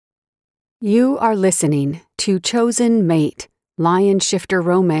You are listening to Chosen Mate, Lion Shifter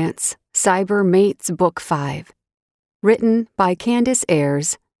Romance, Cybermates Book 5. Written by Candace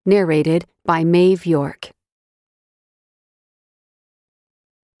Ayres, narrated by Maeve York.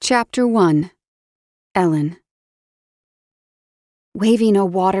 Chapter 1. Elin. Waving a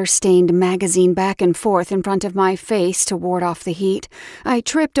water-stained magazine back and forth in front of my face to ward off the heat, I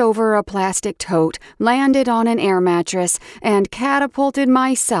tripped over a plastic tote, landed on an air mattress, and catapulted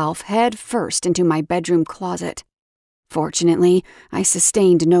myself head first into my bedroom closet. Fortunately, I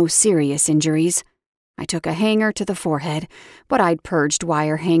sustained no serious injuries. I took a hanger to the forehead, but I'd purged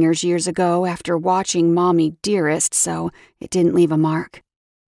wire hangers years ago after watching Mommy Dearest, so it didn't leave a mark.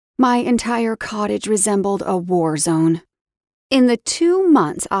 My entire cottage resembled a war zone. In the 2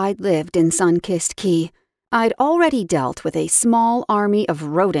 months I'd lived in Sun-Kissed Key, I'd already dealt with a small army of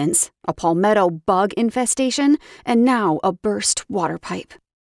rodents, a palmetto bug infestation, and now a burst water pipe.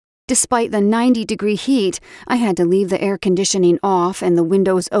 Despite the 90-degree heat, I had to leave the air conditioning off and the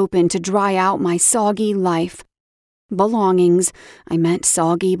windows open to dry out my soggy life. Belongings, I meant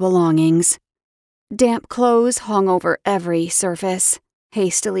soggy belongings. Damp clothes hung over every surface.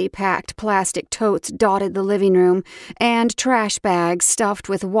 Hastily packed plastic totes dotted the living room, and trash bags stuffed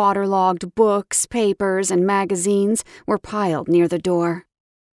with waterlogged books, papers, and magazines were piled near the door.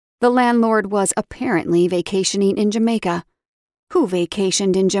 The landlord was apparently vacationing in Jamaica. Who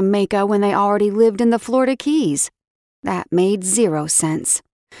vacationed in Jamaica when they already lived in the Florida Keys? That made 0 sense.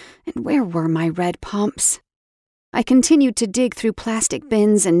 And where were my red pumps? I continued to dig through plastic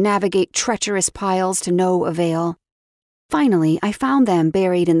bins and navigate treacherous piles to no avail. Finally, I found them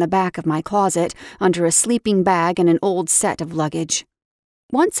buried in the back of my closet under a sleeping bag and an old set of luggage.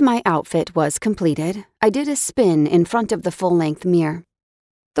 Once my outfit was completed, I did a spin in front of the full-length mirror.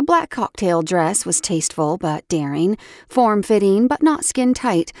 The black cocktail dress was tasteful but daring, form-fitting but not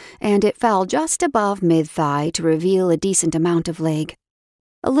skin-tight, and it fell just above mid-thigh to reveal a decent amount of leg.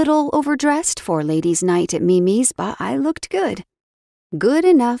 A little overdressed for ladies' night at Mimi's, but I looked good. Good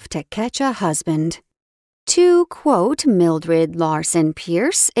enough to catch a husband. To quote Mildred Larson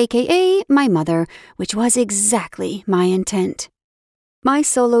Pierce, a.k.a. my mother, which was exactly my intent. My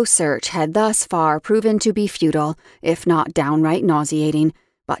solo search had thus far proven to be futile, if not downright nauseating,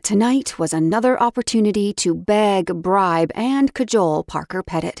 but tonight was another opportunity to beg, bribe, and cajole Parker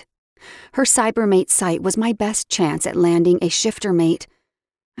Pettit. Her Cybermate site was my best chance at landing a shifter mate.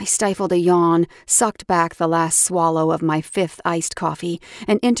 I stifled a yawn, sucked back the last swallow of my 5th iced coffee,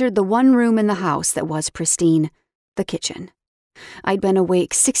 and entered the one room in the house that was pristine, the kitchen. I'd been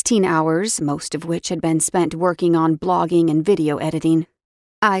awake 16 hours, most of which had been spent working on blogging and video editing.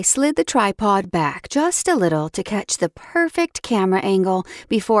 I slid the tripod back just a little to catch the perfect camera angle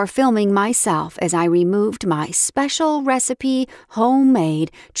before filming myself as I removed my special recipe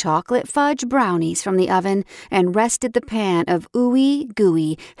homemade chocolate fudge brownies from the oven and rested the pan of ooey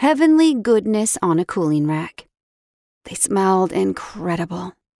gooey heavenly goodness on a cooling rack. They smelled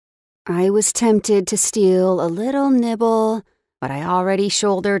incredible. I was tempted to steal a little nibble, but I already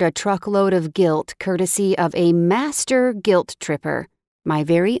shouldered a truckload of guilt courtesy of a master guilt tripper. My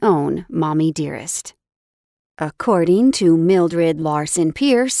very own Mommy Dearest. According to Mildred Larson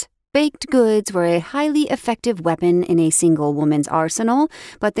Pierce, baked goods were a highly effective weapon in a single woman's arsenal,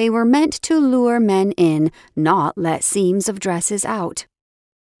 but they were meant to lure men in, not let seams of dresses out.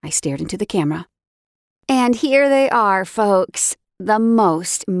 I stared into the camera. And here they are, folks. The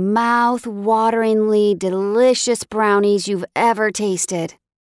most mouth-wateringly delicious brownies you've ever tasted.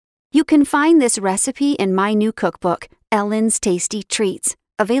 You can find this recipe in my new cookbook, Elin's Tasty Treats,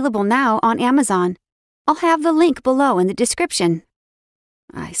 available now on Amazon. I'll have the link below in the description.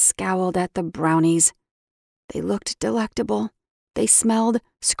 I scowled at the brownies. They looked delectable. They smelled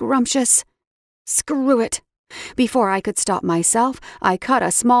scrumptious. Screw it. Before I could stop myself, I cut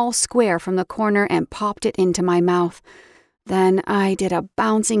a small square from the corner and popped it into my mouth. Then I did a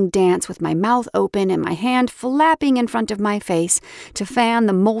bouncing dance with my mouth open and my hand flapping in front of my face to fan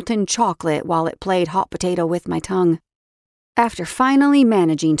the molten chocolate while it played hot potato with my tongue. After finally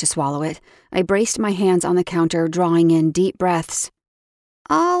managing to swallow it, I braced my hands on the counter, drawing in deep breaths.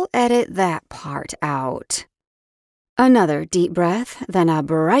 I'll edit that part out. Another deep breath, then a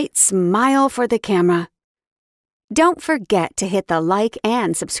bright smile for the camera. Don't forget to hit the like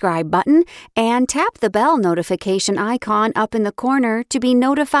and subscribe button and tap the bell notification icon up in the corner to be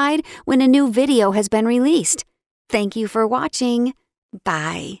notified when a new video has been released. Thank you for watching.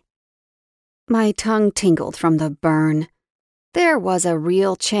 Bye. My tongue tingled from the burn. There was a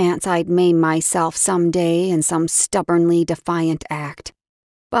real chance I'd maim myself someday in some stubbornly defiant act.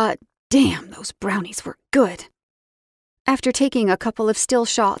 But damn, those brownies were good. After taking a couple of still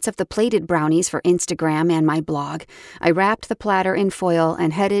shots of the plated brownies for Instagram and my blog, I wrapped the platter in foil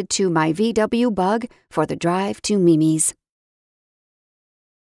and headed to my VW Bug for the drive to Mimi's.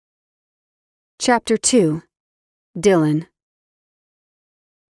 Chapter 2. Dylan.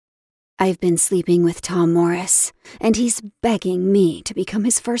 I've been sleeping with Tom Morris, and he's begging me to become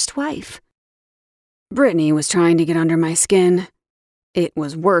his first wife. Brittany was trying to get under my skin. It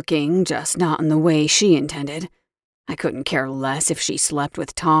was working, just not in the way she intended. I couldn't care less if she slept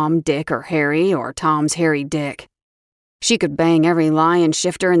with Tom, Dick, or Harry, or Tom's Harry Dick. She could bang every lion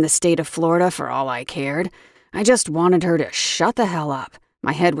shifter in the state of Florida for all I cared. I just wanted her to shut the hell up.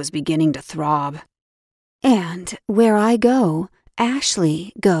 My head was beginning to throb. And where I go,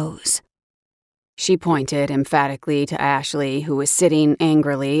 Ashley goes. She pointed emphatically to Ashley, who was sitting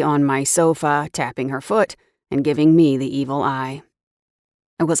angrily on my sofa, tapping her foot and giving me the evil eye.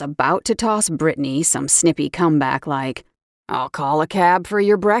 I was about to toss Brittany some snippy comeback like, "I'll call a cab for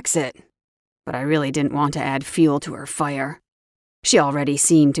your Brexit," but I really didn't want to add fuel to her fire. She already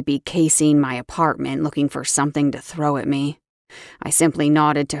seemed to be casing my apartment looking for something to throw at me. I simply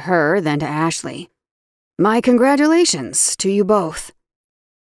nodded to her, then to Ashley. "My congratulations to you both."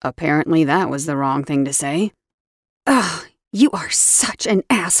 Apparently that was the wrong thing to say. Ugh, you are such an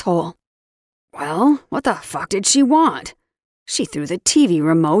asshole. Well, what the fuck did she want? She threw the TV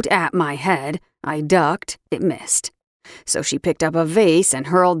remote at my head. I ducked, it missed. So she picked up a vase and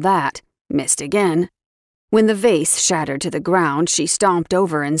hurled that, missed again. When the vase shattered to the ground, she stomped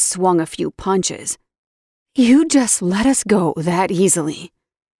over and swung a few punches. You just let us go that easily.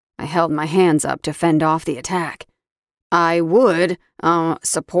 I held my hands up to fend off the attack. I would,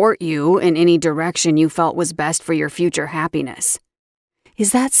 support you in any direction you felt was best for your future happiness.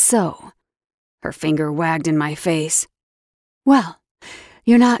 Is that so? Her finger wagged in my face. Well,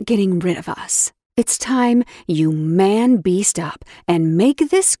 you're not getting rid of us. It's time you man-beast up and make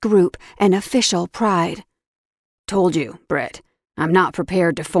this group an official pride. Told you, Britt, I'm not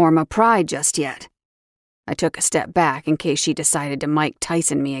prepared to form a pride just yet. I took a step back in case she decided to Mike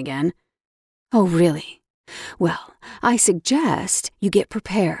Tyson me again. Oh, really? Well, I suggest you get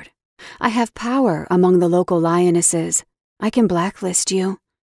prepared. I have power among the local lionesses. I can blacklist you.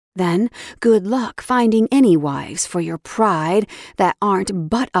 Then, good luck finding any wives for your pride that aren't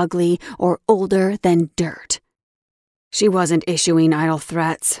butt ugly or older than dirt. She wasn't issuing idle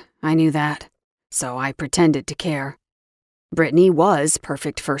threats, I knew that, so I pretended to care. Brittany was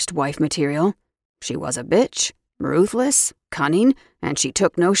perfect first wife material. She was a bitch, ruthless, cunning, and she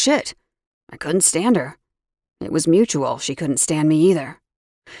took no shit. I couldn't stand her. It was mutual, she couldn't stand me either.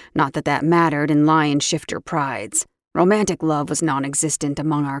 Not that that mattered in lion shifter prides. Romantic love was non-existent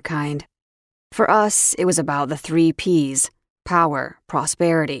among our kind. For us, it was about the 3 Ps: power,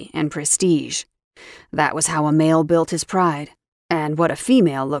 prosperity, and prestige. That was how a male built his pride, and what a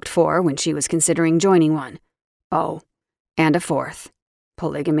female looked for when she was considering joining one. Oh, and a 4th: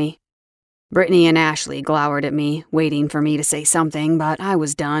 polygamy. Brittany and Ashley glowered at me, waiting for me to say something, but I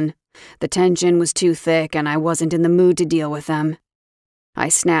was done. The tension was too thick, and I wasn't in the mood to deal with them. I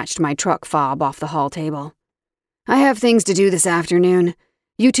snatched my truck fob off the hall table. "I have things to do this afternoon.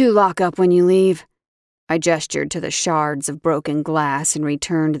 You two lock up when you leave." I gestured to the shards of broken glass and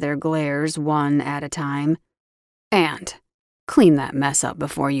returned their glares one at a time. "And clean that mess up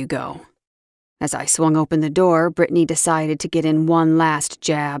before you go." As I swung open the door, Brittany decided to get in one last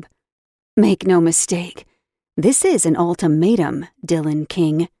jab. Make no mistake, this is an ultimatum, Dylan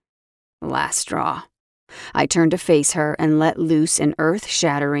King. Last straw. I turned to face her and let loose an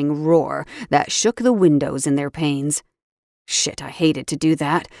earth-shattering roar that shook the windows in their panes. Shit, I hated to do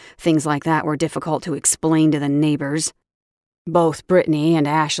that. Things like that were difficult to explain to the neighbors. Both Brittany and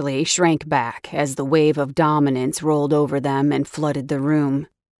Ashley shrank back as the wave of dominance rolled over them and flooded the room.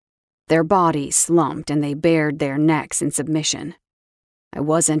 Their bodies slumped and they bared their necks in submission. I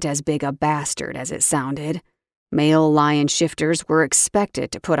wasn't as big a bastard as it sounded. Male lion shifters were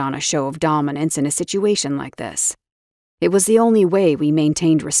expected to put on a show of dominance in a situation like this. It was the only way we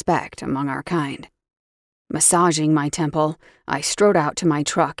maintained respect among our kind. Massaging my temple, I strode out to my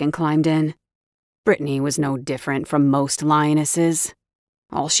truck and climbed in. Brittany was no different from most lionesses.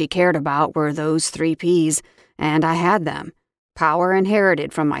 All she cared about were those 3 Ps, and I had them. Power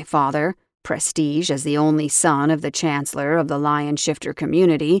inherited from my father, prestige as the only son of the chancellor of the lion shifter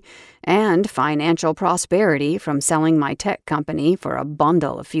community, and financial prosperity from selling my tech company for a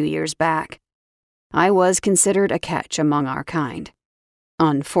bundle a few years back. I was considered a catch among our kind.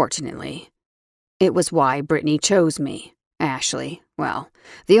 Unfortunately. It was why Brittany chose me. Ashley, well,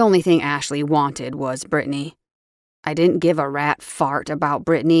 the only thing Ashley wanted was Brittany. I didn't give a rat fart about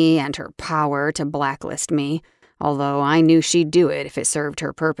Brittany and her power to blacklist me. although I knew she'd do it if it served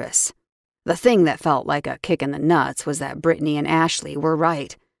her purpose. The thing that felt like a kick in the nuts was that Brittany and Ashley were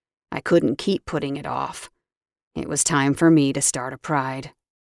right. I couldn't keep putting it off. It was time for me to start a pride.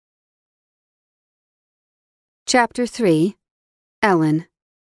 Chapter 3. Elin.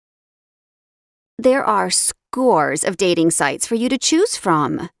 There are scores of dating sites for you to choose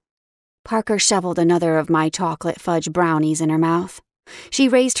from. Parker shoveled another of my chocolate fudge brownies in her mouth. She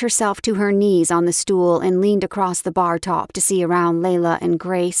raised herself to her knees on the stool and leaned across the bar top to see around Layla and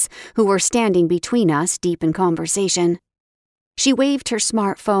Grace, who were standing between us deep in conversation. She waved her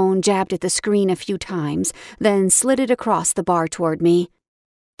smartphone, jabbed at the screen a few times, then slid it across the bar toward me.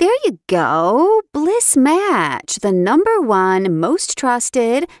 There you go. Bliss Match, the #1 most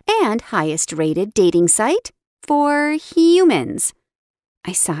trusted and highest rated dating site for humans.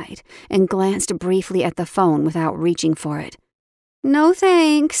 I sighed and glanced briefly at the phone without reaching for it. No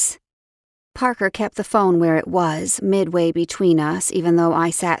thanks. Parker kept the phone where it was, midway between us, even though I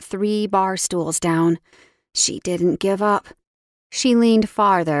sat 3 bar stools down. She didn't give up. She leaned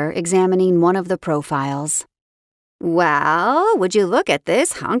farther, examining one of the profiles. Well, would you look at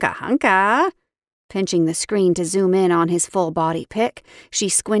this hunka? Pinching the screen to zoom in on his full body pic, she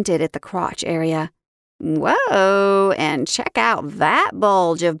squinted at the crotch area. Whoa, and check out that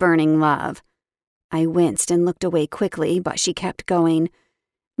bulge of burning love. I winced and looked away quickly, but she kept going.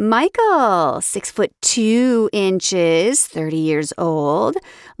 Michael, 6'2", 30 years old,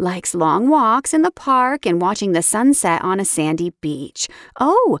 likes long walks in the park and watching the sunset on a sandy beach.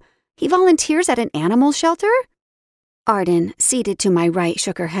 Oh, he volunteers at an animal shelter? Arden, seated to my right,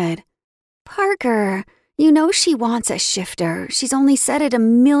 shook her head. Parker, you know she wants a shifter. She's only said it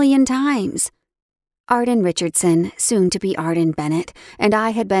 1,000,000 times. Arden Richardson, soon to be Arden Bennett, and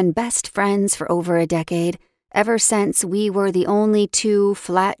I had been best friends for over a decade, ever since we were the only 2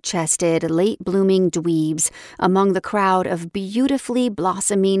 flat-chested, late-blooming dweebs among the crowd of beautifully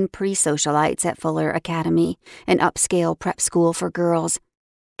blossoming pre-socialites at Fuller Academy, an upscale prep school for girls.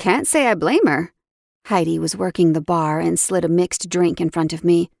 Can't say I blame her. Heidi was working the bar and slid a mixed drink in front of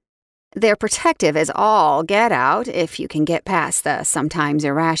me. They're protective as all get out if you can get past the sometimes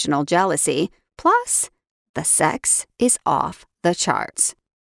irrational jealousy. Plus, the sex is off the charts.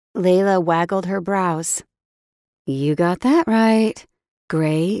 Layla waggled her brows. You got that right.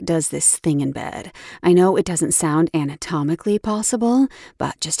 Gray does this thing in bed. I know it doesn't sound anatomically possible,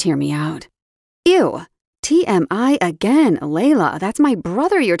 but just hear me out. Ew. TMI again, Layla. That's my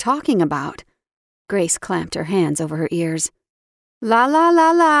brother you're talking about. Grace clamped her hands over her ears. La la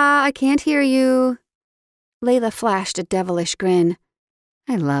la la, I can't hear you. Layla flashed a devilish grin.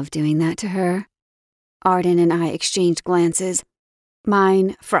 I love doing that to her. Arden and I exchanged glances.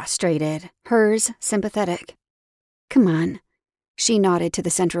 Mine frustrated, hers sympathetic. Come on. She nodded to the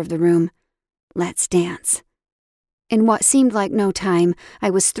center of the room. Let's dance. In what seemed like no time, I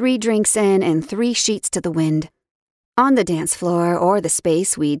was 3 drinks in and 3 sheets to the wind. On the dance floor, or the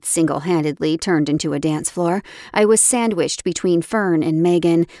space we'd single-handedly turned into a dance floor, I was sandwiched between Fern and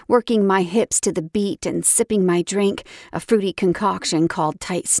Megan, working my hips to the beat and sipping my drink, a fruity concoction called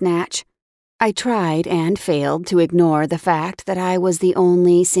Tight Snatch. I tried and failed to ignore the fact that I was the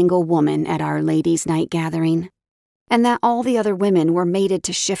only single woman at our ladies' night gathering, and that all the other women were mated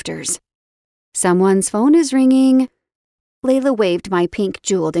to shifters. Someone's phone is ringing. Layla waved my pink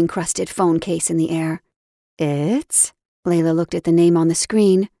jeweled encrusted phone case in the air. It's? Layla looked at the name on the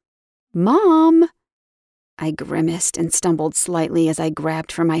screen. Mom! I grimaced and stumbled slightly as I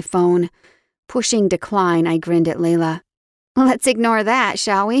grabbed for my phone. Pushing decline, I grinned at Layla. Let's ignore that,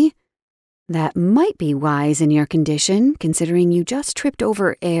 shall we? That might be wise in your condition, considering you just tripped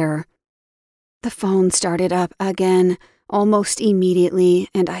over air. The phone started up again, almost immediately,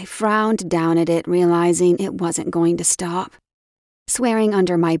 and I frowned down at it, realizing it wasn't going to stop. Swearing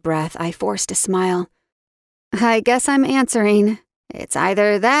under my breath, I forced a smile. I guess I'm answering. It's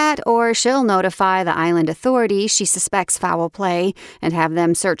either that or she'll notify the island authorities she suspects foul play and have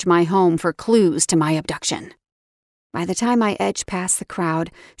them search my home for clues to my abduction. By the time I edged past the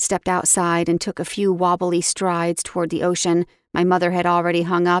crowd, stepped outside, and took a few wobbly strides toward the ocean, my mother had already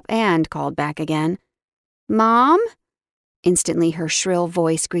hung up and called back again. Mom? Instantly her shrill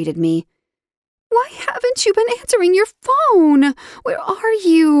voice greeted me. Why haven't you been answering your phone? Where are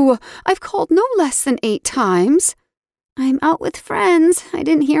you? I've called no less than 8 times. I'm out with friends. I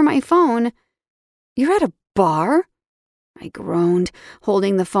didn't hear my phone. You're at a bar? I groaned,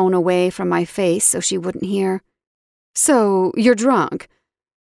 holding the phone away from my face so she wouldn't hear. So, you're drunk?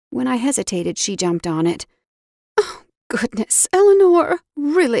 When I hesitated, she jumped on it. Oh, goodness, Eleanor,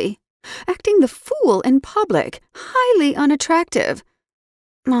 really? Acting the fool in public, highly unattractive.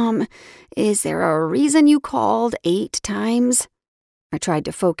 Mom, is there a reason you called 8 times? I tried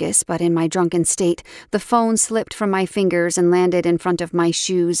to focus, but in my drunken state, the phone slipped from my fingers and landed in front of my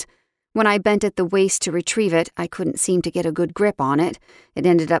shoes. When I bent at the waist to retrieve it, I couldn't seem to get a good grip on it. It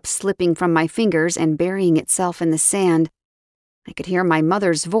ended up slipping from my fingers and burying itself in the sand. I could hear my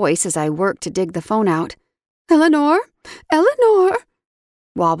mother's voice as I worked to dig the phone out. "Eleanor? Eleanor!"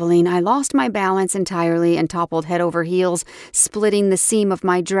 Wobbling, I lost my balance entirely and toppled head over heels, splitting the seam of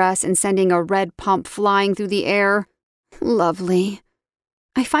my dress and sending a red pump flying through the air. Lovely.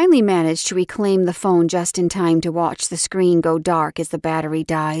 I finally managed to reclaim the phone just in time to watch the screen go dark as the battery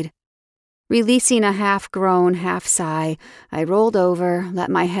died. Releasing a half-groan, half-sigh, I rolled over, let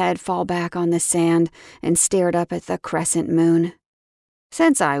my head fall back on the sand, and stared up at the crescent moon.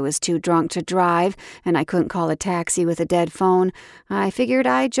 Since I was too drunk to drive, and I couldn't call a taxi with a dead phone, I figured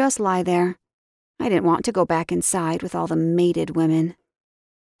I'd just lie there. I didn't want to go back inside with all the mated women.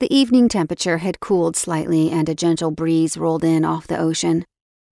 The evening temperature had cooled slightly, and a gentle breeze rolled in off the ocean.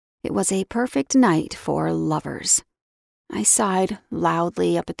 It was a perfect night for lovers. I sighed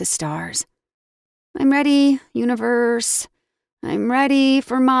loudly up at the stars. I'm ready, universe. I'm ready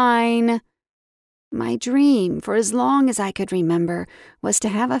for mine. My dream, for as long as I could remember, was to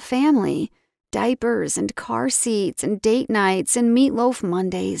have a family, diapers and car seats and date nights and meatloaf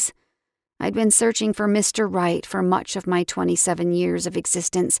Mondays. I'd been searching for Mr. Right for much of my 27 years of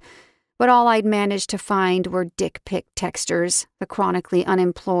existence, but all I'd managed to find were dick pic texters, the chronically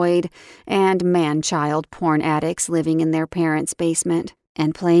unemployed, and man-child porn addicts living in their parents' basement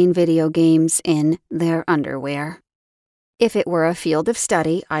and playing video games in their underwear. If it were a field of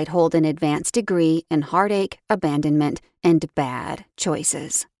study, I'd hold an advanced degree in heartache, abandonment, and bad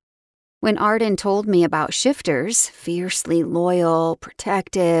choices. When Arden told me about shifters, fiercely loyal,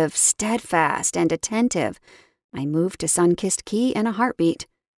 protective, steadfast, and attentive, I moved to Sun-Kissed Key in a heartbeat.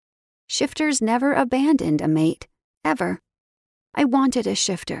 Shifters never abandoned a mate, ever. I wanted a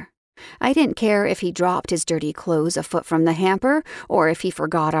shifter. I didn't care if he dropped his dirty clothes a foot from the hamper, or if he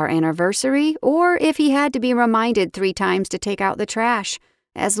forgot our anniversary, or if he had to be reminded 3 times to take out the trash,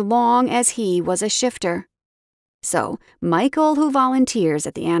 as long as he was a shifter. So, Michael, who volunteers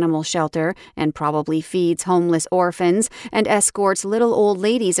at the animal shelter and probably feeds homeless orphans and escorts little old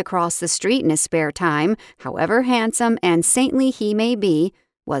ladies across the street in his spare time, however handsome and saintly he may be,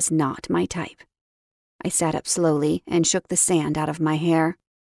 was not my type. I sat up slowly and shook the sand out of my hair.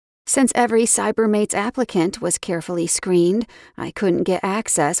 Since every Cybermates applicant was carefully screened, I couldn't get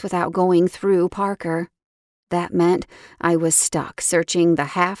access without going through Parker. That meant I was stuck searching the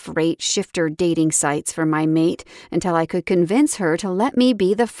half-rate shifter dating sites for my mate until I could convince her to let me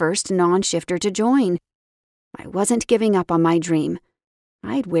be the first non-shifter to join. I wasn't giving up on my dream.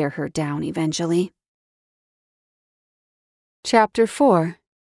 I'd wear her down eventually. Chapter 4.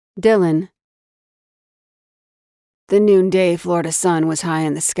 Dylan. The noonday Florida sun was high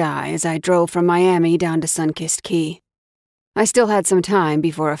in the sky as I drove from Miami down to Sun-Kissed Key. I still had some time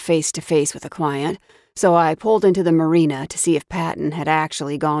before a face-to-face with a client, so I pulled into the marina to see if Patton had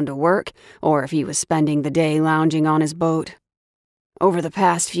actually gone to work or if he was spending the day lounging on his boat. Over the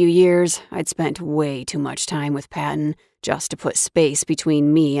past few years, I'd spent way too much time with Patton just to put space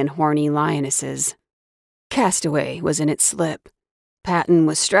between me and horny lionesses. Castaway was in its slip. Patton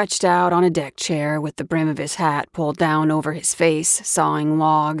was stretched out on a deck chair with the brim of his hat pulled down over his face, sawing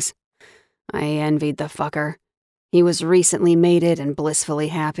logs. I envied the fucker. He was recently mated and blissfully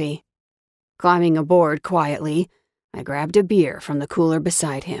happy. Climbing aboard quietly, I grabbed a beer from the cooler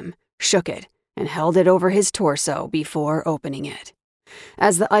beside him, shook it, and held it over his torso before opening it.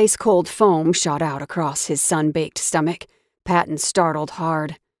 As the ice-cold foam shot out across his sun-baked stomach, Patton startled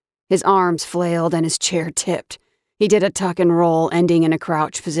hard. His arms flailed and his chair tipped. He did a tuck and roll, ending in a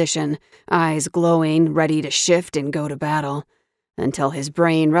crouch position, eyes glowing, ready to shift and go to battle, until his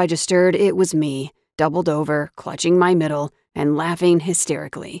brain registered it was me, doubled over, clutching my middle, and laughing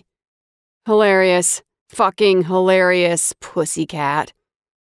hysterically. Hilarious. Fucking hilarious, pussycat.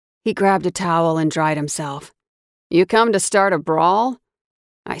 He grabbed a towel and dried himself. You come to start a brawl?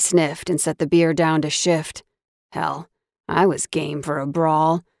 I sniffed and set the beer down to shift. Hell, I was game for a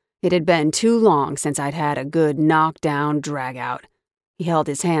brawl. It had been too long since I'd had a good knockdown drag-out. He held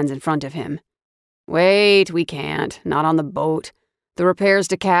his hands in front of him. Wait, we can't. Not on the boat. The repairs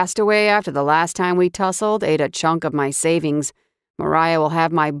to Castaway after the last time we tussled ate a chunk of my savings. Mariah will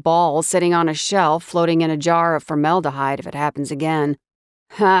have my balls sitting on a shelf floating in a jar of formaldehyde if it happens again.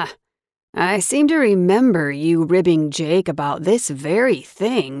 Ha! I seem to remember you ribbing Jake about this very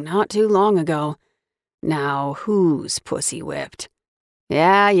thing not too long ago. Now, who's pussy whipped?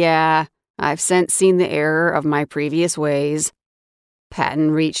 Yeah, I've since seen the error of my previous ways.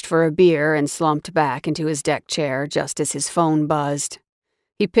 Patton reached for a beer and slumped back into his deck chair just as his phone buzzed.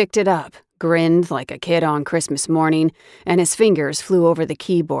 He picked it up, grinned like a kid on Christmas morning, and his fingers flew over the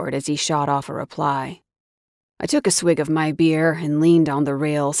keyboard as he shot off a reply. I took a swig of my beer and leaned on the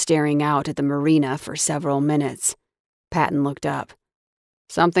rail staring out at the marina for several minutes. Patton looked up.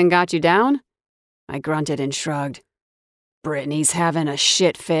 "Something got you down?" I grunted and shrugged. "Brittany's having a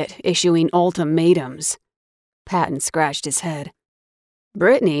shit fit, issuing ultimatums." Patton scratched his head.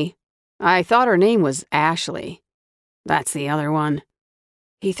 "Brittany? I thought her name was Ashley." "That's the other one."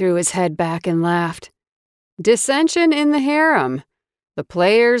 He threw his head back and laughed. "Dissension in the harem. The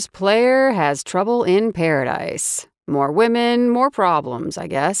player's player has trouble in paradise. More women, more problems, I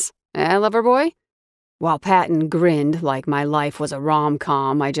guess. Eh, lover boy?" While Patton grinned like my life was a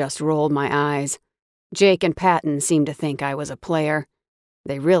rom-com, I just rolled my eyes. Jake and Patton seemed to think I was a player.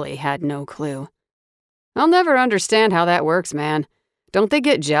 They really had no clue. "I'll never understand how that works, man. Don't they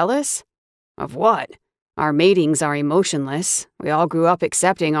get jealous?" "Of what? Our matings are emotionless. We all grew up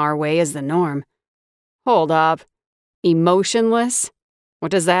accepting our way as the norm." "Hold up. Emotionless?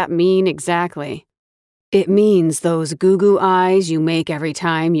 What does that mean exactly?" "It means those goo-goo eyes you make every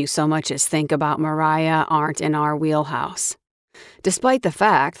time you so much as think about Mariah aren't in our wheelhouse. Despite the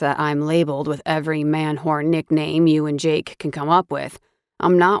fact that I'm labeled with every man-whore nickname you and Jake can come up with,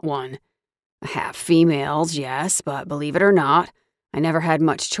 I'm not one. I have females, yes, but believe it or not, I never had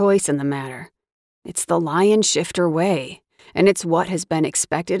much choice in the matter. It's the lion shifter way, and it's what has been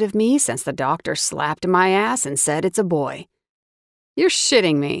expected of me since the doctor slapped my ass and said it's a boy." "You're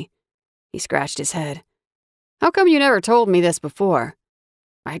shitting me." He scratched his head. "How come you never told me this before?"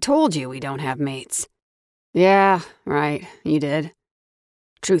 "I told you we don't have mates." "Yeah, right, you did."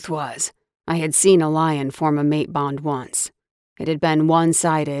 Truth was, I had seen a lion form a mate bond once. It had been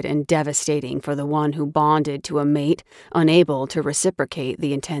one-sided and devastating for the one who bonded to a mate unable to reciprocate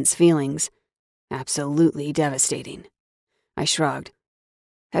the intense feelings. Absolutely devastating. I shrugged.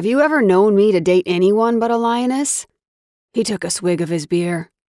 "Have you ever known me to date anyone but a lioness?" He took a swig of his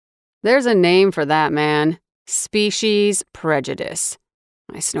beer. "There's a name for that, man. Species prejudice."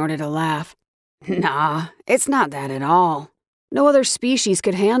 I snorted a laugh. "Nah, it's not that at all. No other species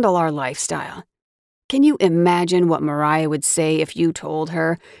could handle our lifestyle. Can you imagine what Mariah would say if you told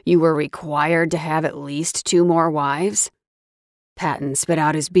her you were required to have at least 2 more wives?" Patton spit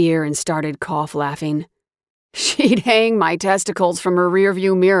out his beer and started cough-laughing. "She'd hang my testicles from her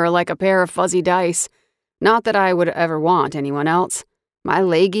rearview mirror like a pair of fuzzy dice. Not that I would ever want anyone else. My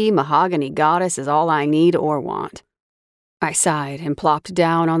leggy mahogany goddess is all I need or want." I sighed and plopped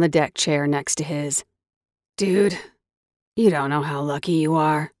down on the deck chair next to his. "Dude, you don't know how lucky you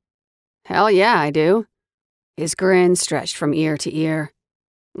are." "Hell yeah, I do." His grin stretched from ear to ear.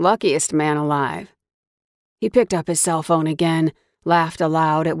 "Luckiest man alive." He picked up his cell phone again, laughed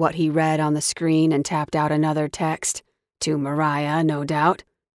aloud at what he read on the screen, and tapped out another text. To Mariah, no doubt.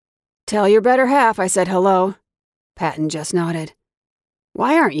 "Tell your better half I said hello." Patton just nodded.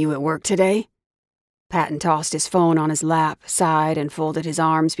 "Why aren't you at work today?" Patton tossed his phone on his lap, sighed, and folded his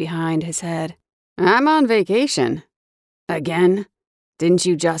arms behind his head. "I'm on vacation." "Again? Didn't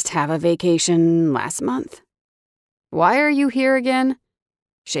you just have a vacation last month?" "Why are you here again?"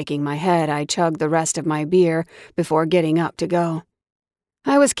 Shaking my head, I chugged the rest of my beer before getting up to go.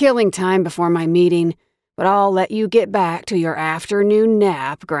 "I was killing time before my meeting, but I'll let you get back to your afternoon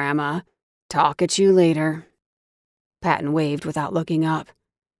nap, Grandma. Talk at you later." Patton waved without looking up.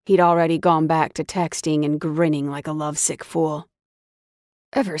 He'd already gone back to texting and grinning like a lovesick fool.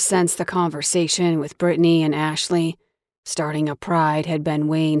 Ever since the conversation with Brittany and Ashley, starting a pride had been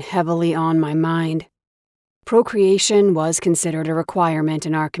weighing heavily on my mind. Procreation was considered a requirement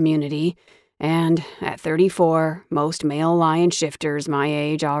in our community, and at 34, most male lion shifters my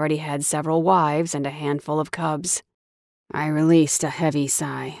age already had several wives and a handful of cubs. I released a heavy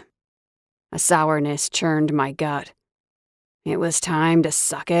sigh. A sourness churned my gut. It was time to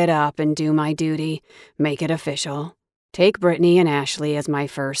suck it up and do my duty, make it official. Take Brittany and Ashley as my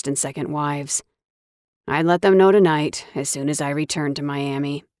first and second wives. I'd let them know tonight, as soon as I returned to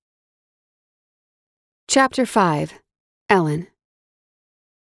Miami. Chapter 5. Elin.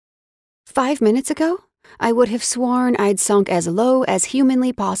 5 minutes ago, I would have sworn I'd sunk as low as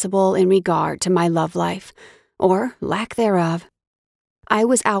humanly possible in regard to my love life, or lack thereof. I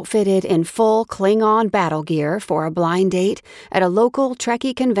was outfitted in full Klingon battle gear for a blind date at a local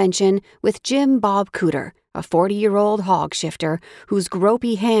Trekkie convention with Jim Bob Cooter, a 40-year-old hog shifter whose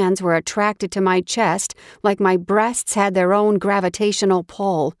gropey hands were attracted to my chest like my breasts had their own gravitational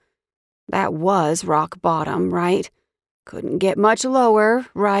pull. That was rock bottom, right? Couldn't get much lower,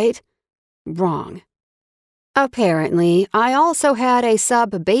 right? Wrong. Apparently, I also had a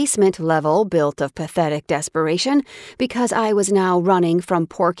sub-basement level built of pathetic desperation because I was now running from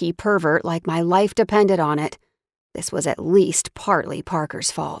Porky Pervert like my life depended on it. This was at least partly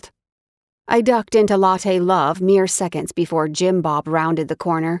Parker's fault. I ducked into Latte Love mere seconds before Jim Bob rounded the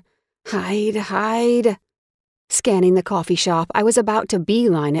corner. Hide. Scanning the coffee shop, I was about to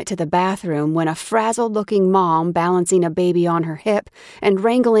beeline it to the bathroom when a frazzled-looking mom balancing a baby on her hip and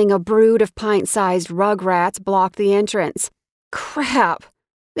wrangling a brood of pint-sized rugrats blocked the entrance. Crap!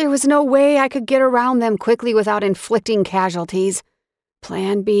 There was no way I could get around them quickly without inflicting casualties.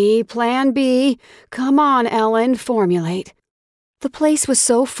 Plan B. Come on, Elin, formulate. The place was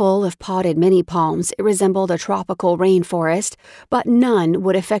so full of potted mini-palms it resembled a tropical rainforest, but none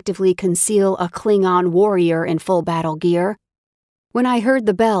would effectively conceal a Klingon warrior in full battle gear. When I heard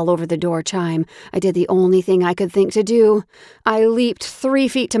the bell over the door chime, I did the only thing I could think to do. I leaped 3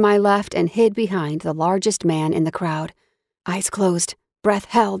 feet to my left and hid behind the largest man in the crowd. Eyes closed, breath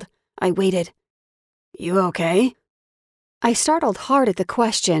held. I waited. "You okay?" I startled hard at the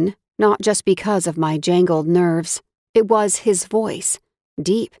question, not just because of my jangled nerves. It was his voice,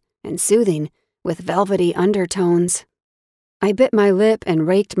 deep and soothing, with velvety undertones. I bit my lip and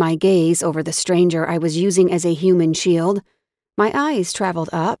raked my gaze over the stranger I was using as a human shield. My eyes traveled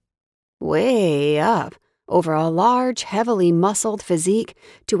up, way up, over a large, heavily muscled physique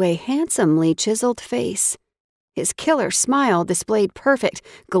to a handsomely chiseled face. His killer smile displayed perfect,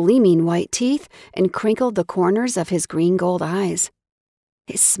 gleaming white teeth and crinkled the corners of his green-gold eyes.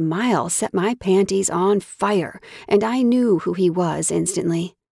 His smile set my panties on fire, and I knew who he was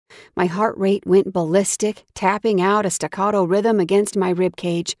instantly. My heart rate went ballistic, tapping out a staccato rhythm against my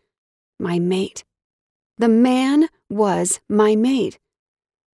ribcage. My mate. The man was my mate.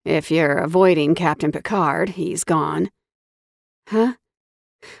 If you're avoiding Captain Picard, he's gone. Huh?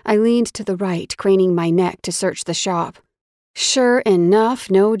 I leaned to the right, craning my neck to search the shop. Sure enough,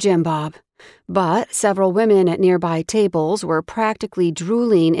 no Jim Bob. But several women at nearby tables were practically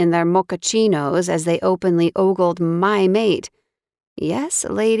drooling in their mochachinos as they openly ogled my mate. Yes,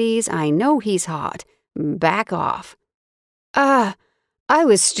 ladies, I know he's hot. Back off. I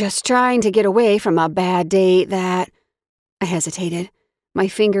was just trying to get away from a bad date that... I hesitated. My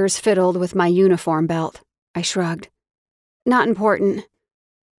fingers fiddled with my uniform belt. I shrugged. Not important.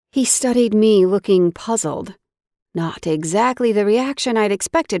 He studied me, looking puzzled. Not exactly the reaction I'd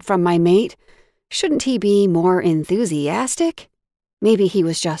expected from my mate. Shouldn't he be more enthusiastic? Maybe he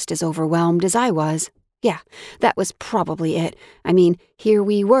was just as overwhelmed as I was. Yeah, that was probably it. I mean, here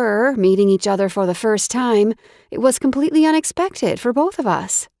we were, meeting each other for the first time. It was completely unexpected for both of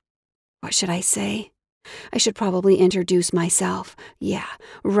us. What should I say? I should probably introduce myself. Yeah,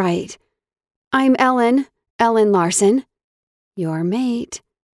 right. I'm Elin Larson. Your mate.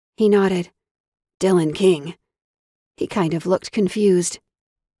 He nodded. Dylan King. He kind of looked confused.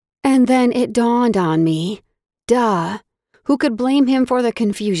 And then it dawned on me. Duh. Who could blame him for the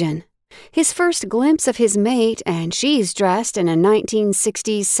confusion? His first glimpse of his mate, and she's dressed in a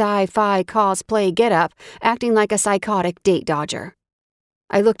 1960s sci-fi cosplay getup, acting like a psychotic date dodger.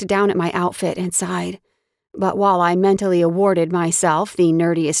 I looked down at my outfit and sighed. But while I mentally awarded myself the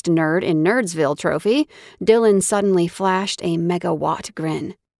nerdiest nerd in Nerdsville trophy, Dylan suddenly flashed a megawatt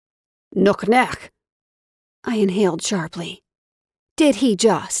grin. Nook-neck. I inhaled sharply. Did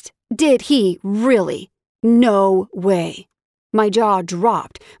he really? No way. My jaw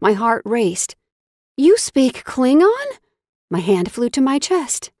dropped, my heart raced. You speak Klingon? My hand flew to my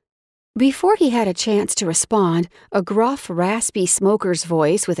chest. Before he had a chance to respond, a gruff, raspy smoker's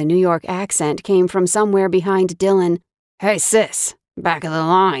voice with a New York accent came from somewhere behind Dylan. Hey sis, back of the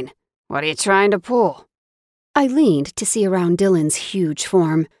line. What are you trying to pull? I leaned to see around Dylan's huge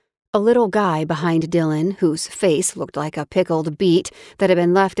form. A little guy behind Dylan, whose face looked like a pickled beet that had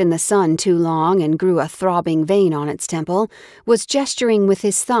been left in the sun too long and grew a throbbing vein on its temple, was gesturing with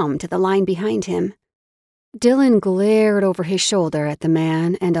his thumb to the line behind him. Dylan glared over his shoulder at the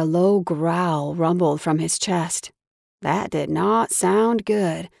man, and a low growl rumbled from his chest. That did not sound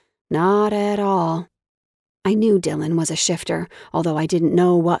good. Not at all. I knew Dylan was a shifter, although I didn't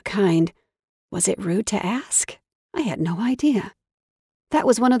know what kind. Was it rude to ask? I had no idea. That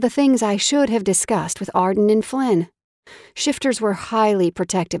was one of the things I should have discussed with Arden and Flynn. Shifters were highly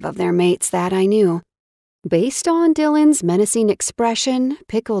protective of their mates, that I knew. Based on Dylan's menacing expression,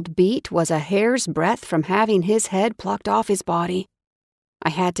 Pickled Beet was a hair's breadth from having his head plucked off his body. I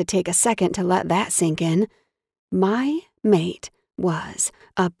had to take a second to let that sink in. My mate was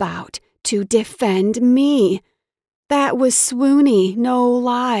about to defend me. That was swoony, no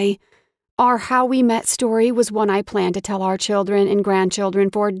lie. Our How We Met story was one I planned to tell our children and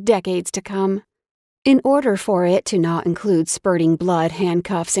grandchildren for decades to come. In order for it to not include spurting blood,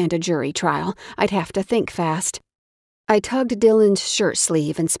 handcuffs, and a jury trial, I'd have to think fast. I tugged Dylan's shirt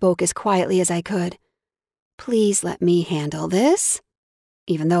sleeve and spoke as quietly as I could. "Please let me handle this."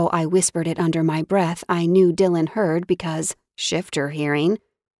 Even though I whispered it under my breath, I knew Dylan heard because shifter hearing.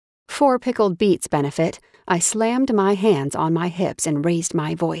 For Pickled Beet's benefit, I slammed my hands on my hips and raised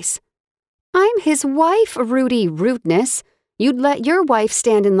my voice. "I'm his wife, Rudy Rudeness. You'd let your wife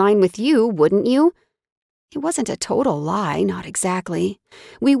stand in line with you, wouldn't you?" It wasn't a total lie, not exactly.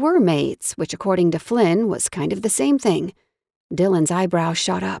 We were mates, which according to Flynn was kind of the same thing. Dylan's eyebrows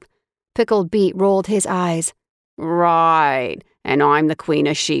shot up. Pickled Beet rolled his eyes. "Right, and I'm the Queen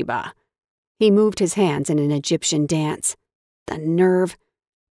of Sheba." He moved his hands in an Egyptian dance. The nerve.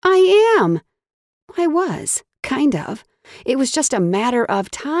 "I am." I was, kind of. It was just a matter of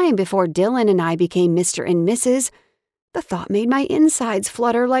time before Dylan and I became Mr. and Mrs. The thought made my insides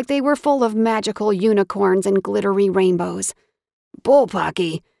flutter like they were full of magical unicorns and glittery rainbows.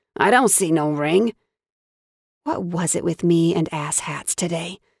 "Bullpucky, I don't see no ring." What was it with me and asshats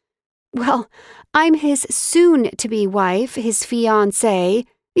today? "Well, I'm his soon-to-be wife, his fiancée.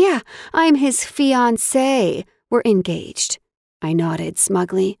 Yeah, I'm his fiancée. We're engaged." I nodded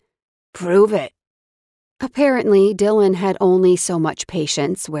smugly. "Prove it." Apparently, Dylan had only so much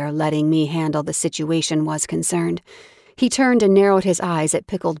patience where letting me handle the situation was concerned. He turned and narrowed his eyes at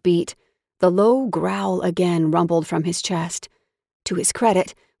Pickled Beet. The low growl again rumbled from his chest. To his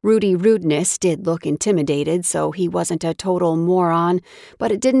credit, Rudy Rudeness did look intimidated, so he wasn't a total moron,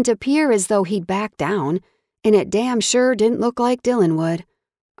 but it didn't appear as though he'd back down, and it damn sure didn't look like Dylan would.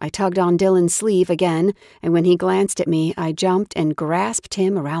 I tugged on Dylan's sleeve again, and when he glanced at me, I jumped and grasped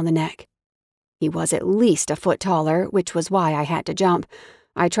him around the neck. He was at least a foot taller, which was why I had to jump.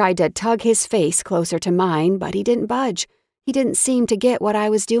 I tried to tug his face closer to mine, but he didn't budge. He didn't seem to get what I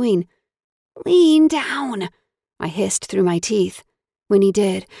was doing. "Lean down," I hissed through my teeth. When he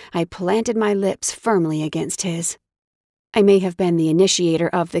did, I planted my lips firmly against his. I may have been the initiator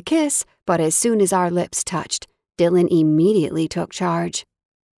of the kiss, but as soon as our lips touched, Dylan immediately took charge.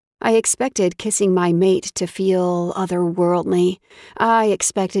 I expected kissing my mate to feel otherworldly. I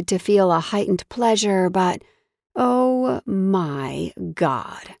expected to feel a heightened pleasure, but oh my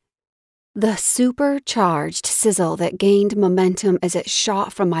God. The supercharged sizzle that gained momentum as it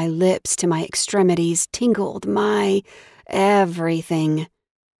shot from my lips to my extremities tingled my everything.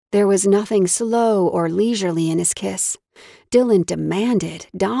 There was nothing slow or leisurely in his kiss. Dylan demanded,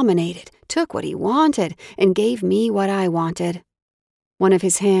 dominated, took what he wanted, and gave me what I wanted. One of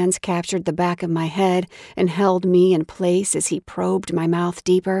his hands captured the back of my head and held me in place as he probed my mouth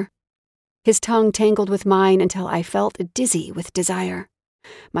deeper. His tongue tangled with mine until I felt dizzy with desire.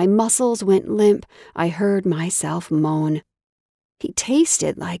 My muscles went limp. I heard myself moan. He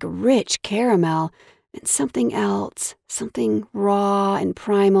tasted like rich caramel and something else, something raw and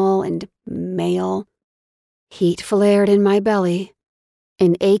primal and male. Heat flared in my belly.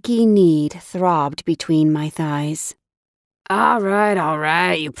 An achy need throbbed between my thighs. All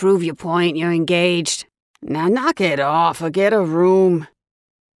right, you prove your point, you're engaged. Now knock it off or get a room."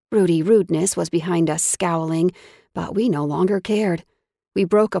 Rudy Rudeness was behind us scowling, but we no longer cared. We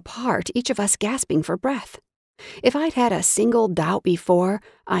broke apart, each of us gasping for breath. If I'd had a single doubt before,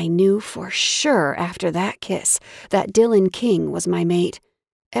 I knew for sure after that kiss that Dylan King was my mate.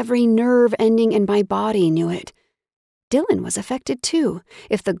 Every nerve ending in my body knew it. Dylan was affected too,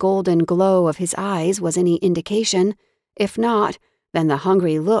 if the golden glow of his eyes was any indication. If not, then the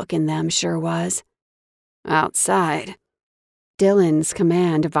hungry look in them sure was. "Outside." Dylan's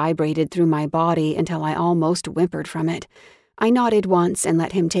command vibrated through my body until I almost whimpered from it. I nodded once and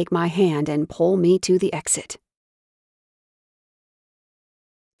let him take my hand and pull me to the exit.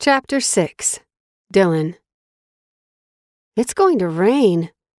 Chapter 6. Dylan. It's going to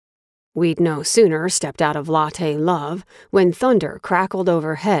rain. We'd no sooner stepped out of Latte Love when thunder crackled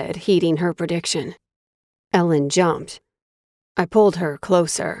overhead, heeding her prediction. Elin jumped. I pulled her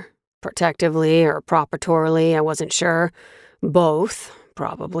closer. Protectively or properatorily, I wasn't sure. Both,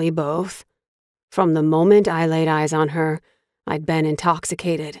 probably both. From the moment I laid eyes on her, I'd been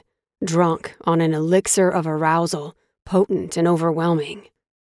intoxicated, drunk on an elixir of arousal, potent and overwhelming.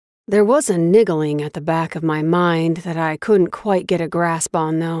 There was a niggling at the back of my mind that I couldn't quite get a grasp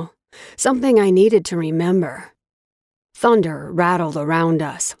on, though. Something I needed to remember. Thunder rattled around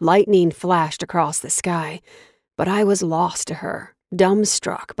us, lightning flashed across the sky, but I was lost to her,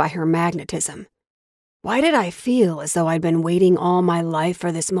 dumbstruck by her magnetism. Why did I feel as though I'd been waiting all my life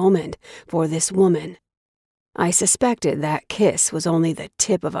for this moment, for this woman? I suspected that kiss was only the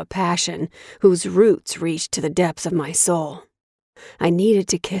tip of a passion whose roots reached to the depths of my soul. I needed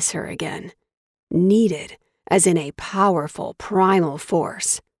to kiss her again. Needed, as in a powerful, primal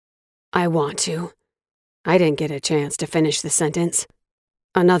force. I want to. I didn't get a chance to finish the sentence.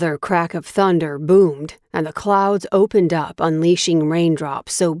 Another crack of thunder boomed, and the clouds opened up, unleashing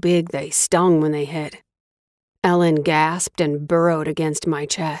raindrops so big they stung when they hit. Elin gasped and burrowed against my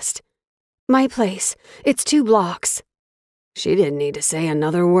chest. "My place. It's 2 blocks." She didn't need to say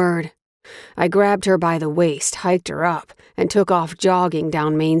another word. I grabbed her by the waist, hiked her up, and took off jogging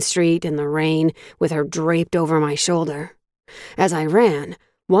down Main Street in the rain with her draped over my shoulder. As I ran,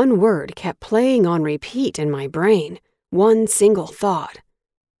 one word kept playing on repeat in my brain, one single thought.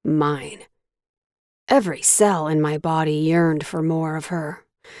 Mine. Every cell in my body yearned for more of her.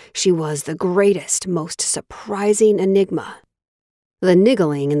 She was the greatest, most surprising enigma. The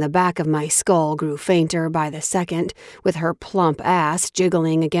niggling in the back of my skull grew fainter by the second, with her plump ass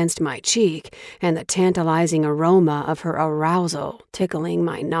jiggling against my cheek and the tantalizing aroma of her arousal tickling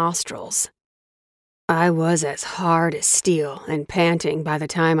my nostrils. I was as hard as steel and panting by the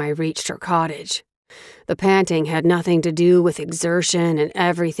time I reached her cottage. The panting had nothing to do with exertion and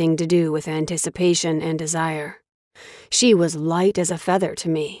everything to do with anticipation and desire. She was light as a feather to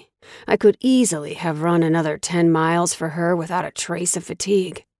me. I could easily have run another 10 miles for her without a trace of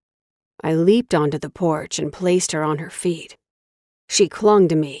fatigue. I leaped onto the porch and placed her on her feet. She clung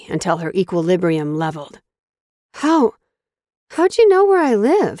to me until her equilibrium leveled. How'd you know where I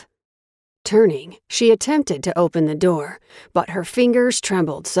live?" Turning, she attempted to open the door, but her fingers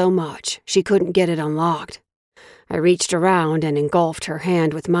trembled so much she couldn't get it unlocked. I reached around and engulfed her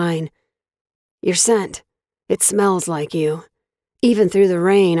hand with mine. "Your scent. It smells like you. Even through the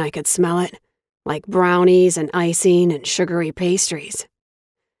rain I could smell it, like brownies and icing and sugary pastries."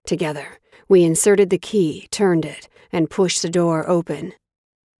 Together, we inserted the key, turned it, and pushed the door open.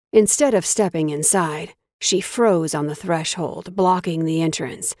 Instead of stepping inside, she froze on the threshold, blocking the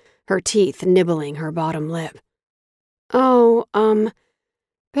entrance, her teeth nibbling her bottom lip.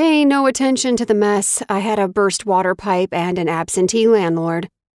 Pay no attention to the mess. I had a burst water pipe and an absentee landlord."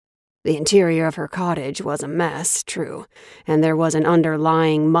 The interior of her cottage was a mess, true, and there was an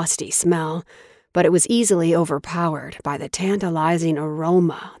underlying musty smell, but it was easily overpowered by the tantalizing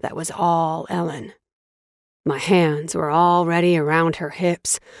aroma that was all Elin. My hands were already around her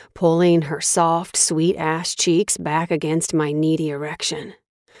hips, pulling her soft, sweet-ass cheeks back against my needy erection.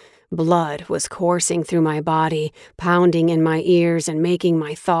 Blood was coursing through my body, pounding in my ears and making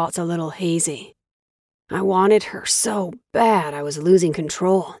my thoughts a little hazy. I wanted her so bad I was losing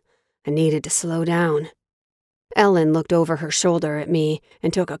control. I needed to slow down. Elin looked over her shoulder at me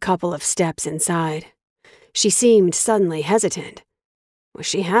and took a couple of steps inside. She seemed suddenly hesitant. Was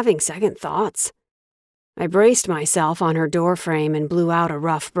she having second thoughts? I braced myself on her doorframe and blew out a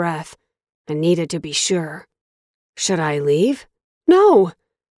rough breath. I needed to be sure. Should I leave? No!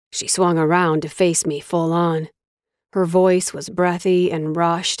 She swung around to face me full on. Her voice was breathy and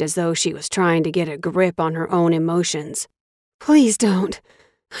rushed as though she was trying to get a grip on her own emotions. "Please don't.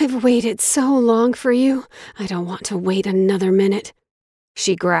 I've waited so long for you. I don't want to wait another minute."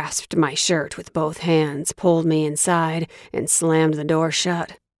 She grasped my shirt with both hands, pulled me inside, and slammed the door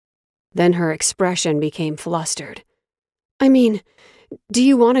shut. Then her expression became flustered. "I mean, do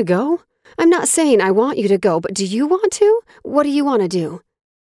you want to go? I'm not saying I want you to go, but do you want to? What do you want to do?"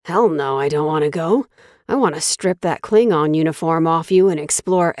 "Hell no, I don't want to go. I want to strip that Klingon uniform off you and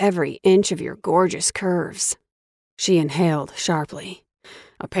explore every inch of your gorgeous curves." She inhaled sharply.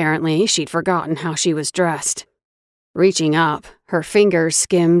 Apparently, she'd forgotten how she was dressed. Reaching up, her fingers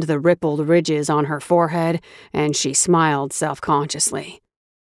skimmed the rippled ridges on her forehead, and she smiled self-consciously.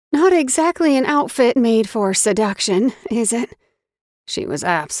 "Not exactly an outfit made for seduction, is it?" She was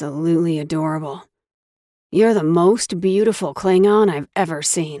absolutely adorable. "You're the most beautiful Klingon I've ever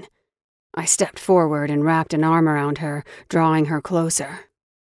seen." I stepped forward and wrapped an arm around her, drawing her closer.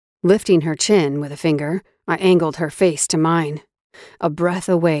 Lifting her chin with a finger, I angled her face to mine. A breath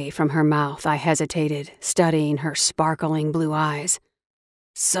away from her mouth, I hesitated, studying her sparkling blue eyes.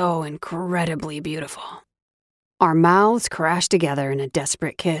 So incredibly beautiful. Our mouths crashed together in a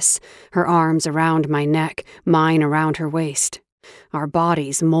desperate kiss, her arms around my neck, mine around her waist. Our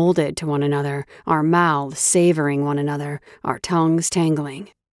bodies molded to one another, our mouths savoring one another, our tongues tangling.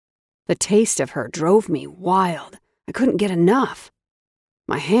 The taste of her drove me wild. I couldn't get enough.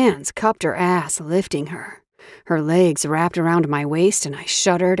 My hands cupped her ass, lifting her. Her legs wrapped around my waist, and I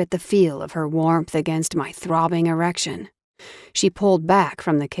shuddered at the feel of her warmth against my throbbing erection. She pulled back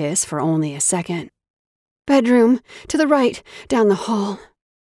from the kiss for only a second. "Bedroom, to the right, down the hall."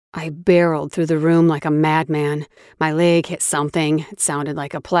 I barreled through the room like a madman. My leg hit something. It sounded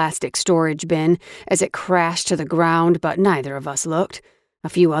like a plastic storage bin as it crashed to the ground, but neither of us looked. A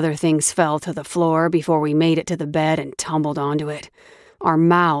few other things fell to the floor before we made it to the bed and tumbled onto it. Our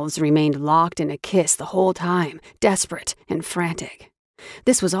mouths remained locked in a kiss the whole time, desperate and frantic.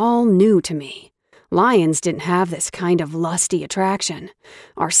 This was all new to me. Lions didn't have this kind of lusty attraction.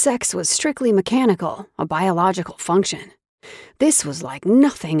 Our sex was strictly mechanical, a biological function. This was like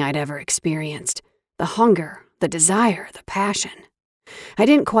nothing I'd ever experienced. The hunger, the desire, the passion. I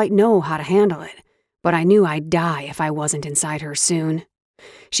didn't quite know how to handle it, but I knew I'd die if I wasn't inside her soon.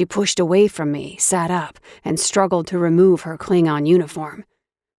 She pushed away from me, sat up, and struggled to remove her Klingon uniform.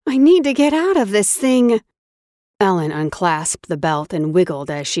 I need to get out of this thing. Elin unclasped the belt and wiggled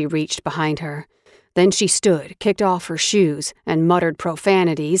as she reached behind her. Then she stood, kicked off her shoes, and muttered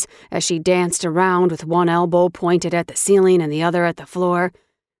profanities as she danced around with one elbow pointed at the ceiling and the other at the floor.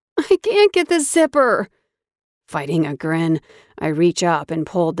 I can't get the zipper. Fighting a grin, I reached up and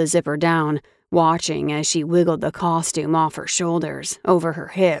pulled the zipper down, watching as she wiggled the costume off her shoulders, over her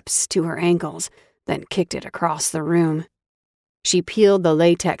hips, to her ankles, then kicked it across the room. She peeled the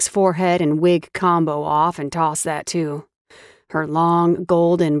latex forehead and wig combo off and tossed that too. Her long,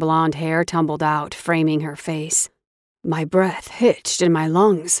 golden blonde hair tumbled out, framing her face. My breath hitched in my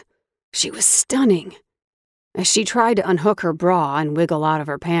lungs. She was stunning. As she tried to unhook her bra and wiggle out of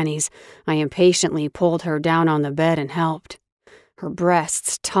her panties, I impatiently pulled her down on the bed and helped. Her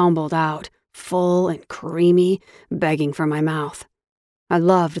breasts tumbled out, full and creamy, begging for my mouth. I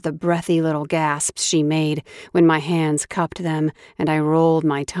loved the breathy little gasps she made when my hands cupped them and I rolled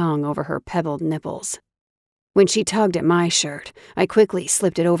my tongue over her pebbled nipples. When she tugged at my shirt, I quickly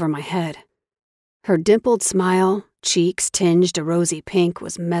slipped it over my head. Her dimpled smile, cheeks tinged a rosy pink,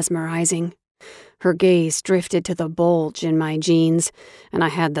 was mesmerizing. Her gaze drifted to the bulge in my jeans, and I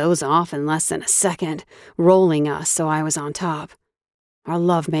had those off in less than a second, rolling us so I was on top. Our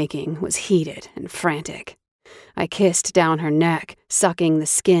lovemaking was heated and frantic. I kissed down her neck, sucking the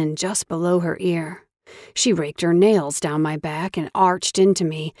skin just below her ear. She raked her nails down my back and arched into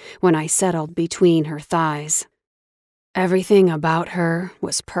me when I settled between her thighs. Everything about her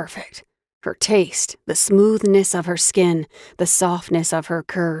was perfect. Her taste, the smoothness of her skin, the softness of her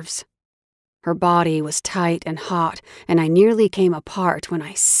curves. Her body was tight and hot, and I nearly came apart when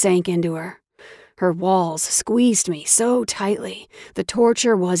I sank into her. Her walls squeezed me so tightly, the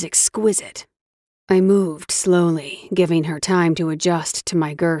torture was exquisite. I moved slowly, giving her time to adjust to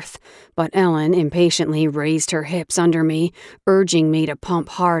my girth, but Elin impatiently raised her hips under me, urging me to pump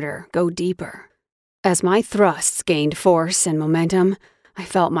harder, go deeper. As my thrusts gained force and momentum, I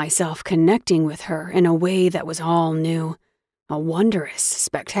felt myself connecting with her in a way that was all new, a wondrous,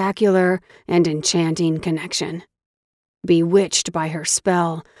 spectacular, and enchanting connection. Bewitched by her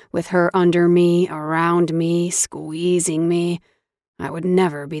spell, with her under me, around me, squeezing me, I would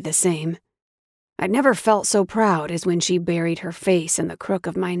never be the same. I'd never felt so proud as when she buried her face in the crook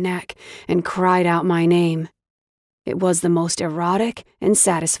of my neck and cried out my name. It was the most erotic and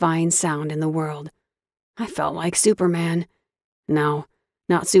satisfying sound in the world. I felt like Superman. No,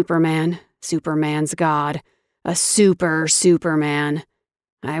 not Superman. Superman's God. A Superman.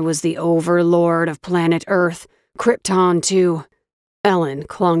 I was the overlord of planet Earth, Krypton too. Elin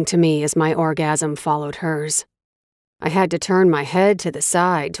clung to me as my orgasm followed hers. I had to turn my head to the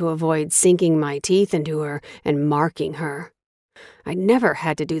side to avoid sinking my teeth into her and marking her. I'd never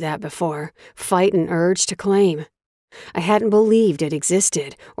had to do that before, fight an urge to claim. I hadn't believed it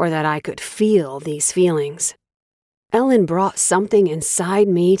existed or that I could feel these feelings. Elin brought something inside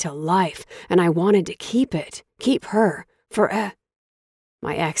me to life, and I wanted to keep it, keep her, forever.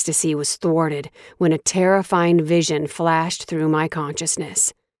 My ecstasy was thwarted when a terrifying vision flashed through my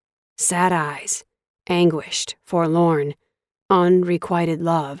consciousness. Sad eyes, anguished, forlorn, unrequited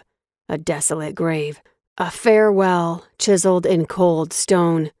love, a desolate grave, a farewell chiseled in cold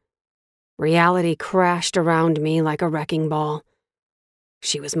stone. Reality crashed around me like a wrecking ball.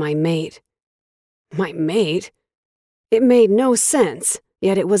 She was my mate. My mate? It made no sense,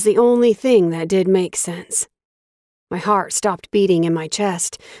 yet it was the only thing that did make sense. My heart stopped beating in my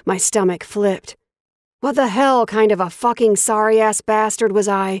chest, my stomach flipped. What the hell kind of a fucking sorry-ass bastard was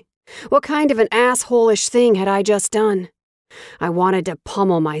I? What kind of an asshole-ish thing had I just done? I wanted to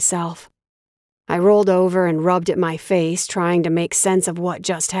pummel myself. I rolled over and rubbed at my face, trying to make sense of what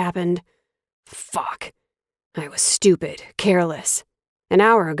just happened. Fuck. I was stupid, careless. An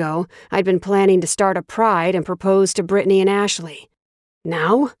hour ago, I'd been planning to start a pride and propose to Brittany and Ashley.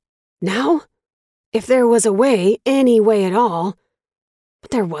 Now? Now? If there was a way, any way at all.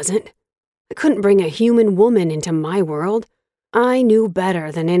 But there wasn't. I couldn't bring a human woman into my world. I knew better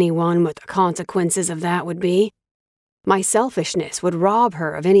than anyone what the consequences of that would be. My selfishness would rob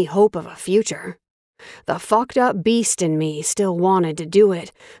her of any hope of a future. The fucked up beast in me still wanted to do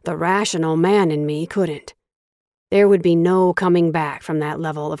it. The rational man in me couldn't. There would be no coming back from that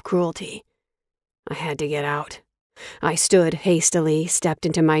level of cruelty. I had to get out. I stood hastily, stepped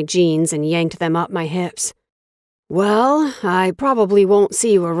into my jeans, and yanked them up my hips. Well, I probably won't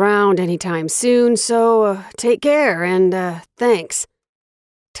see you around anytime soon, so take care and thanks.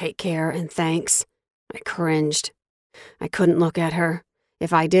 Take care and thanks. I cringed. I couldn't look at her.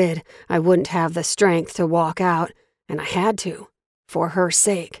 If I did, I wouldn't have the strength to walk out, and I had to, for her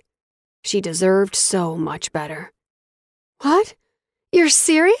sake. She deserved so much better. What? You're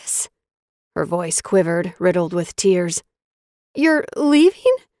serious? Her voice quivered, riddled with tears. You're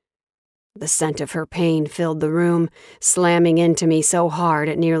leaving? The scent of her pain filled the room, slamming into me so hard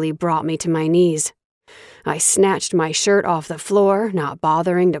it nearly brought me to my knees. I snatched my shirt off the floor, not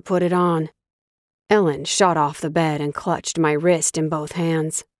bothering to put it on. Elin shot off the bed and clutched my wrist in both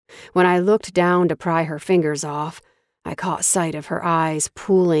hands. When I looked down to pry her fingers off, I caught sight of her eyes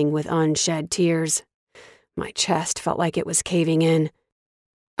pooling with unshed tears. My chest felt like it was caving in.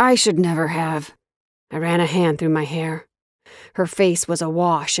 I should never have. I ran a hand through my hair. Her face was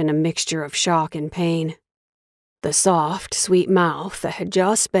awash in a mixture of shock and pain. The soft, sweet mouth that had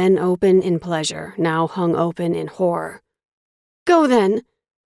just been open in pleasure now hung open in horror. Go then.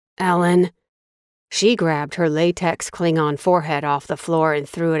 Elin. She grabbed her latex Klingon forehead off the floor and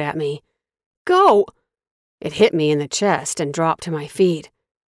threw it at me. Go! It hit me in the chest and dropped to my feet.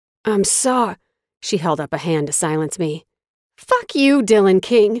 I'm sorry. She held up a hand to silence me. Fuck you, Dylan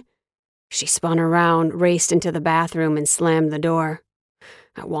King. She spun around, raced into the bathroom, and slammed the door.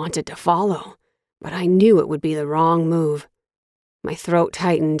 I wanted to follow, but I knew it would be the wrong move. My throat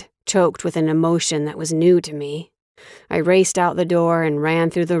tightened, choked with an emotion that was new to me. I raced out the door and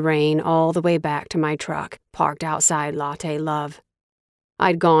ran through the rain all the way back to my truck, parked outside Latte Love.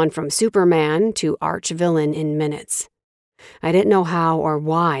 I'd gone from Superman to arch-villain in minutes. I didn't know how or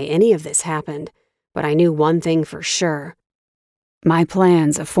why any of this happened, but I knew one thing for sure. My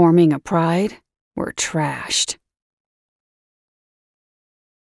plans of forming a pride were trashed.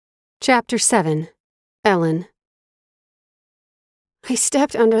 Chapter 7. Elin. I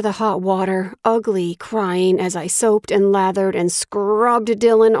stepped under the hot water, ugly, crying as I soaped and lathered and scrubbed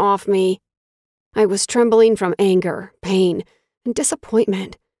Dylan off me. I was trembling from anger, pain, and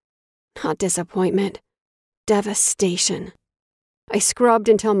disappointment. Not disappointment, devastation. I scrubbed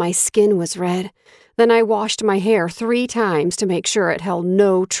until my skin was red. Then I washed my hair 3 times to make sure it held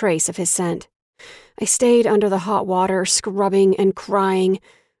no trace of his scent. I stayed under the hot water, scrubbing and crying,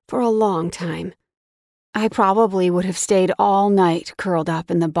 for a long time. I probably would have stayed all night curled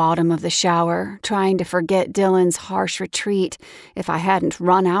up in the bottom of the shower, trying to forget Dylan's harsh retreat if I hadn't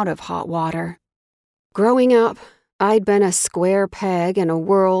run out of hot water. Growing up, I'd been a square peg in a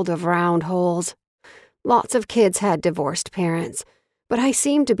world of round holes. Lots of kids had divorced parents, but I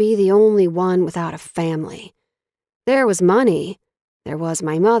seemed to be the only one without a family. There was money. There was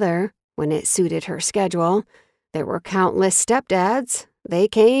my mother, when it suited her schedule. There were countless stepdads. They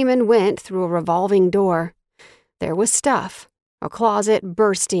came and went through a revolving door. There was stuff, a closet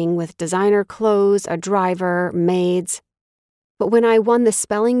bursting with designer clothes, a driver, maids. But when I won the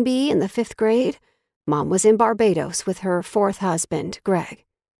spelling bee in the 5th grade, Mom was in Barbados with her 4th husband, Greg.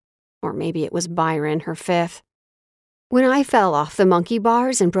 Or maybe it was Byron, her 5th. When I fell off the monkey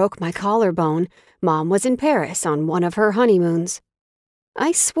bars and broke my collarbone, Mom was in Paris on one of her honeymoons.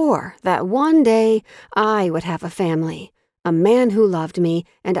 I swore that one day I would have a family, a man who loved me,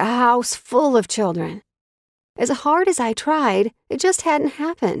 and a house full of children. As hard as I tried, it just hadn't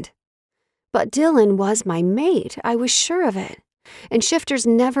happened. But Dylan was my mate, I was sure of it. And shifters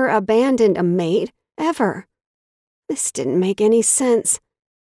never abandoned a mate, ever. This didn't make any sense.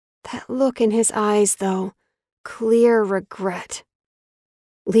 That look in his eyes, though, clear regret.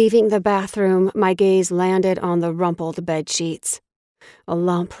 Leaving the bathroom, my gaze landed on the rumpled bedsheets. A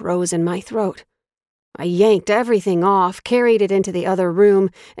lump rose in my throat. I yanked everything off, carried it into the other room,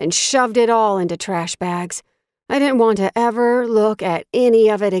 and shoved it all into trash bags. I didn't want to ever look at any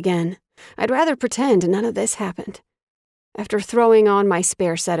of it again. I'd rather pretend none of this happened. After throwing on my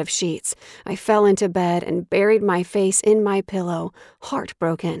spare set of sheets, I fell into bed and buried my face in my pillow,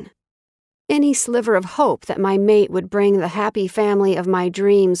 heartbroken. Any sliver of hope that my mate would bring the happy family of my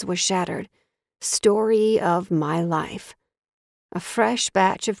dreams was shattered. Story of my life. A fresh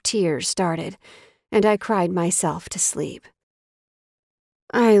batch of tears started, and I cried myself to sleep.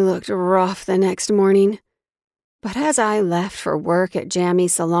 I looked rough the next morning, but as I left for work at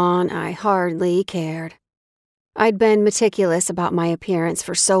Jammy's salon, I hardly cared. I'd been meticulous about my appearance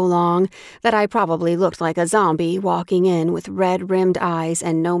for so long that I probably looked like a zombie walking in with red-rimmed eyes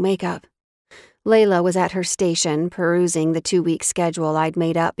and no makeup. Layla was at her station, perusing the 2-week schedule I'd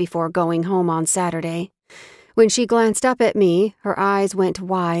made up before going home on Saturday. When she glanced up at me, her eyes went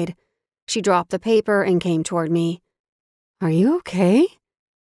wide. She dropped the paper and came toward me. "Are you okay?"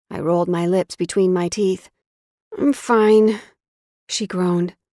 I rolled my lips between my teeth. "I'm fine," she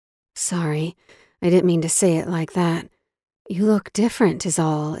groaned. "Sorry, I didn't mean to say it like that. You look different is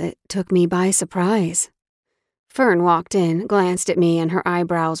all. It took me by surprise." Fern walked in, glanced at me, and her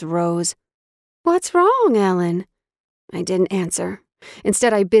eyebrows rose. "What's wrong, Elin?" I didn't answer.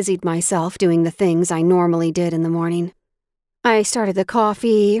 Instead, I busied myself doing the things I normally did in the morning. I started the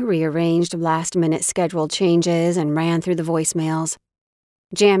coffee, rearranged last-minute scheduled changes, and ran through the voicemails.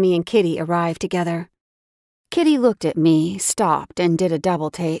 Jamie and Kitty arrived together. Kitty looked at me, stopped, and did a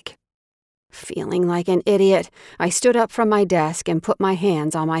double-take. Feeling like an idiot, I stood up from my desk and put my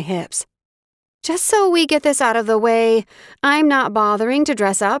hands on my hips. "Just so we get this out of the way, I'm not bothering to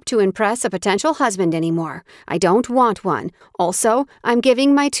dress up to impress a potential husband anymore. I don't want one. Also, I'm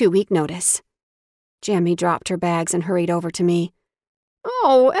giving my 2-week notice." Jamie dropped her bags and hurried over to me.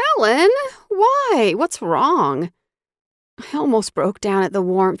 "Oh, Elin, why? What's wrong?" I almost broke down at the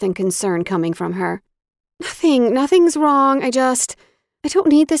warmth and concern coming from her. Nothing's wrong. I don't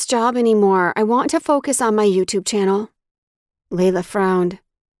need this job anymore. I want to focus on my YouTube channel." Layla frowned.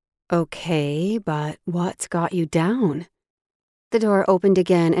 "Okay, but what's got you down?" The door opened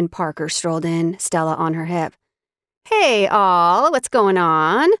again and Parker strolled in, Stella on her hip. "Hey, all, what's going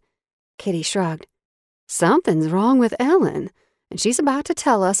on?" Kitty shrugged. "Something's wrong with Elin, and she's about to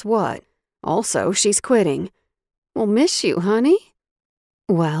tell us what. Also, she's quitting. We'll miss you, honey."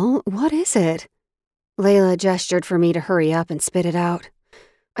 "Well, what is it?" Layla gestured for me to hurry up and spit it out.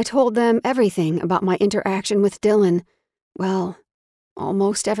 I told them everything about my interaction with Dylan. Well,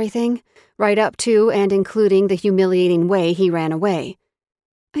 almost everything, right up to and including the humiliating way he ran away.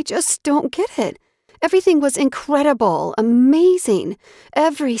 I just don't get it. Everything was incredible, amazing,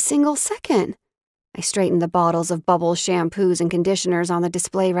 every single second. I straightened the bottles of Bubble shampoos and conditioners on the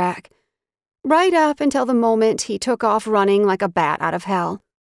display rack. Right up until the moment he took off running like a bat out of hell.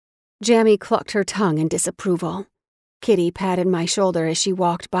 Jamie clucked her tongue in disapproval. Kitty patted my shoulder as she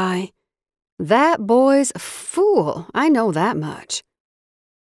walked by. "That boy's a fool, I know that much."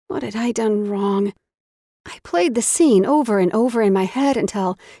 What had I done wrong? I played the scene over and over in my head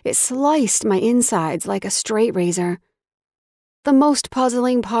until it sliced my insides like a straight razor. The most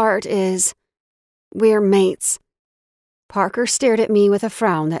puzzling part is, we're mates. Parker stared at me with a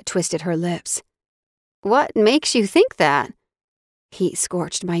frown that twisted her lips. "What makes you think that?" Heat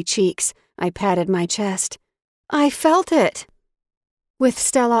scorched my cheeks. I patted my chest. "I felt it." With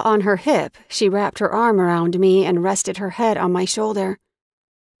Stella on her hip, she wrapped her arm around me and rested her head on my shoulder.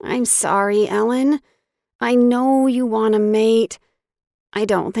 "I'm sorry, Elin. I know you want a mate. I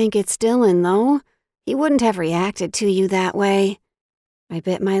don't think it's Dylan, though. He wouldn't have reacted to you that way." I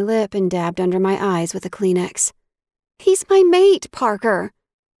bit my lip and dabbed under my eyes with a Kleenex. "He's my mate, Parker."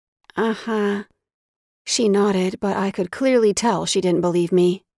 "Uh-huh." She nodded, but I could clearly tell she didn't believe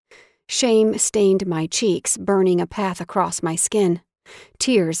me. Shame stained my cheeks, burning a path across my skin.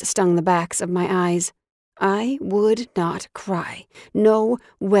 Tears stung the backs of my eyes. I would not cry. No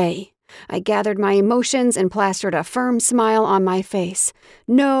way. I gathered my emotions and plastered a firm smile on my face.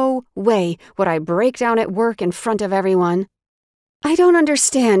 No way would I break down at work in front of everyone. I don't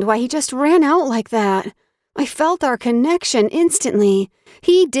understand why he just ran out like that. I felt our connection instantly.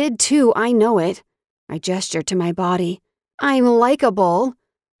 He did too, I know it. I gestured to my body. "I'm likable."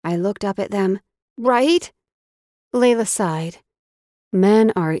 I looked up at them. "Right?" Layla sighed.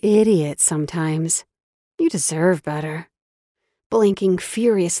 "Men are idiots sometimes. You deserve better." Blinking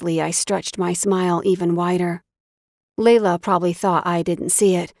furiously, I stretched my smile even wider. Layla probably thought I didn't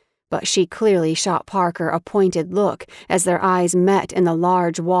see it, but she clearly shot Parker a pointed look as their eyes met in the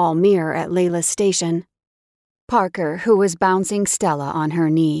large wall mirror at Layla's station. Parker, who was bouncing Stella on her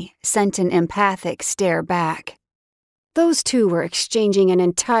knee, sent an empathic stare back. Those two were exchanging an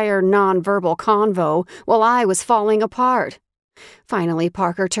entire nonverbal convo while I was falling apart. Finally,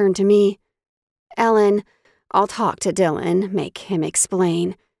 Parker turned to me. "Elin, I'll talk to Dylan, make him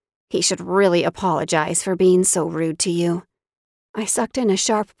explain. He should really apologize for being so rude to you." I sucked in a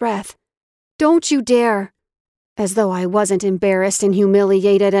sharp breath. "Don't you dare!" As though I wasn't embarrassed and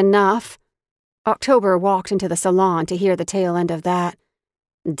humiliated enough. October walked into the salon to hear the tail end of that.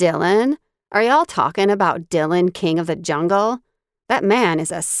 "Dylan? Are y'all talking about Dylan, king of the jungle? That man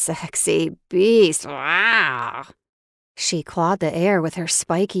is a sexy beast. Wow." She clawed the air with her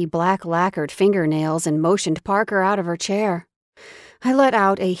spiky black lacquered fingernails and motioned Parker out of her chair. I let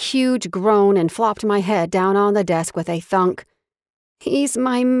out a huge groan and flopped my head down on the desk with a thunk. He's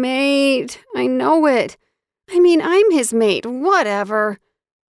my mate. I know it. I mean, I'm his mate, whatever.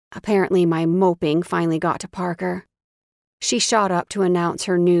 Apparently my moping finally got to Parker. She shot up to announce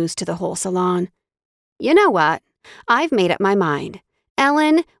her news to the whole salon. You know what? I've made up my mind.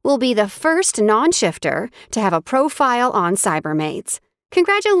 Elin will be the first non-shifter to have a profile on Cybermates.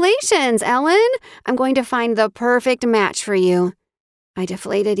 Congratulations, Elin! I'm going to find the perfect match for you. I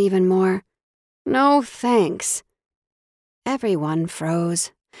deflated even more. No thanks. Everyone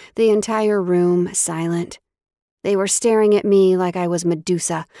froze. The entire room silent. They were staring at me like I was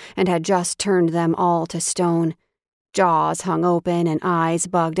Medusa and had just turned them all to stone. Jaws hung open and eyes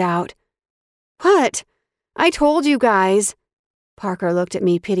bugged out. What? I told you guys. Parker looked at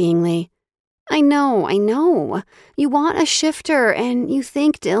me pityingly. I know. You want a shifter and you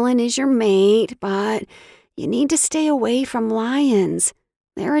think Dylan is your mate, but you need to stay away from lions.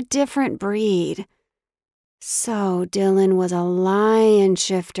 They're a different breed. So Dylan was a lion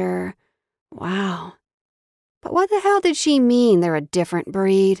shifter. Wow. But what the hell did she mean they're a different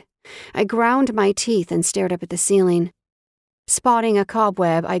breed? I ground my teeth and stared up at the ceiling. Spotting a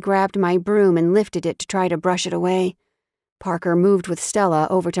cobweb, I grabbed my broom and lifted it to try to brush it away. Parker moved with Stella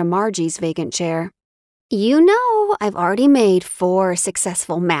over to Margie's vacant chair. You know, I've already made 4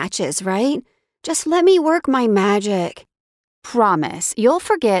 successful matches, right? Just let me work my magic. Promise, you'll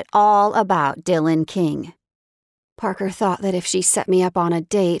forget all about Dylan King. Parker thought that if she set me up on a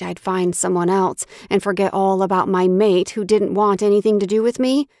date, I'd find someone else and forget all about my mate who didn't want anything to do with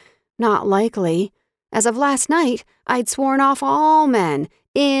me. Not likely. As of last night, I'd sworn off all men,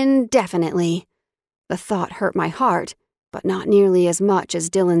 indefinitely. The thought hurt my heart, but not nearly as much as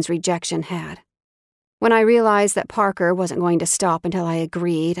Dylan's rejection had. When I realized that Parker wasn't going to stop until I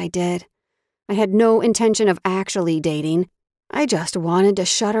agreed, I did. I had no intention of actually dating. I just wanted to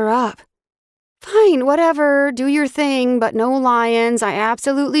shut her up. Fine, whatever, do your thing, but no lions. I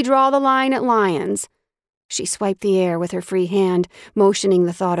absolutely draw the line at lions. She swiped the air with her free hand, motioning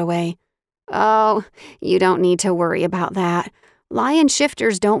the thought away. Oh, you don't need to worry about that. Lion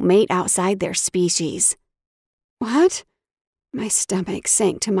shifters don't mate outside their species. What? My stomach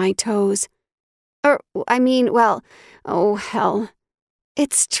sank to my toes. Oh, hell.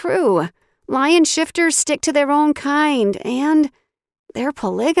 It's true. Lion shifters stick to their own kind, and they're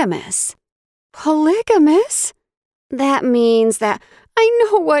polygamous. Polygamous? That means that I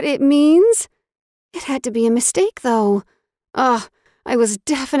know what it means. It had to be a mistake, though. Ugh, I was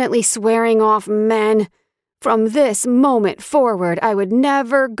definitely swearing off men. From this moment forward, I would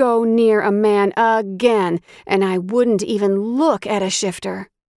never go near a man again, and I wouldn't even look at a shifter.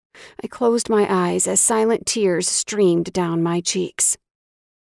 I closed my eyes as silent tears streamed down my cheeks.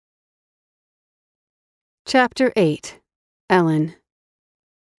 Chapter 8. Elin.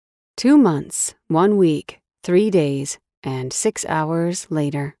 2 months, 1 week, 3 days, and 6 hours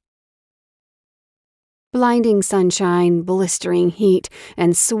later. Blinding sunshine, blistering heat,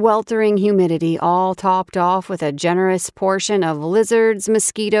 and sweltering humidity all topped off with a generous portion of lizards,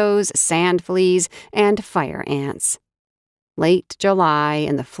 mosquitoes, sand fleas, and fire ants. Late July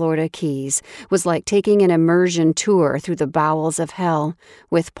in the Florida Keys was like taking an immersion tour through the bowels of hell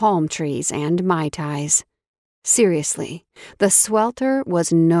with palm trees and Mai Tais. Seriously, the swelter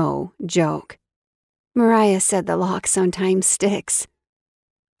was no joke. Mariah said the lock sometimes sticks.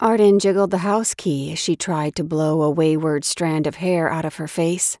 Arden jiggled the house key as she tried to blow a wayward strand of hair out of her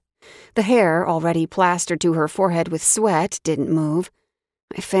face. The hair, already plastered to her forehead with sweat, didn't move.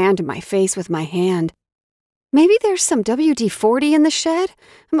 I fanned my face with my hand. Maybe there's some WD-40 in the shed?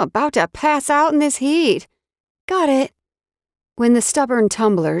 I'm about to pass out in this heat. Got it. When the stubborn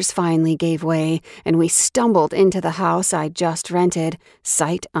tumblers finally gave way and we stumbled into the house I'd just rented,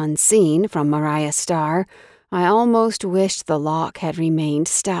 sight unseen from Mariah Starr, I almost wished the lock had remained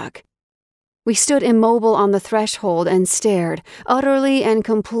stuck. We stood immobile on the threshold and stared, utterly and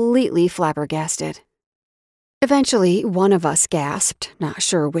completely flabbergasted. Eventually, one of us gasped, not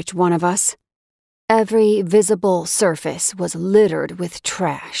sure which one of us. Every visible surface was littered with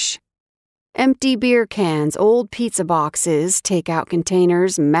trash. Empty beer cans, old pizza boxes, takeout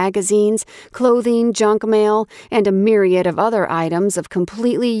containers, magazines, clothing, junk mail, and a myriad of other items of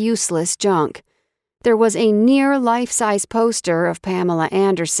completely useless junk. There was a near life-size poster of Pamela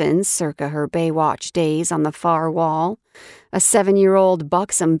Anderson circa her Baywatch days on the far wall. A 7-year-old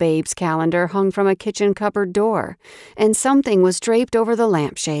Buxom Babes calendar hung from a kitchen cupboard door, and something was draped over the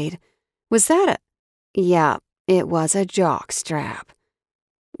lampshade. Was that a... Yeah, it was a jockstrap.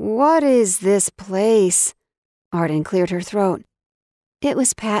 What is this place? Arden cleared her throat. It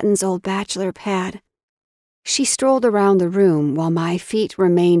was Patton's old bachelor pad. She strolled around the room while my feet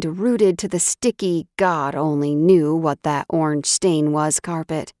remained rooted to the sticky, God only knew what that orange stain was,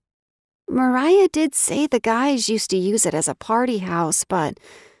 carpet. Mariah did say the guys used to use it as a party house, but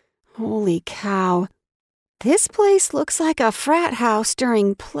holy cow. This place looks like a frat house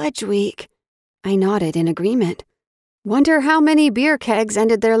during Pledge Week. I nodded in agreement. Wonder how many beer kegs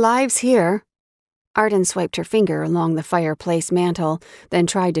ended their lives here. Arden swiped her finger along the fireplace mantel, then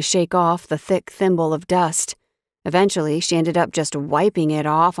tried to shake off the thick thimble of dust. Eventually, she ended up just wiping it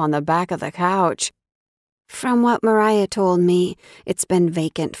off on the back of the couch. From what Mariah told me, it's been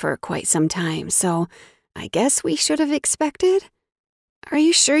vacant for quite some time, so I guess we should have expected. Are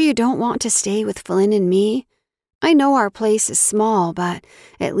you sure you don't want to stay with Flynn and me? I know our place is small, but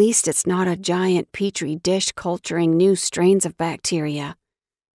at least it's not a giant petri dish culturing new strains of bacteria.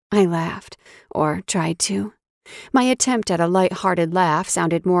 I laughed, or tried to. My attempt at a light-hearted laugh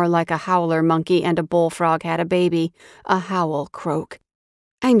sounded more like a howler monkey and a bullfrog had a baby, a howl croak.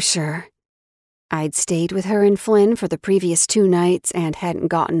 I'm sure. I'd stayed with her and Flynn for the previous 2 nights and hadn't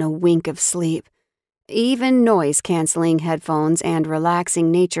gotten a wink of sleep. Even noise-canceling headphones and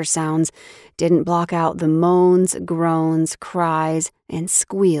relaxing nature sounds didn't block out the moans, groans, cries, and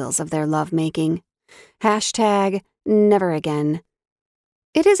squeals of their lovemaking. Hashtag never again.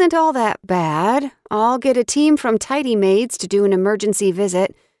 It isn't all that bad. I'll get a team from Tidy Maids to do an emergency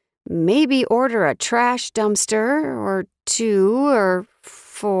visit. Maybe order a trash dumpster, or 2, or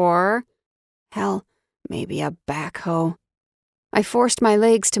 4. Hell, maybe a backhoe. I forced my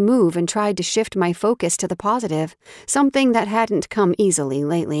legs to move and tried to shift my focus to the positive, something that hadn't come easily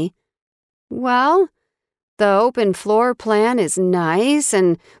lately. Well, the open floor plan is nice,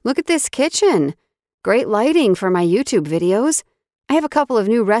 and look at this kitchen. Great lighting for my YouTube videos. I have a couple of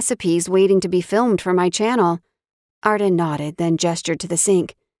new recipes waiting to be filmed for my channel. Arden nodded, then gestured to the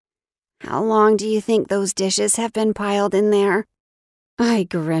sink. How long do you think those dishes have been piled in there? I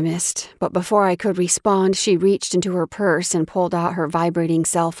grimaced, but before I could respond, she reached into her purse and pulled out her vibrating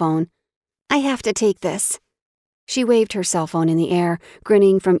cell phone. I have to take this. She waved her cell phone in the air,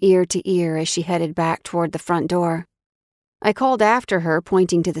 grinning from ear to ear as she headed back toward the front door. I called after her,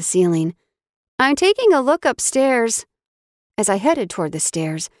 pointing to the ceiling. I'm taking a look upstairs. As I headed toward the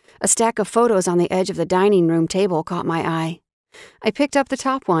stairs, a stack of photos on the edge of the dining room table caught my eye. I picked up the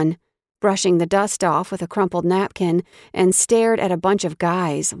top one, brushing the dust off with a crumpled napkin, and stared at a bunch of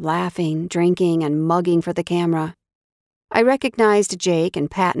guys laughing, drinking, and mugging for the camera. I recognized Jake and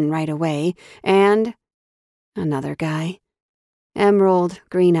Patton right away, and another guy. Emerald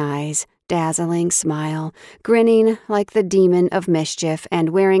green eyes, dazzling smile, grinning like the demon of mischief and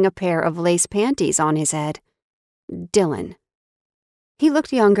wearing a pair of lace panties on his head. Dylan. He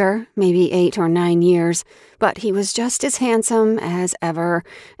looked younger, maybe 8 or 9 years, but he was just as handsome as ever,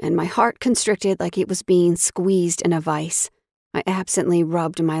 and my heart constricted like it was being squeezed in a vice. I absently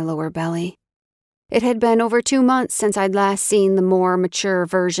rubbed my lower belly. It had been over 2 months since I'd last seen the more mature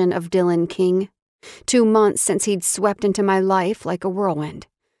version of Dylan King. 2 months since he'd swept into my life like a whirlwind,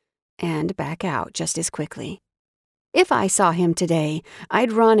 and back out just as quickly. If I saw him today,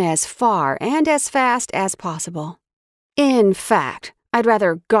 I'd run as far and as fast as possible. In fact, I'd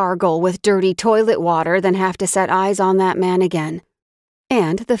rather gargle with dirty toilet water than have to set eyes on that man again.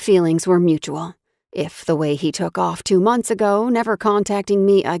 And the feelings were mutual, if the way he took off 2 months ago, never contacting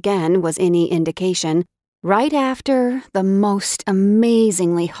me again, was any indication. Right after the most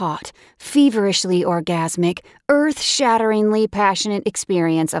amazingly hot, feverishly orgasmic, earth-shatteringly passionate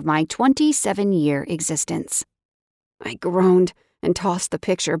experience of my 27-year existence. I groaned and tossed the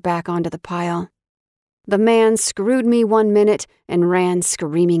picture back onto the pile. The man screwed me 1 minute and ran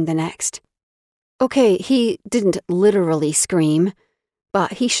screaming the next. Okay, he didn't literally scream,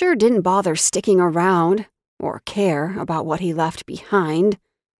 but he sure didn't bother sticking around or care about what he left behind.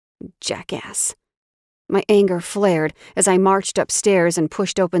 Jackass. My anger flared as I marched upstairs and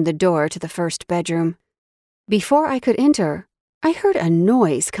pushed open the door to the first bedroom. Before I could enter, I heard a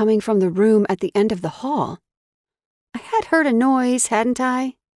noise coming from the room at the end of the hall. I had heard a noise, hadn't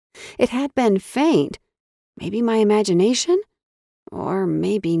I? It had been faint. Maybe my imagination? Or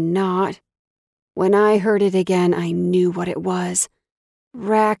maybe not. When I heard it again, I knew what it was.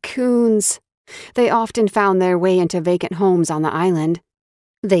 Raccoons. They often found their way into vacant homes on the island.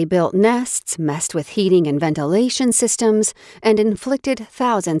 They built nests, messed with heating and ventilation systems, and inflicted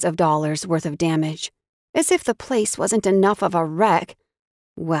thousands of dollars worth of damage. As if the place wasn't enough of a wreck.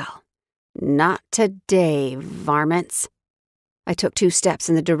 Well, not today, varmints. I took 2 steps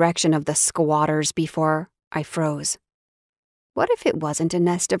in the direction of the squatters before I froze. What if it wasn't a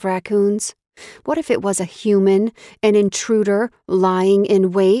nest of raccoons? What if it was a human, an intruder, lying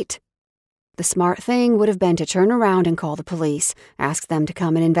in wait? The smart thing would have been to turn around and call the police, ask them to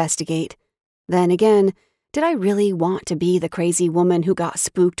come and investigate. Then again, did I really want to be the crazy woman who got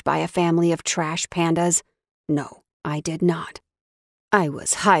spooked by a family of trash pandas? No, I did not. I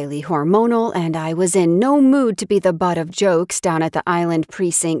was highly hormonal, and I was in no mood to be the butt of jokes down at the island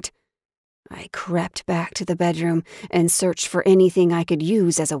precinct. I crept back to the bedroom and searched for anything I could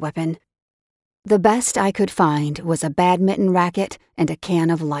use as a weapon. The best I could find was a badminton racket and a can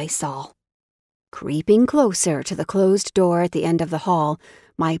of Lysol. Creeping closer to the closed door at the end of the hall,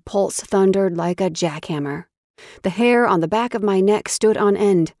 my pulse thundered like a jackhammer. The hair on the back of my neck stood on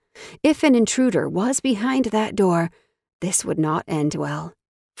end. If an intruder was behind that door, this would not end well.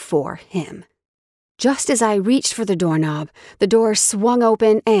 For him. Just as I reached for the doorknob, the door swung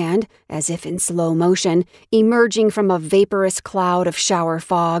open and, as if in slow motion, emerging from a vaporous cloud of shower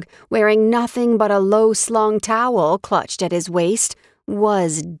fog, wearing nothing but a low-slung towel clutched at his waist,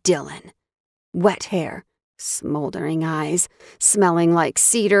 was Dylan. Wet hair, smoldering eyes, smelling like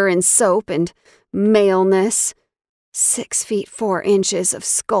cedar and soap and maleness. 6 feet 4 inches of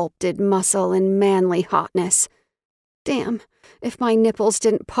sculpted muscle and manly hotness. Damn, if my nipples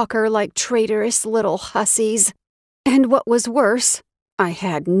didn't pucker like traitorous little hussies. And what was worse, I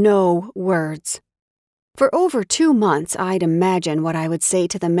had no words. For over 2 months, I'd imagine what I would say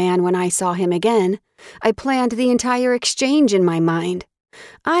to the man when I saw him again. I planned the entire exchange in my mind.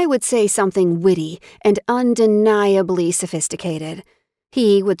 I would say something witty and undeniably sophisticated.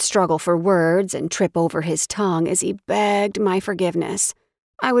 He would struggle for words and trip over his tongue as he begged my forgiveness.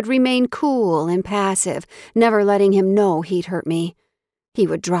 I would remain cool and passive, never letting him know he'd hurt me. He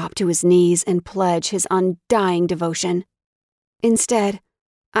would drop to his knees and pledge his undying devotion. Instead,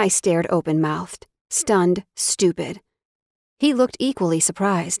 I stared open-mouthed, stunned, stupid. He looked equally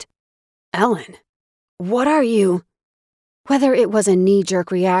surprised. "Elin, what are you?" Whether it was a knee-jerk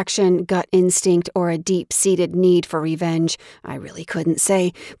reaction, gut instinct, or a deep-seated need for revenge, I really couldn't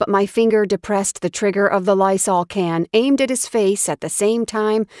say, but my finger depressed the trigger of the Lysol can, aimed at his face at the same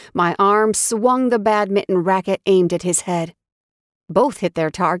time my arm swung the badminton racket aimed at his head. Both hit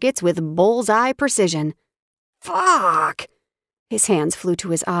their targets with bullseye precision. Fuck! His hands flew to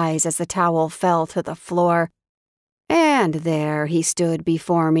his eyes as the towel fell to the floor. And there he stood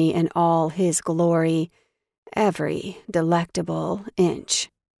before me in all his glory. Every delectable inch.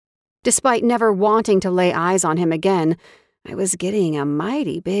 Despite never wanting to lay eyes on him again, I was getting a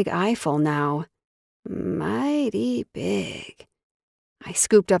mighty big eyeful now. Mighty big. I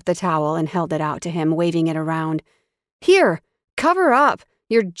scooped up the towel and held it out to him, waving it around. "Here, cover up.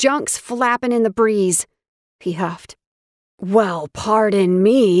 Your junk's flapping in the breeze," he huffed. "Well, pardon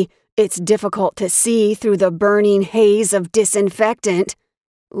me. It's difficult to see through the burning haze of disinfectant."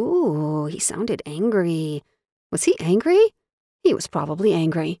 Ooh, he sounded angry. Was he angry? He was probably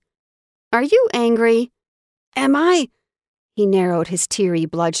angry. "Are you angry?" "Am I?" He narrowed his teary,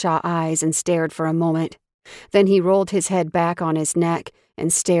 bloodshot eyes and stared for a moment. Then he rolled his head back on his neck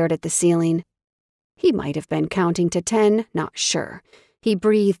and stared at the ceiling. He might have been counting to 10, not sure. He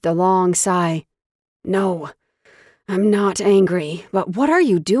breathed a long sigh. "No, I'm not angry, but what are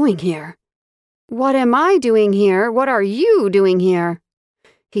you doing here?" "What am I doing here? What are you doing here?"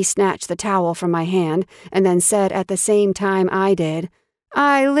 He snatched the towel from my hand and then said at the same time I did,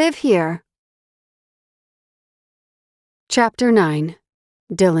 "I live here." Chapter 9.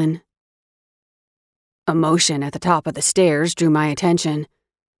 Dylan. A motion at the top of the stairs drew my attention.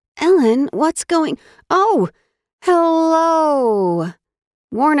 "Elin, what's going— Oh, hello!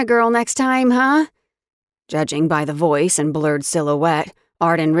 Warn a girl next time, huh?" Judging by the voice and blurred silhouette,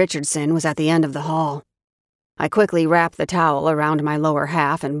 Arden Richardson was at the end of the hall. I quickly wrapped the towel around my lower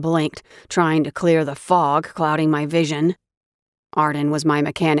half and blinked, trying to clear the fog clouding my vision. Arden was my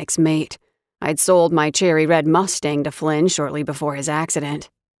mechanic's mate. I'd sold my cherry red Mustang to Flynn shortly before his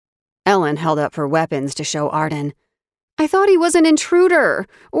accident. Elin held up her weapons to show Arden. "I thought he was an intruder,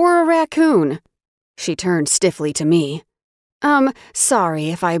 or a raccoon." She turned stiffly to me. Sorry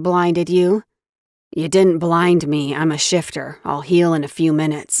if I blinded you." "You didn't blind me. I'm a shifter. I'll heal in a few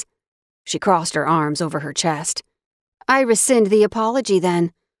minutes." She crossed her arms over her chest. "I rescind the apology,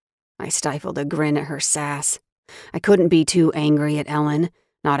 then." I stifled a grin at her sass. I couldn't be too angry at Elin,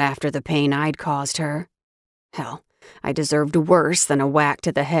 not after the pain I'd caused her. Hell, I deserved worse than a whack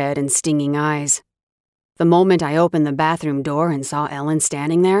to the head and stinging eyes. The moment I opened the bathroom door and saw Elin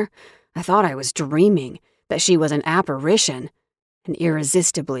standing there, I thought I was dreaming, that she was an apparition, an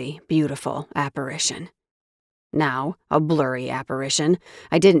irresistibly beautiful apparition. Now, a blurry apparition,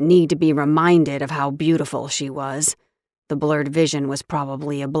 I didn't need to be reminded of how beautiful she was. The blurred vision was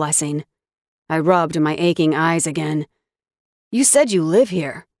probably a blessing. I rubbed my aching eyes again. "You said you live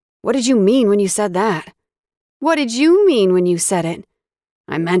here. What did you mean when you said that? What did you mean when you said it?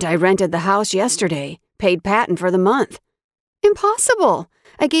 I meant I rented the house yesterday, paid Patton for the month. Impossible.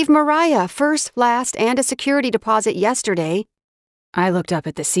 I gave Mariah first, last, and a security deposit yesterday. I looked up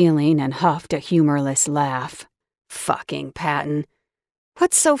at the ceiling and huffed a humorless laugh. Fucking Patton.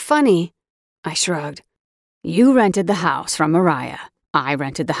 What's so funny? I shrugged. You rented the house from Mariah. I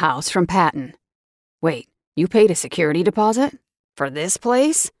rented the house from Patton. Wait, you paid a security deposit? For this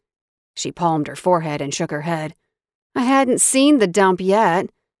place? She palmed her forehead and shook her head. I hadn't seen the dump yet.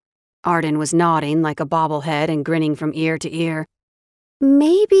 Arden was nodding like a bobblehead and grinning from ear to ear.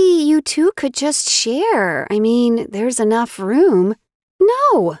 Maybe you two could just share. I mean, there's enough room.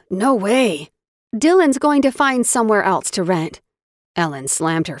 No way. Dylan's going to find somewhere else to rent. Elin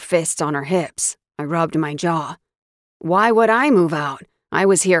slammed her fists on her hips. I rubbed my jaw. Why would I move out? I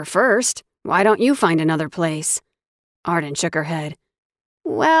was here first. Why don't you find another place? Arden shook her head.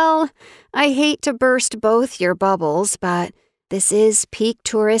 Well, I hate to burst both your bubbles, but this is peak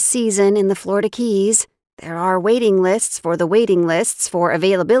tourist season in the Florida Keys. There are waiting lists for the waiting lists for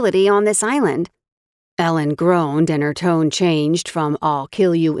availability on this island. Elin groaned and her tone changed from "I'll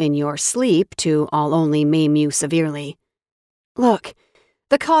kill you in your sleep" to "I'll only maim you severely." Look,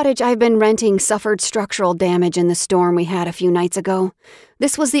 the cottage I've been renting suffered structural damage in the storm we had a few nights ago.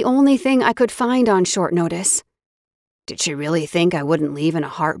 This was the only thing I could find on short notice. Did she really think I wouldn't leave in a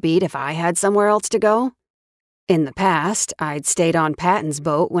heartbeat if I had somewhere else to go? In the past, I'd stayed on Patton's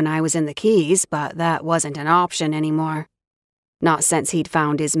boat when I was in the Keys, but that wasn't an option anymore. Not since he'd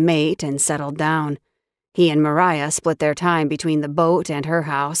found his mate and settled down. He and Mariah split their time between the boat and her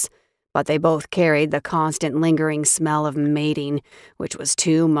house, but they both carried the constant lingering smell of mating, which was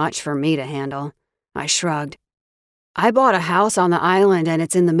too much for me to handle. I shrugged. I bought a house on the island and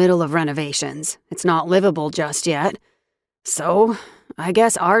it's in the middle of renovations. It's not livable just yet. So, I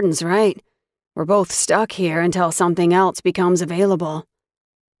guess Arden's right. We're both stuck here until something else becomes available.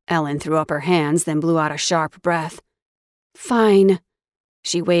 Elin threw up her hands, then blew out a sharp breath. Fine.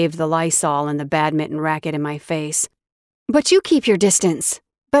 She waved the Lysol and the badminton racket in my face. But you keep your distance.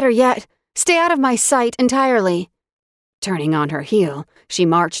 Better yet, stay out of my sight entirely. Turning on her heel, she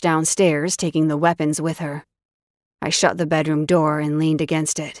marched downstairs, taking the weapons with her. I shut the bedroom door and leaned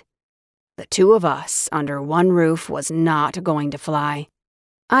against it. The two of us under one roof was not going to fly.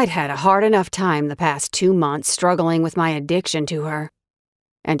 I'd had a hard enough time the past 2 months struggling with my addiction to her.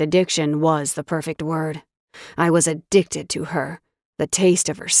 And addiction was the perfect word. I was addicted to her. The taste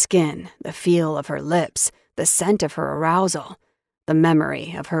of her skin, the feel of her lips, the scent of her arousal, the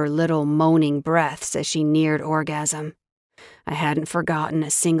memory of her little moaning breaths as she neared orgasm. I hadn't forgotten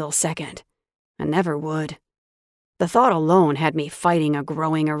a single second. I never would. The thought alone had me fighting a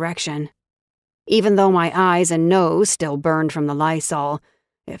growing erection. Even though my eyes and nose still burned from the Lysol,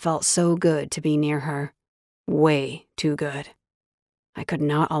 it felt so good to be near her. Way too good. I could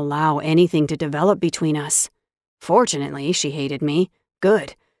not allow anything to develop between us. Fortunately, she hated me.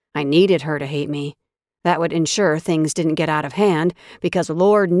 Good. I needed her to hate me. That would ensure things didn't get out of hand, because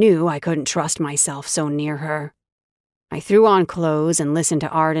Lord knew I couldn't trust myself so near her. I threw on clothes and listened to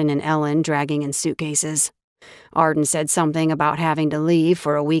Arden and Elin dragging in suitcases. Arden said something about having to leave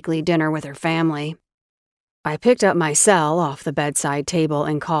for a weekly dinner with her family. I picked up my cell off the bedside table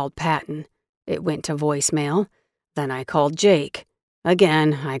and called Patton. It went to voicemail. Then I called Jake.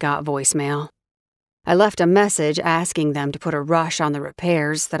 Again, I got voicemail. I left a message asking them to put a rush on the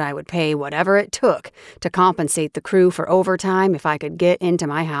repairs, that I would pay whatever it took to compensate the crew for overtime if I could get into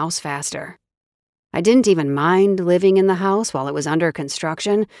my house faster. I didn't even mind living in the house while it was under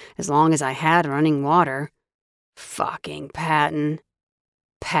construction, as long as I had running water. Fucking Patton.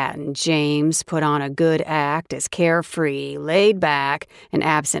 Patton James put on a good act as carefree, laid back, and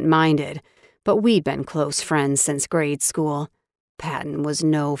absent-minded, but we'd been close friends since grade school. Patton was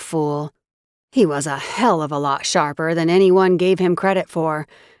no fool. He was a hell of a lot sharper than anyone gave him credit for,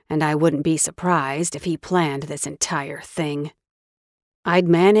 and I wouldn't be surprised if he planned this entire thing. I'd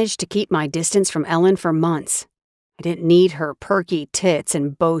managed to keep my distance from Elin for months. I didn't need her perky tits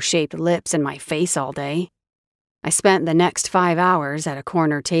and bow-shaped lips in my face all day. I spent the next 5 hours at a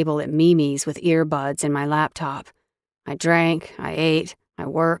corner table at Mimi's with earbuds in my laptop. I drank, I ate, I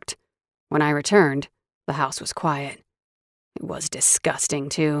worked. When I returned, the house was quiet. It was disgusting,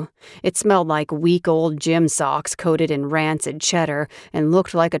 too. It smelled like week-old gym socks coated in rancid cheddar and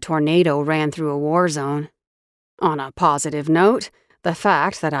looked like a tornado ran through a war zone. On a positive note, the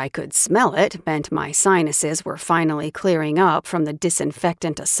fact that I could smell it meant my sinuses were finally clearing up from the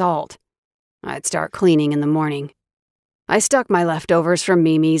disinfectant assault. I'd start cleaning in the morning. I stuck my leftovers from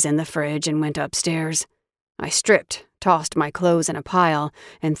Mimi's in the fridge and went upstairs. I stripped, tossed my clothes in a pile,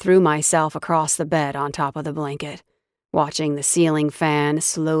 and threw myself across the bed on top of the blanket, watching the ceiling fan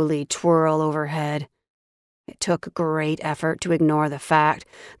slowly twirl overhead. It took great effort to ignore the fact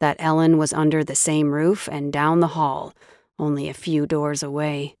that Elin was under the same roof and down the hall, only a few doors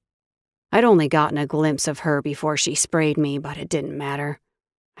away. I'd only gotten a glimpse of her before she sprayed me, but it didn't matter.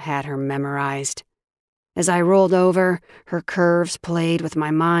 I had her memorized. As I rolled over, her curves played with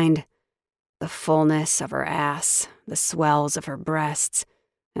my mind. The fullness of her ass, the swells of her breasts,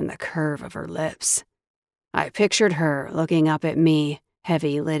 and the curve of her lips. I pictured her looking up at me,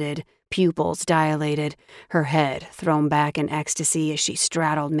 heavy-lidded, pupils dilated, her head thrown back in ecstasy as she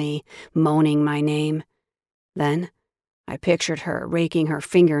straddled me, moaning my name. Then, I pictured her raking her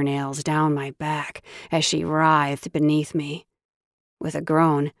fingernails down my back as she writhed beneath me. With a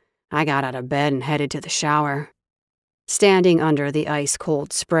groan, I got out of bed and headed to the shower. Standing under the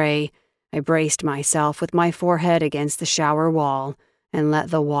ice-cold spray, I braced myself with my forehead against the shower wall and let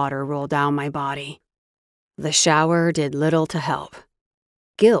the water roll down my body. The shower did little to help.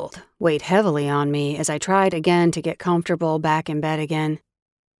 Guilt weighed heavily on me as I tried again to get comfortable back in bed again.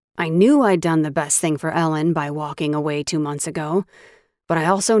 I knew I'd done the best thing for Elin by walking away 2 months ago, but I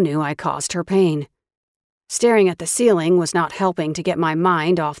also knew I caused her pain. Staring at the ceiling was not helping to get my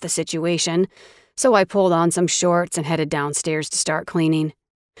mind off the situation, so I pulled on some shorts and headed downstairs to start cleaning.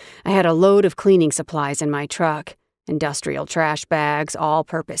 I had a load of cleaning supplies in my truck, industrial trash bags,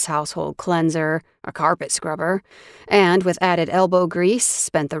 all-purpose household cleanser, a carpet scrubber, and with added elbow grease,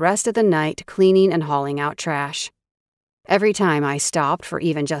 spent the rest of the night cleaning and hauling out trash. Every time I stopped for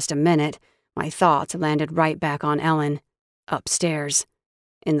even just a minute, my thoughts landed right back on Elin, upstairs,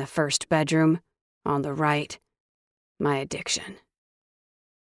 in the first bedroom, on the right, my addiction.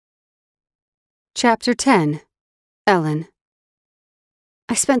 Chapter 10. Elin.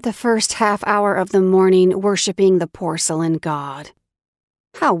 I spent the first half hour of the morning worshipping the porcelain god.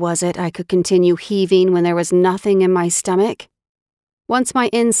 How was it I could continue heaving when there was nothing in my stomach? Once my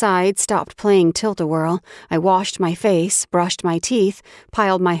insides stopped playing tilt-a-whirl, I washed my face, brushed my teeth,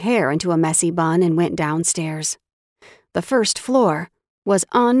 piled my hair into a messy bun, and went downstairs. The first floor was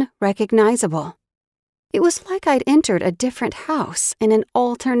unrecognizable. It was like I'd entered a different house in an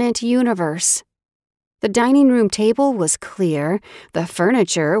alternate universe. The dining room table was clear, the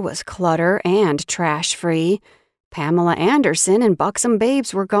furniture was clutter and trash-free. Pamela Anderson and buxom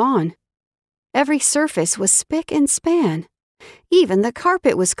babes were gone. Every surface was spick and span. Even the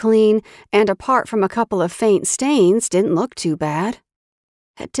carpet was clean, and apart from a couple of faint stains, didn't look too bad.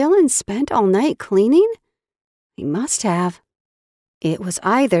 Had Dylan spent all night cleaning? He must have. It was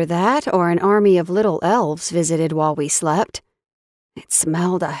either that or an army of little elves visited while we slept. It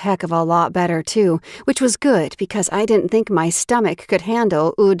smelled a heck of a lot better, too, which was good because I didn't think my stomach could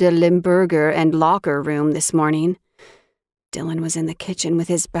handle Eau de Limburger and locker room this morning. Dylan was in the kitchen with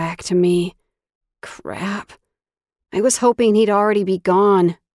his back to me. Crap. I was hoping he'd already be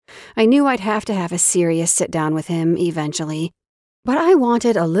gone. I knew I'd have to have a serious sit-down with him eventually, but I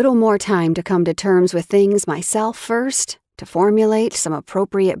wanted a little more time to come to terms with things myself first, to formulate some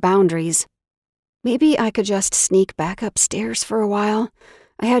appropriate boundaries. Maybe I could just sneak back upstairs for a while.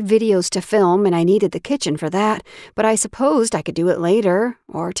 I had videos to film and I needed the kitchen for that, but I supposed I could do it later,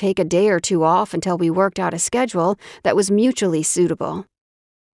 or take a day or two off until we worked out a schedule that was mutually suitable.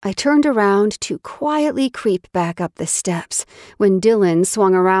 I turned around to quietly creep back up the steps when Dylan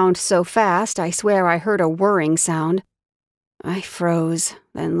swung around so fast I swear I heard a whirring sound. I froze,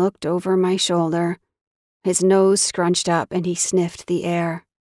 then looked over my shoulder. His nose scrunched up and he sniffed the air.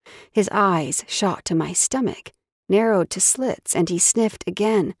 His eyes shot to my stomach, narrowed to slits, and he sniffed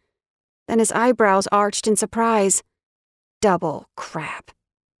again. Then his eyebrows arched in surprise. Double crap.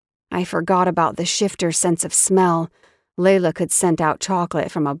 I forgot about the shifter's sense of smell. Layla could scent out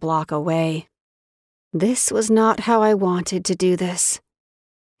chocolate from a block away. This was not how I wanted to do this.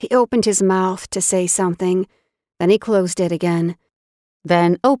 He opened his mouth to say something, then he closed it again,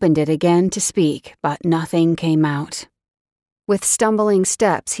 then opened it again to speak, but nothing came out. With stumbling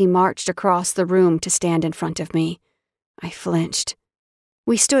steps, he marched across the room to stand in front of me. I flinched.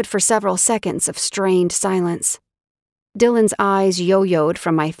 We stood for several seconds of strained silence. Dylan's eyes yo-yoed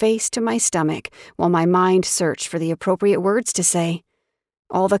from my face to my stomach while my mind searched for the appropriate words to say.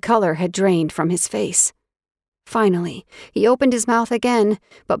 All the color had drained from his face. Finally, he opened his mouth again,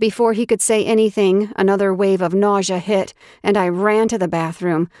 but before he could say anything, another wave of nausea hit, and I ran to the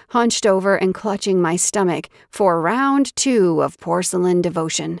bathroom, hunched over and clutching my stomach for round 2 of porcelain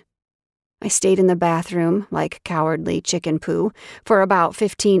devotion. I stayed in the bathroom, like cowardly chicken poo, for about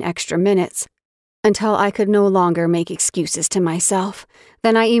 15 extra minutes. until I could no longer make excuses to myself.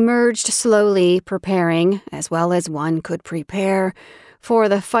 Then I emerged slowly, preparing, as well as one could prepare, for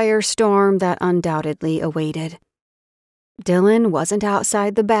the firestorm that undoubtedly awaited. Dylan wasn't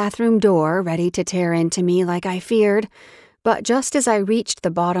outside the bathroom door, ready to tear into me like I feared, but just as I reached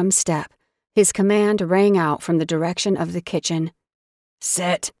the bottom step, his command rang out from the direction of the kitchen.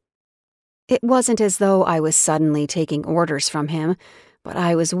 "Sit." It wasn't as though I was suddenly taking orders from him, but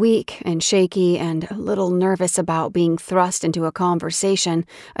I was weak and shaky and a little nervous about being thrust into a conversation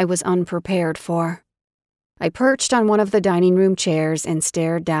I was unprepared for. I perched on one of the dining room chairs and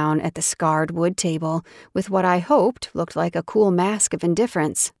stared down at the scarred wood table with what I hoped looked like a cool mask of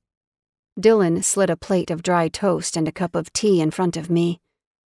indifference. Dylan slid a plate of dry toast and a cup of tea in front of me.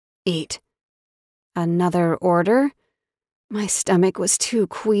 "Eat." Another order? My stomach was too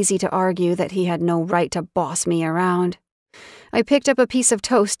queasy to argue that he had no right to boss me around. I picked up a piece of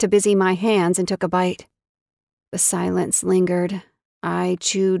toast to busy my hands and took a bite. The silence lingered. I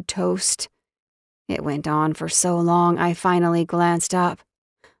chewed toast. It went on for so long I finally glanced up.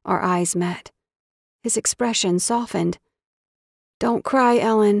 Our eyes met. His expression softened. "Don't cry,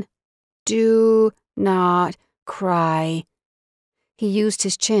 Elin. Do not cry." He used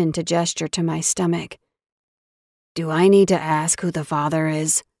his chin to gesture to my stomach. "Do I need to ask who the father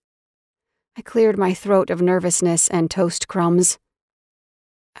is?" I cleared my throat of nervousness and toast crumbs.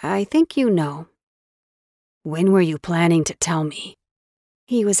 "I think you know." "When were you planning to tell me?"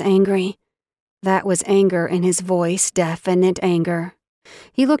 He was angry. That was anger in his voice, definite anger.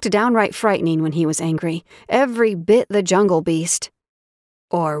 He looked downright frightening when he was angry, every bit the jungle beast.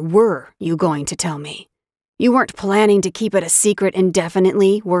 "Or were you going to tell me? You weren't planning to keep it a secret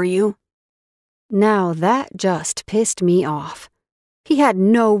indefinitely, were you?" Now that just pissed me off. He had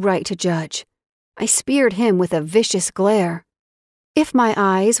no right to judge. I speared him with a vicious glare. If my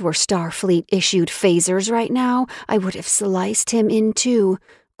eyes were Starfleet-issued phasers right now, I would have sliced him in two,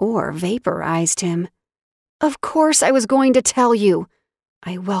 or vaporized him. "Of course I was going to tell you."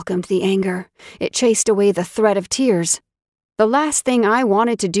 I welcomed the anger. It chased away the threat of tears. The last thing I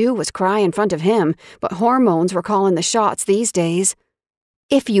wanted to do was cry in front of him, but hormones were calling the shots these days.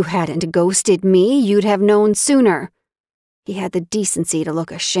 "If you hadn't ghosted me, you'd have known sooner." He had the decency to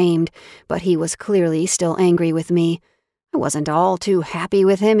look ashamed, but he was clearly still angry with me. I wasn't all too happy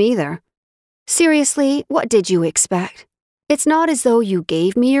with him either. "Seriously, what did you expect? It's not as though you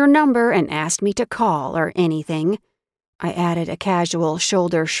gave me your number and asked me to call or anything." I added a casual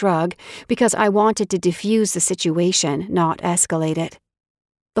shoulder shrug because I wanted to defuse the situation, not escalate it.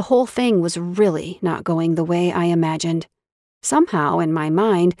 The whole thing was really not going the way I imagined. Somehow, in my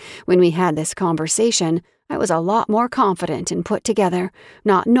mind, when we had this conversation, I was a lot more confident and put together,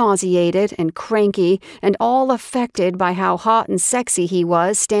 not nauseated and cranky and all affected by how hot and sexy he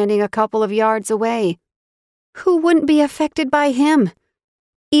was standing a couple of yards away. Who wouldn't be affected by him?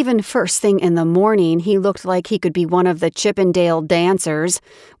 Even first thing in the morning, he looked like he could be one of the Chippendale dancers,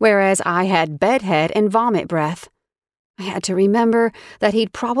 whereas I had bedhead and vomit breath. I had to remember that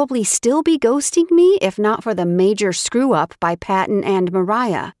he'd probably still be ghosting me if not for the major screw-up by Patton and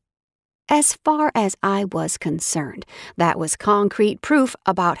Mariah. As far as I was concerned, that was concrete proof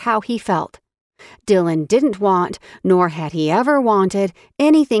about how he felt. Dylan didn't want, nor had he ever wanted,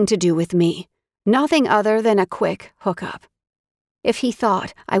 anything to do with me. Nothing other than a quick hookup. If he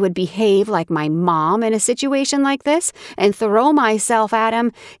thought I would behave like my mom in a situation like this and throw myself at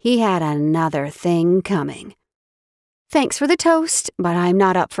him, he had another thing coming. "Thanks for the toast, but I'm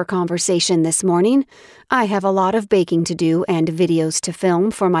not up for conversation this morning. I have a lot of baking to do and videos to film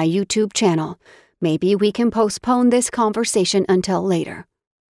for my YouTube channel. Maybe we can postpone this conversation until later."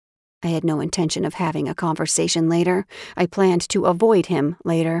 I had no intention of having a conversation later. I planned to avoid him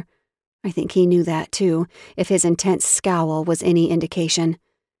later. I think he knew that, too, if his intense scowl was any indication.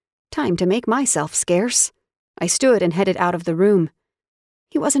 Time to make myself scarce. I stood and headed out of the room.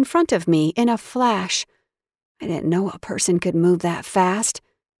 He was in front of me in a flash. I didn't know a person could move that fast.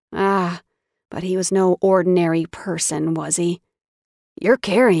 But he was no ordinary person, was he? "You're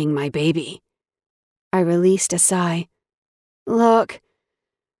carrying my baby." I released a sigh. "Look,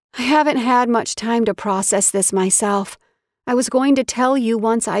 I haven't had much time to process this myself. I was going to tell you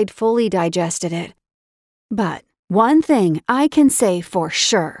once I'd fully digested it. But one thing I can say for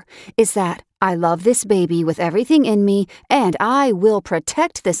sure is that I love this baby with everything in me, and I will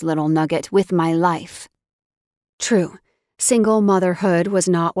protect this little nugget with my life." True, single motherhood was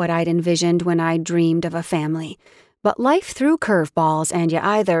not what I'd envisioned when I dreamed of a family. But life threw curveballs, and you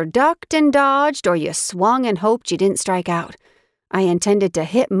either ducked and dodged or you swung and hoped you didn't strike out. I intended to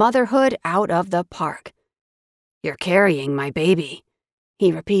hit motherhood out of the park. "You're carrying my baby,"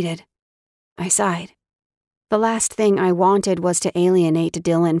 he repeated. I sighed. The last thing I wanted was to alienate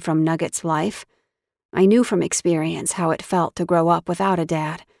Dylan from Nugget's life. I knew from experience how it felt to grow up without a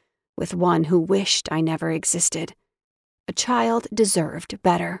dad, with one who wished I never existed. A child deserved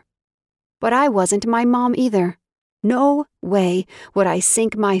better. But I wasn't my mom either. No way would I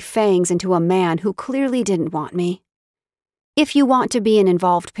sink my fangs into a man who clearly didn't want me. If you want to be an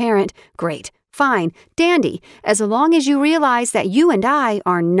involved parent, great, fine, dandy, as long as you realize that you and I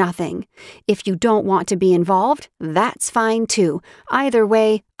are nothing. If you don't want to be involved, that's fine too. Either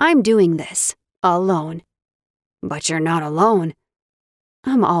way, I'm doing this. Alone. But you're not alone.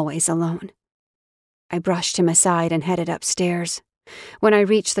 I'm always alone. I brushed him aside and headed upstairs. When I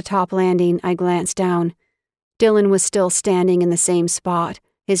reached the top landing, I glanced down. Dylan was still standing in the same spot,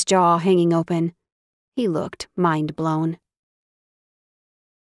 his jaw hanging open. He looked mind-blown.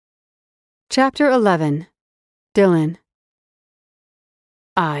 Chapter 11. Dylan.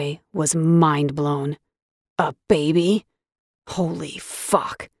 I was mind-blown. A baby? Holy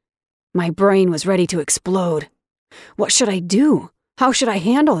fuck. My brain was ready to explode. What should I do? How should I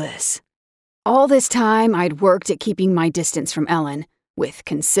handle this? All this time, I'd worked at keeping my distance from Elin, with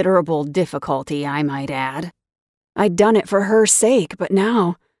considerable difficulty, I might add. I'd done it for her sake, but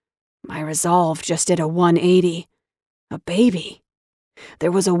now, my resolve just did a 180. A baby.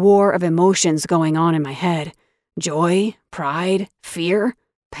 There was a war of emotions going on in my head. Joy, pride, fear,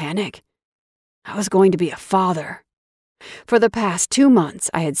 panic. I was going to be a father. For the past 2 months,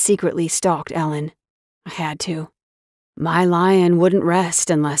 I had secretly stalked Elin. I had to. My lion wouldn't rest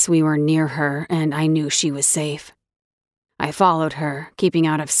unless we were near her, and I knew she was safe. I followed her, keeping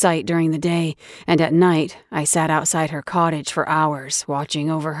out of sight during the day, and at night, I sat outside her cottage for hours, watching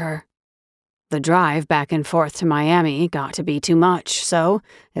over her. The drive back and forth to Miami got to be too much, so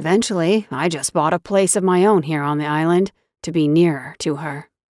eventually, I just bought a place of my own here on the island to be nearer to her.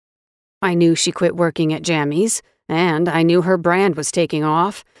 I knew she quit working at Jammies, and I knew her brand was taking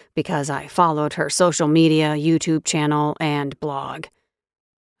off because I followed her social media, YouTube channel, and blog.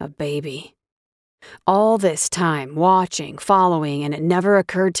 A baby. All this time, watching, following, and it never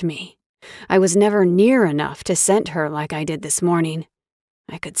occurred to me. I was never near enough to scent her like I did this morning.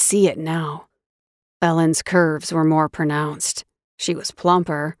 I could see it now. Elin's curves were more pronounced. She was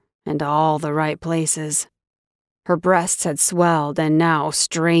plumper, and all the right places. Her breasts had swelled and now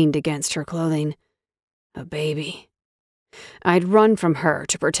strained against her clothing. A baby. I'd run from her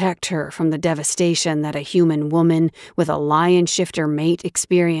to protect her from the devastation that a human woman with a lion-shifter mate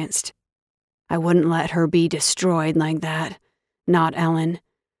experienced. I wouldn't let her be destroyed like that. Not Elin.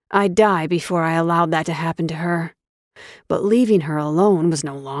 I'd die before I allowed that to happen to her. But leaving her alone was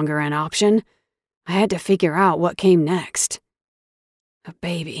no longer an option. I had to figure out what came next. A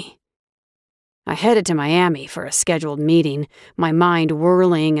baby. I headed to Miami for a scheduled meeting, my mind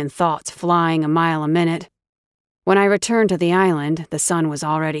whirling and thoughts flying a mile a minute. When I returned to the island, the sun was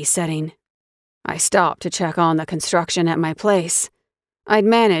already setting. I stopped to check on the construction at my place. I'd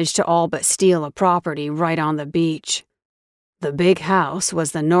managed to all but steal a property right on the beach. The big house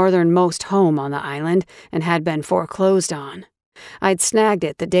was the northernmost home on the island and had been foreclosed on. I'd snagged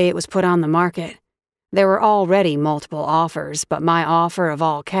it the day it was put on the market. There were already multiple offers, but my offer of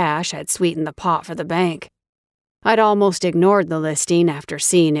all cash had sweetened the pot for the bank. I'd almost ignored the listing after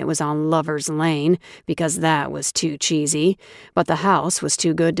seeing it was on Lover's Lane because that was too cheesy, but the house was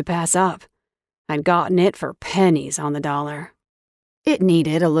too good to pass up. I'd gotten it for pennies on the dollar. It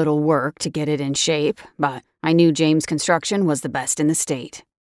needed a little work to get it in shape, but I knew James Construction was the best in the state.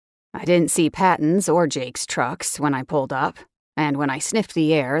 I didn't see Patton's or Jake's trucks when I pulled up, and when I sniffed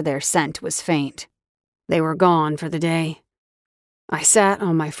the air, their scent was faint. They were gone for the day. I sat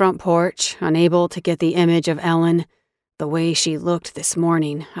on my front porch, unable to get the image of Elin, the way she looked this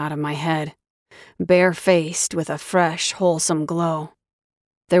morning, out of my head, bare-faced with a fresh, wholesome glow.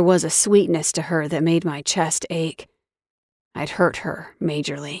 There was a sweetness to her that made my chest ache. I'd hurt her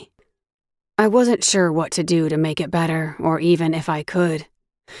majorly. I wasn't sure what to do to make it better, or even if I could.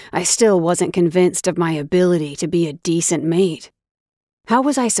 I still wasn't convinced of my ability to be a decent mate. How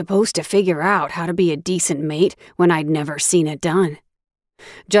was I supposed to figure out how to be a decent mate when I'd never seen it done?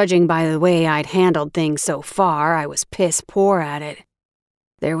 Judging by the way I'd handled things so far, I was piss poor at it.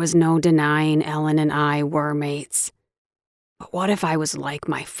 There was no denying Elin and I were mates. But what if I was like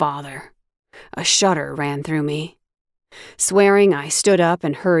my father? A shudder ran through me. Swearing, I stood up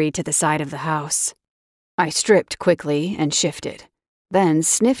and hurried to the side of the house. I stripped quickly and shifted, then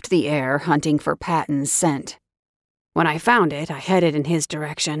sniffed the air hunting for Patton's scent. When I found it, I headed in his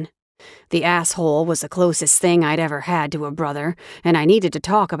direction. The asshole was the closest thing I'd ever had to a brother, and I needed to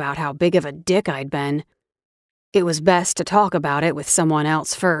talk about how big of a dick I'd been. It was best to talk about it with someone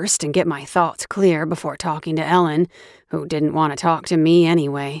else first and get my thoughts clear before talking to Elin, who didn't want to talk to me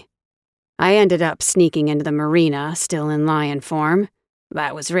anyway. I ended up sneaking into the marina, still in lion form.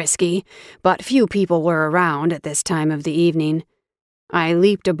 That was risky, but few people were around at this time of the evening. I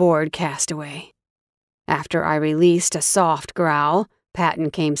leaped aboard Castaway. After I released a soft growl,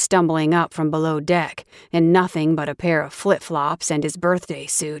 Patton came stumbling up from below deck in nothing but a pair of flip-flops and his birthday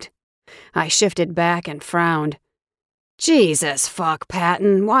suit. I shifted back and frowned. Jesus fuck,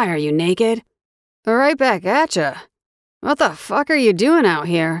 Patton, why are you naked? Right back at ya. What the fuck are you doing out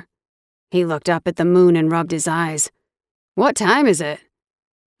here? He looked up at the moon and rubbed his eyes. What time is it?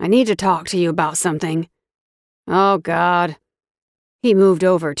 I need to talk to you about something. Oh, God. He moved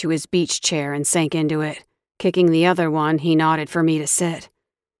over to his beach chair and sank into it. Kicking the other one, he nodded for me to sit.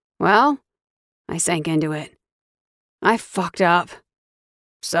 Well, I sank into it. I fucked up.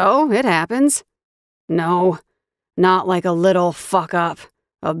 So, it happens. No, not like a little fuck up.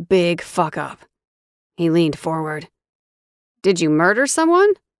 A big fuck up. He leaned forward. Did you murder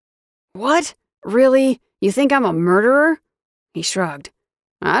someone? What? Really? You think I'm a murderer? He shrugged.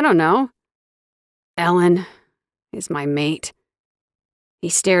 I don't know. Elin is my mate. He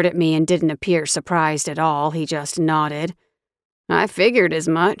stared at me and didn't appear surprised at all. He just nodded. I figured as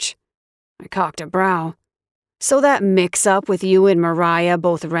much. I cocked a brow. So that mix-up with you and Mariah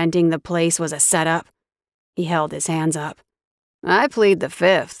both renting the place was a setup? He held his hands up. I plead the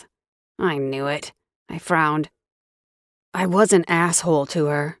fifth. I knew it. I frowned. I was an asshole to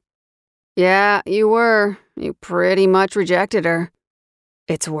her. Yeah, you were. You pretty much rejected her.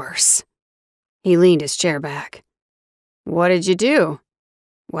 It's worse. He leaned his chair back. What did you do?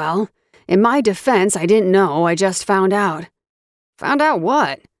 Well, in my defense, I didn't know. I just found out. Found out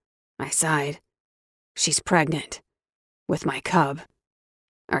what? I sighed. She's pregnant. With my cub.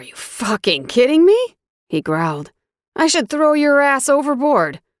 Are you fucking kidding me? He growled. I should throw your ass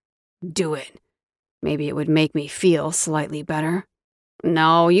overboard. Do it. Maybe it would make me feel slightly better.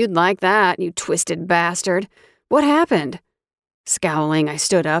 No, you'd like that, you twisted bastard. What happened? Scowling, I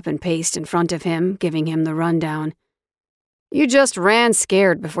stood up and paced in front of him, giving him the rundown. You just ran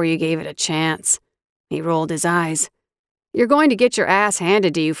scared before you gave it a chance. He rolled his eyes. You're going to get your ass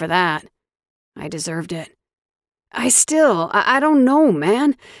handed to you for that. I deserved it. I don't know,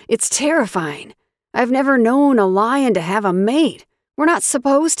 man. It's terrifying. I've never known a lion to have a mate. We're not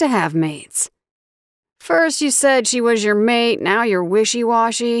supposed to have mates. First you said she was your mate, now you're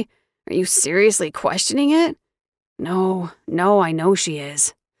wishy-washy. Are you seriously questioning it? No, I know she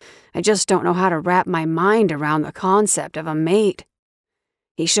is. I just don't know how to wrap my mind around the concept of a mate.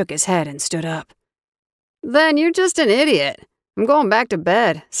 He shook his head and stood up. Then you're just an idiot. I'm going back to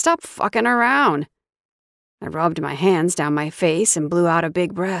bed. Stop fucking around. I rubbed my hands down my face and blew out a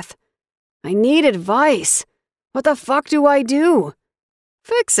big breath. I need advice. What the fuck do I do?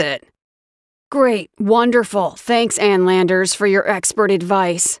 Fix it. Great, wonderful. Thanks, Ann Landers, for your expert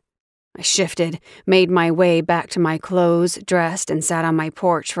advice. I shifted, made my way back to my clothes, dressed, and sat on my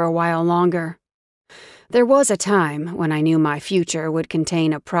porch for a while longer. There was a time when I knew my future would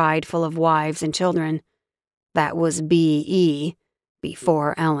contain a pride full of wives and children. That was B.E.,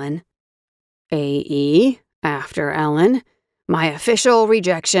 before Elin. A.E., after Elin. My official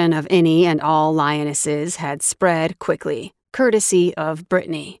rejection of any and all lionesses had spread quickly, courtesy of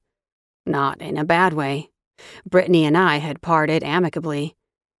Brittany. Not in a bad way. Brittany and I had parted amicably.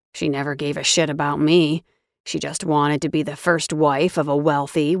 She never gave a shit about me. She just wanted to be the first wife of a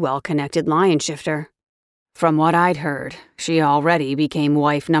wealthy, well-connected lion shifter. From what I'd heard, she already became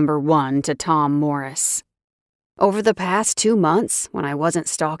wife number 1 to Tom Morris. Over the past 2 months, when I wasn't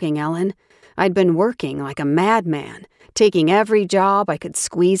stalking Elin, I'd been working like a madman, taking every job I could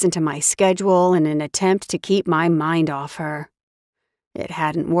squeeze into my schedule in an attempt to keep my mind off her. It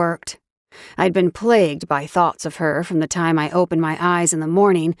hadn't worked. I'd been plagued by thoughts of her from the time I opened my eyes in the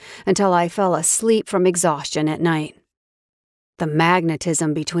morning until I fell asleep from exhaustion at night. The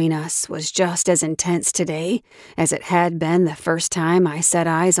magnetism between us was just as intense today as it had been the first time I set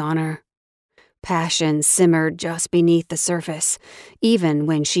eyes on her. Passion simmered just beneath the surface, even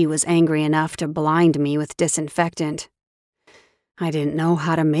when she was angry enough to blind me with disinfectant. I didn't know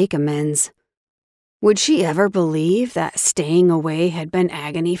how to make amends. Would she ever believe that staying away had been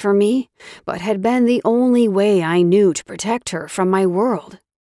agony for me, but had been the only way I knew to protect her from my world?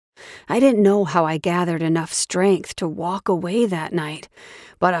 I didn't know how I gathered enough strength to walk away that night,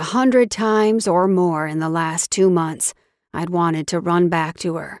 but 100 times or more in the last 2 months, I'd wanted to run back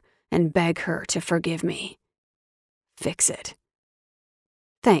to her and beg her to forgive me. Fix it.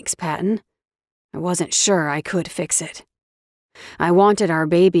 Thanks, Patton. I wasn't sure I could fix it. I wanted our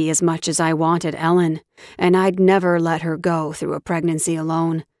baby as much as I wanted Elin, and I'd never let her go through a pregnancy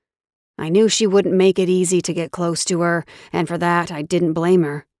alone. I knew she wouldn't make it easy to get close to her, and for that I didn't blame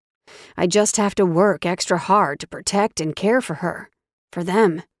her. I just have to work extra hard to protect and care for her, for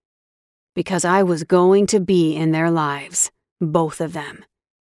them. Because I was going to be in their lives, both of them.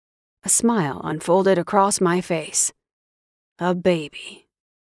 A smile unfolded across my face. A baby.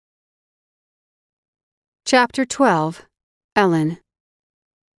 Chapter 12. Elin.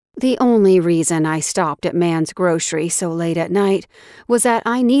 The only reason I stopped at Man's Grocery so late at night was that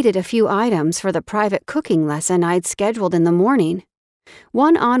I needed a few items for the private cooking lesson I'd scheduled in the morning.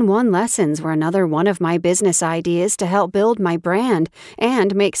 One-on-one lessons were another one of my business ideas to help build my brand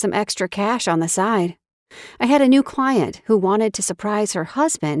and make some extra cash on the side. I had a new client who wanted to surprise her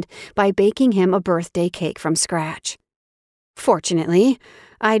husband by baking him a birthday cake from scratch. Fortunately,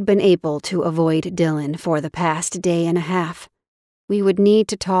 I'd been able to avoid Dylan for the past day and a half. We would need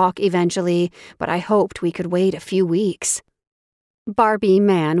to talk eventually, but I hoped we could wait a few weeks. Barbie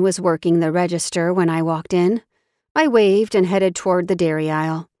Man was working the register when I walked in. I waved and headed toward the dairy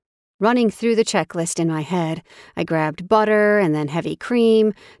aisle. Running through the checklist in my head, I grabbed butter and then heavy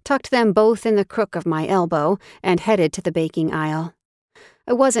cream, tucked them both in the crook of my elbow, and headed to the baking aisle.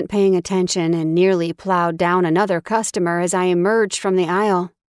 I wasn't paying attention and nearly plowed down another customer as I emerged from the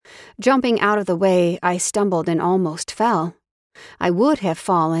aisle. Jumping out of the way, I stumbled and almost fell. I would have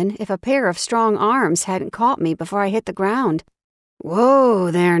fallen if a pair of strong arms hadn't caught me before I hit the ground.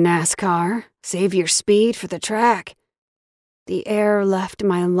 "Whoa there, NASCAR. Save your speed for the track." The air left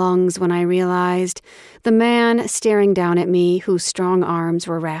my lungs when I realized the man staring down at me, whose strong arms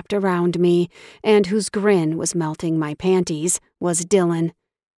were wrapped around me and whose grin was melting my panties, was Dylan.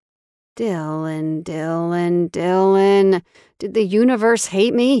 Dylan. Did the universe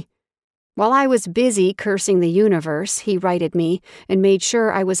hate me? While I was busy cursing the universe, he righted me and made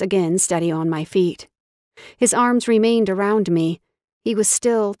sure I was again steady on my feet. His arms remained around me. He was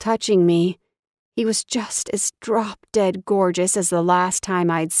still touching me. He was just as drop-dead gorgeous as the last time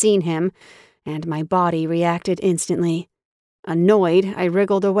I'd seen him, and my body reacted instantly. Annoyed, I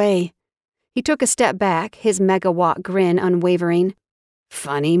wriggled away. He took a step back, his megawatt grin unwavering.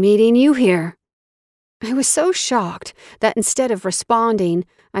 "Funny meeting you here." I was so shocked that instead of responding,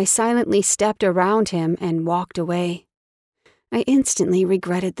 I silently stepped around him and walked away. I instantly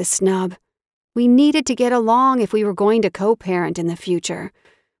regretted the snub. We needed to get along if we were going to co-parent in the future,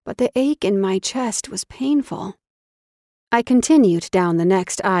 but the ache in my chest was painful. I continued down the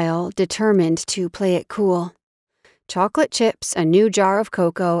next aisle, determined to play it cool. Chocolate chips, a new jar of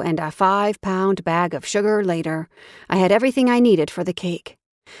cocoa, and a 5-pound bag of sugar later, I had everything I needed for the cake.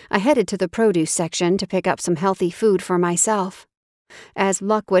 I headed to the produce section to pick up some healthy food for myself. As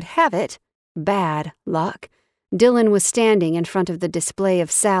luck would have it, bad luck, Dylan was standing in front of the display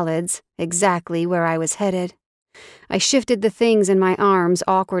of salads, exactly where I was headed. I shifted the things in my arms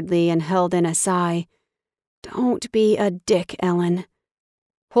awkwardly and held in a sigh. "Don't be a dick, Elin."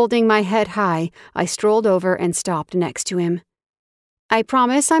 Holding my head high, I strolled over and stopped next to him. "I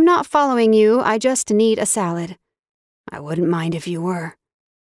promise I'm not following you, I just need a salad." "I wouldn't mind if you were."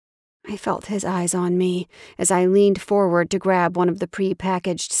 I felt his eyes on me as I leaned forward to grab one of the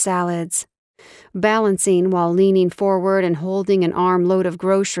pre-packaged salads. Balancing while leaning forward and holding an armload of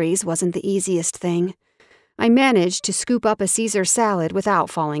groceries wasn't the easiest thing. I managed to scoop up a Caesar salad without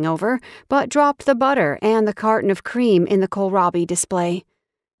falling over, but dropped the butter and the carton of cream in the kohlrabi display.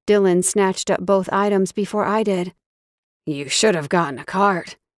 Dylan snatched up both items before I did. "You should have gotten a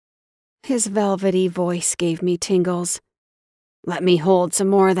cart." His velvety voice gave me tingles. "Let me hold some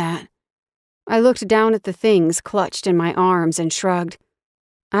more of that." I looked down at the things clutched in my arms and shrugged.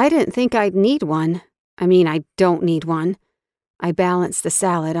 I didn't think I'd need one. I don't need one. I balanced the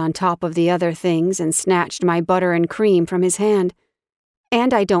salad on top of the other things and snatched my butter and cream from his hand.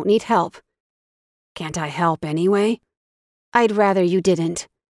 And I don't need help. Can't I help anyway? I'd rather you didn't.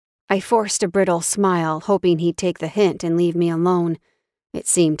 I forced a brittle smile, hoping he'd take the hint and leave me alone. It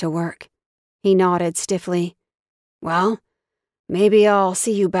seemed to work. He nodded stiffly. "Well, maybe I'll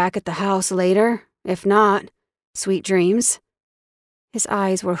see you back at the house later. If not, sweet dreams." His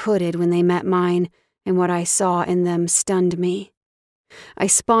eyes were hooded when they met mine, and what I saw in them stunned me. I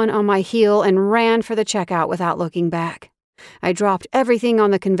spun on my heel and ran for the checkout without looking back. I dropped everything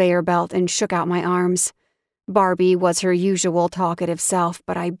on the conveyor belt and shook out my arms. Barbie was her usual talkative self,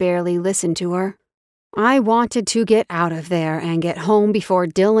 but I barely listened to her. I wanted to get out of there and get home before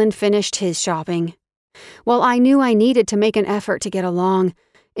Dylan finished his shopping. While I knew I needed to make an effort to get along,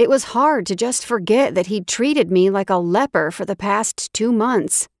 it was hard to just forget that he'd treated me like a leper for the past 2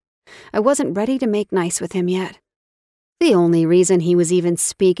 months. I wasn't ready to make nice with him yet. The only reason he was even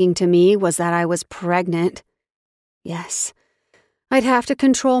speaking to me was that I was pregnant. Yes, I'd have to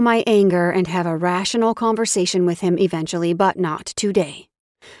control my anger and have a rational conversation with him eventually, but not today.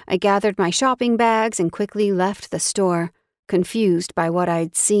 I gathered my shopping bags and quickly left the store, confused by what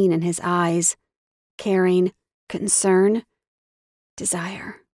I'd seen in his eyes. Caring, concern,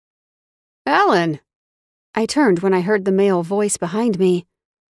 desire. Elin! I turned when I heard the male voice behind me.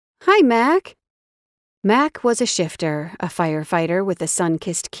 Hi, Mac. Mac was a shifter, a firefighter with the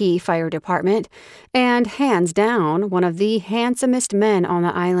Sun-Kissed Key Fire Department, and hands down one of the handsomest men on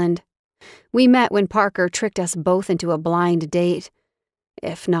the island. We met when Parker tricked us both into a blind date.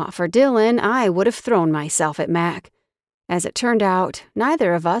 If not for Dylan, I would have thrown myself at Mac. As it turned out,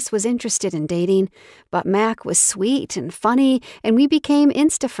 neither of us was interested in dating, but Mac was sweet and funny, and we became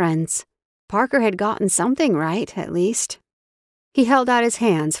insta-friends. Parker had gotten something right, at least. He held out his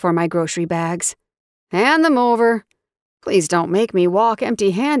hands for my grocery bags. Hand them over. Please don't make me walk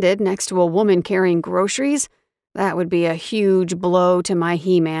empty-handed next to a woman carrying groceries. That would be a huge blow to my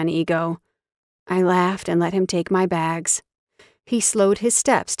He-Man ego. I laughed and let him take my bags. He slowed his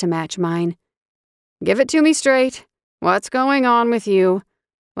steps to match mine. Give it to me straight. What's going on with you?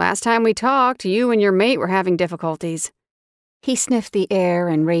 Last time we talked, you and your mate were having difficulties. He sniffed the air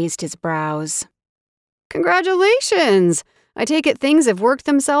and raised his brows. Congratulations! I take it things have worked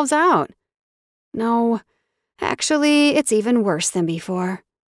themselves out. No, actually, it's even worse than before.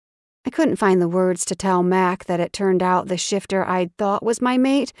 I couldn't find the words to tell Mac that it turned out the shifter I'd thought was my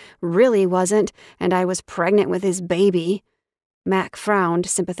mate really wasn't, and I was pregnant with his baby. Mac frowned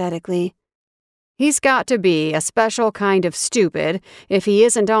sympathetically. He's got to be a special kind of stupid if he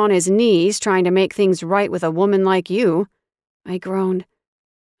isn't on his knees trying to make things right with a woman like you. I groaned.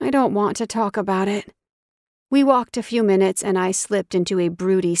 I don't want to talk about it. We walked a few minutes and I slipped into a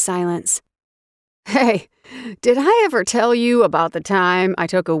broody silence. Hey, did I ever tell you about the time I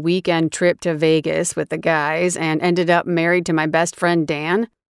took a weekend trip to Vegas with the guys and ended up married to my best friend Dan?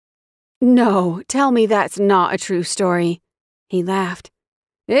 No, tell me that's not a true story. He laughed.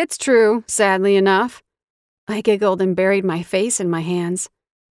 It's true, sadly enough. I giggled and buried my face in my hands.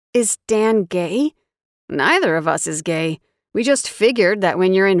 Is Dan gay? Neither of us is gay. We just figured that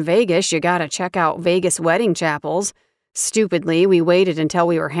when you're in Vegas, you gotta check out Vegas wedding chapels. Stupidly, we waited until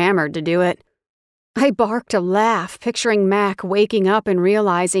we were hammered to do it. I barked a laugh, picturing Mac waking up and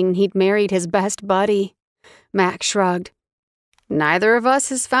realizing he'd married his best buddy. Mac shrugged. Neither of us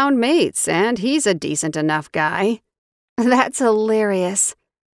has found mates, and he's a decent enough guy. That's hilarious.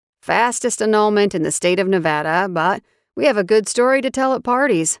 Fastest annulment in the state of Nevada, but we have a good story to tell at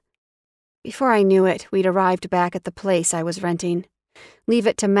parties. Before I knew it, we'd arrived back at the place I was renting. Leave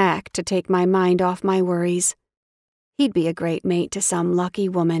it to Mac to take my mind off my worries. He'd be a great mate to some lucky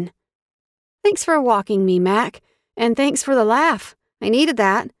woman. Thanks for walking me, Mac, and thanks for the laugh. I needed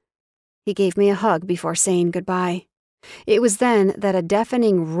that. He gave me a hug before saying goodbye. It was then that a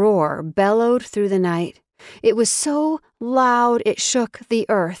deafening roar bellowed through the night. It was so loud it shook the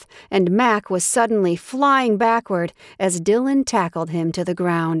earth, and Mac was suddenly flying backward as Dylan tackled him to the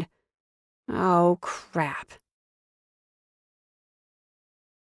ground. Oh, crap.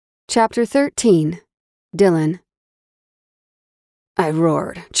 Chapter 13. Dylan. I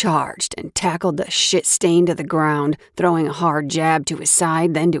roared, charged, and tackled the shit stain to the ground, throwing a hard jab to his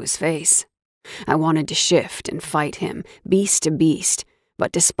side, then to his face. I wanted to shift and fight him, beast to beast,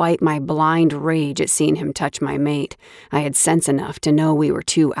 but despite my blind rage at seeing him touch my mate, I had sense enough to know we were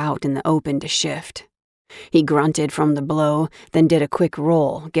too out in the open to shift. He grunted from the blow, then did a quick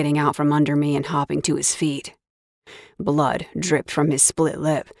roll, getting out from under me and hopping to his feet. Blood dripped from his split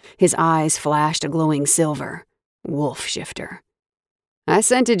lip. His eyes flashed a glowing silver. Wolf shifter. I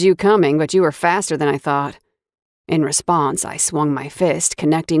scented you coming, but you were faster than I thought. In response, I swung my fist,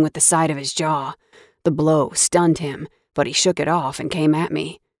 connecting with the side of his jaw. The blow stunned him, but he shook it off and came at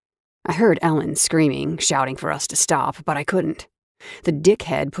me. I heard Elin screaming, shouting for us to stop, but I couldn't. The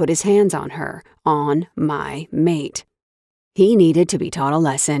dickhead put his hands on her, on my mate. He needed to be taught a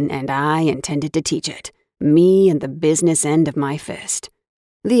lesson, and I intended to teach it. Me and the business end of my fist.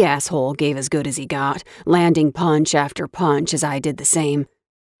 The asshole gave as good as he got, landing punch after punch as I did the same.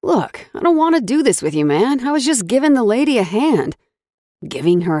 Look, I don't want to do this with you, man. I was just giving the lady a hand.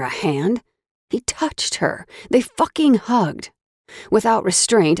 Giving her a hand? He touched her. They fucking hugged. Without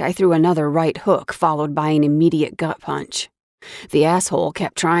restraint, I threw another right hook, followed by an immediate gut punch. The asshole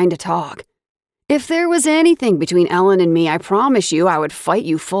kept trying to talk. If there was anything between Elin and me, I promise you I would fight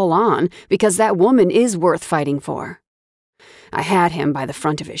you full on, because that woman is worth fighting for. I had him by the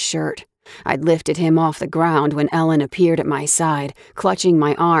front of his shirt. I'd lifted him off the ground when Elin appeared at my side, clutching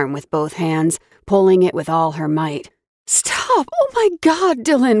my arm with both hands, pulling it with all her might. Stop! Oh my God,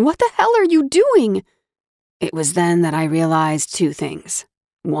 Dylan, what the hell are you doing? It was then that I realized two things.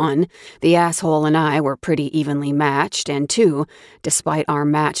 One, the asshole and I were pretty evenly matched, and two, despite our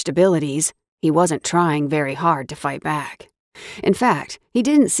matched abilities, he wasn't trying very hard to fight back. In fact, he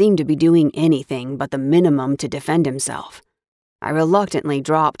didn't seem to be doing anything but the minimum to defend himself. I reluctantly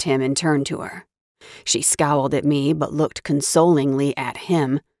dropped him and turned to her. She scowled at me but looked consolingly at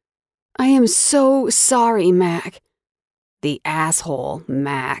him. I am so sorry, Mac. The asshole,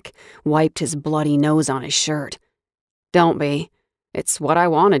 Mac, wiped his bloody nose on his shirt. Don't be. It's what I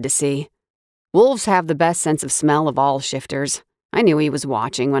wanted to see. Wolves have the best sense of smell of all shifters. I knew he was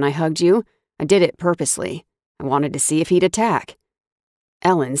watching when I hugged you. I did it purposely. I wanted to see if he'd attack.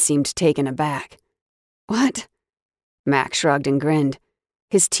 Elin seemed taken aback. What? Mac shrugged and grinned.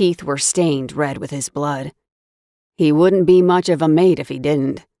 His teeth were stained red with his blood. He wouldn't be much of a mate if he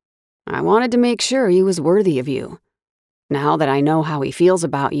didn't. I wanted to make sure he was worthy of you. Now that I know how he feels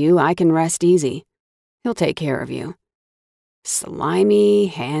about you, I can rest easy. He'll take care of you. Slimy,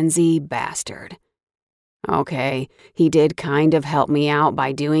 handsy bastard. Okay, he did kind of help me out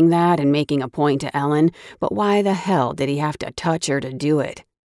by doing that and making a point to Elin, but why the hell did he have to touch her to do it?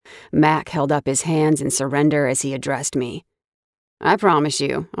 Mac held up his hands in surrender as he addressed me. I promise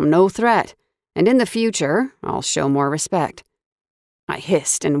you, I'm no threat, and in the future, I'll show more respect. I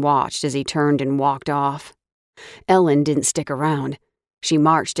hissed and watched as he turned and walked off. Elin didn't stick around. She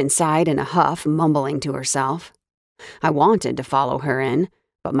marched inside in a huff, mumbling to herself. I wanted to follow her in,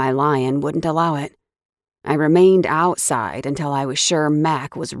 but my lion wouldn't allow it. I remained outside until I was sure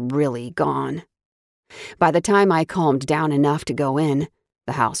Mac was really gone. By the time I calmed down enough to go in,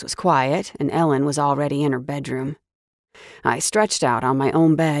 the house was quiet and Elin was already in her bedroom. I stretched out on my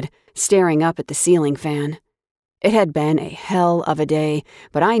own bed, staring up at the ceiling fan. It had been a hell of a day,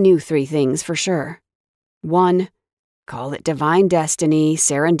 but I knew 3 things for sure. 1, call it divine destiny,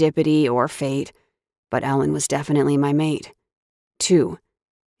 serendipity, or fate, but Elin was definitely my mate. 2,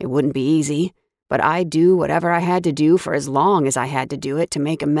 it wouldn't be easy, but I'd do whatever I had to do for as long as I had to do it to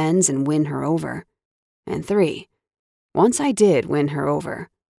make amends and win her over. And 3, once I did win her over,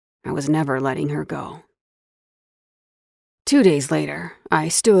 I was never letting her go. 2 days later, I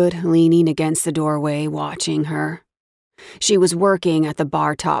stood leaning against the doorway watching her. She was working at the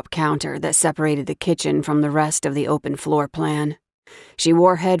bar top counter that separated the kitchen from the rest of the open floor plan. She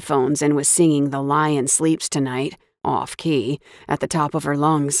wore headphones and was singing The Lion Sleeps Tonight, off-key, at the top of her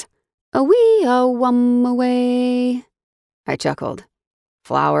lungs. A-wee-a-wum-away. I chuckled.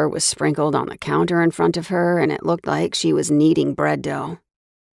 Flour was sprinkled on the counter in front of her, and it looked like she was kneading bread dough.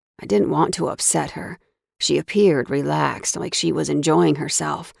 I didn't want to upset her. She appeared relaxed, like she was enjoying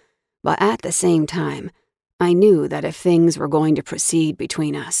herself, but at the same time, I knew that if things were going to proceed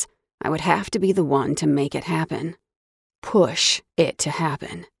between us, I would have to be the one to make it happen. Push it to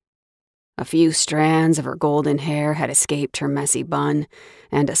happen. A few strands of her golden hair had escaped her messy bun,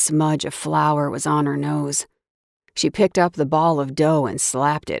 and a smudge of flour was on her nose. She picked up the ball of dough and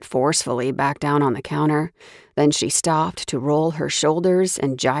slapped it forcefully back down on the counter. Then she stopped to roll her shoulders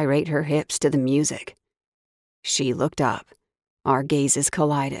and gyrate her hips to the music. She looked up. Our gazes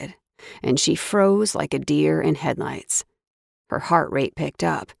collided, and she froze like a deer in headlights. Her heart rate picked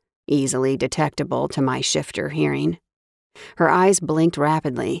up, easily detectable to my shifter hearing. Her eyes blinked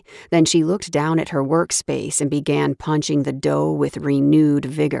rapidly, then she looked down at her workspace and began punching the dough with renewed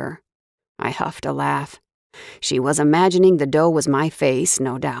vigor. I huffed a laugh. She was imagining the dough was my face,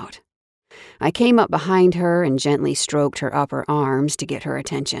 no doubt. I came up behind her and gently stroked her upper arms to get her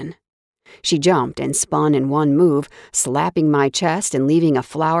attention. She jumped and spun in one move, slapping my chest and leaving a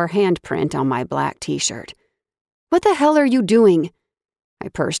flour handprint on my black t-shirt. What the hell are you doing? I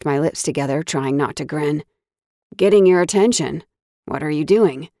pursed my lips together, trying not to grin. Getting your attention. What are you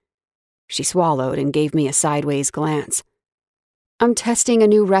doing? She swallowed and gave me a sideways glance. I'm testing a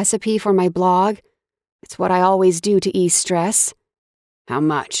new recipe for my blog. It's what I always do to ease stress. How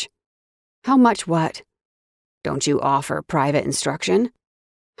much? How much what? Don't you offer private instruction?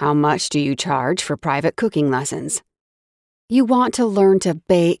 How much do you charge for private cooking lessons? You want to learn to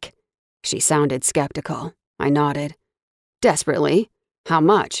bake? She sounded skeptical. I nodded. Desperately. How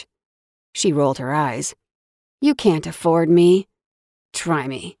much? She rolled her eyes. You can't afford me. Try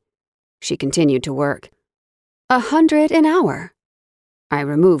me. She continued to work. 100 an hour. I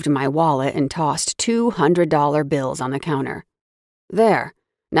removed my wallet and tossed $200 bills on the counter. There.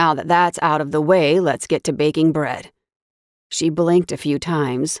 Now that that's out of the way, let's get to baking bread. She blinked a few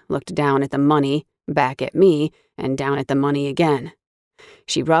times, looked down at the money, back at me, and down at the money again.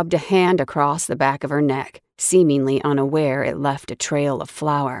 She rubbed a hand across the back of her neck, seemingly unaware it left a trail of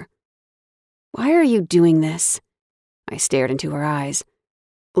flour. Why are you doing this? I stared into her eyes.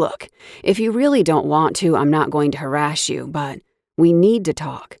 Look, if you really don't want to, I'm not going to harass you, but we need to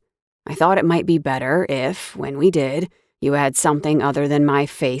talk. I thought it might be better if, when we did, you had something other than my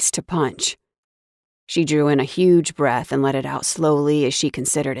face to punch. She drew in a huge breath and let it out slowly as she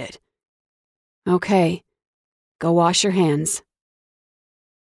considered it. Okay, go wash your hands.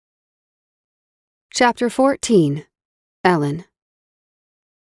 Chapter 14. Elin.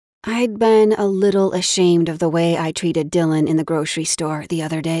 I'd been a little ashamed of the way I treated Dylan in the grocery store the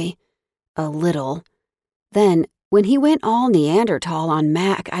other day. A little. Then, when he went all Neanderthal on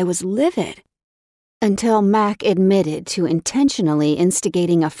Mac, I was livid. Until Mac admitted to intentionally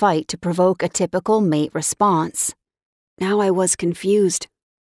instigating a fight to provoke a typical mate response. Now I was confused.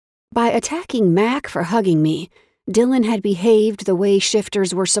 By attacking Mac for hugging me, Dylan had behaved the way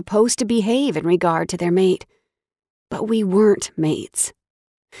shifters were supposed to behave in regard to their mate. But we weren't mates.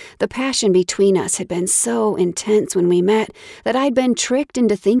 The passion between us had been so intense when we met that I'd been tricked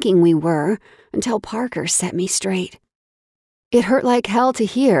into thinking we were until Parker set me straight. It hurt like hell to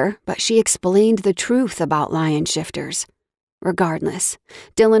hear, but she explained the truth about lion shifters. Regardless,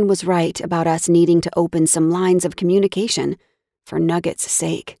 Dylan was right about us needing to open some lines of communication for Nugget's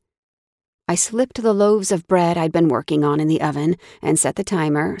sake. I slipped the loaves of bread I'd been working on in the oven and set the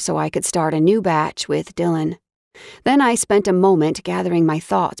timer so I could start a new batch with Dylan. Then I spent a moment gathering my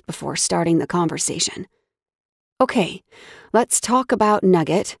thoughts before starting the conversation. Okay, let's talk about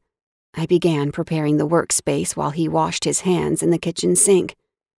Nugget. I began preparing the workspace while he washed his hands in the kitchen sink.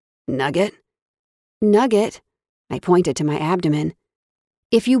 Nugget? Nugget, I pointed to my abdomen.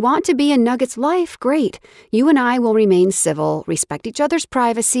 If you want to be in Nugget's life, great. You and I will remain civil, respect each other's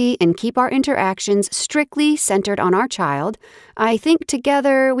privacy, and keep our interactions strictly centered on our child. I think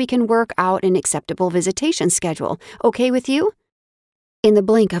together we can work out an acceptable visitation schedule. Okay with you? In the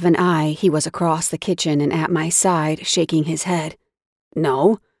blink of an eye, he was across the kitchen and at my side, shaking his head.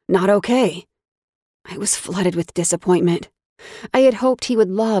 No, not okay. I was flooded with disappointment. I had hoped he would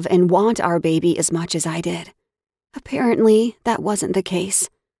love and want our baby as much as I did. Apparently, that wasn't the case.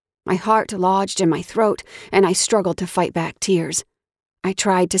 My heart lodged in my throat, and I struggled to fight back tears. I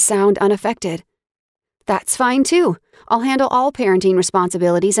tried to sound unaffected. That's fine, too. I'll handle all parenting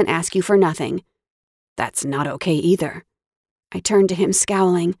responsibilities and ask you for nothing. That's not okay either. I turned to him,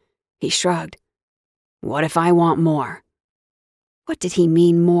 scowling. He shrugged. What if I want more? What did he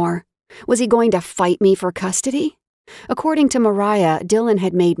mean, more? Was he going to fight me for custody? According to Mariah, Dylan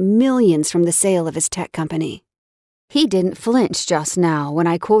had made millions from the sale of his tech company. He didn't flinch just now when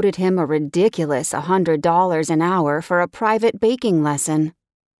I quoted him a ridiculous $100 an hour for a private baking lesson.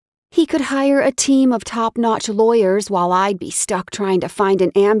 He could hire a team of top-notch lawyers while I'd be stuck trying to find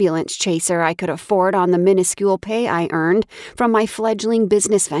an ambulance chaser I could afford on the minuscule pay I earned from my fledgling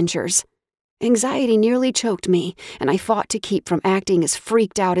business ventures. Anxiety nearly choked me, and I fought to keep from acting as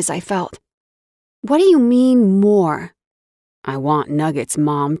freaked out as I felt. What do you mean, more? I want Nugget's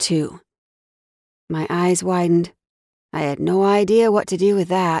mom, too. My eyes widened. I had no idea what to do with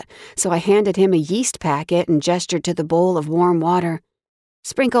that, so I handed him a yeast packet and gestured to the bowl of warm water.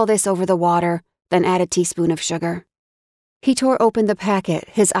 Sprinkle this over the water, then add a teaspoon of sugar. He tore open the packet,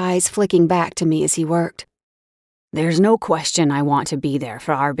 his eyes flicking back to me as he worked. There's no question I want to be there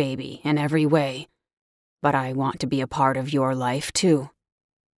for our baby in every way, but I want to be a part of your life, too.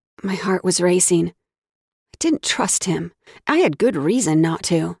 My heart was racing. I didn't trust him. I had good reason not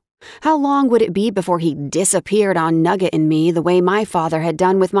to. How long would it be before he disappeared on Nugget and me the way my father had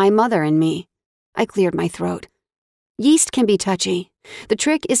done with my mother and me? I cleared my throat. Yeast can be touchy. The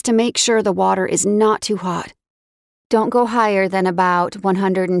trick is to make sure the water is not too hot. Don't go higher than about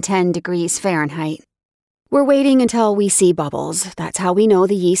 110 degrees Fahrenheit. We're waiting until we see bubbles. That's how we know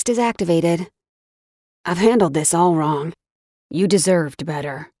the yeast is activated. I've handled this all wrong. You deserved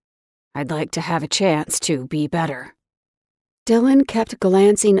better. I'd like to have a chance to be better. Dylan kept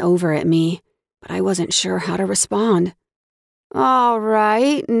glancing over at me, but I wasn't sure how to respond. All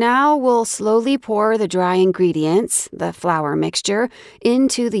right, now we'll slowly pour the dry ingredients, the flour mixture,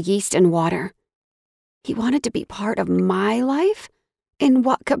 into the yeast and water. He wanted to be part of my life? In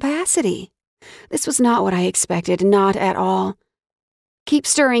what capacity? This was not what I expected, not at all. Keep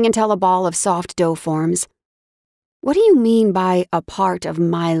stirring until a ball of soft dough forms. What do you mean by a part of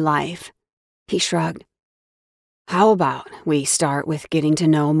my life? He shrugged. How about we start with getting to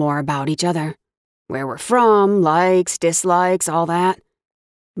know more about each other? Where we're from, likes, dislikes, all that.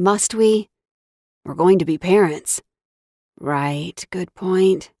 Must we? We're going to be parents. Right, good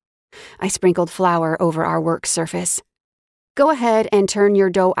point. I sprinkled flour over our work surface. Go ahead and turn your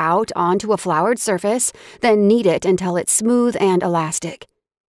dough out onto a floured surface, then knead it until it's smooth and elastic.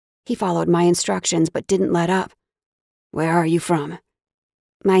 He followed my instructions but didn't let up. Where are you from?"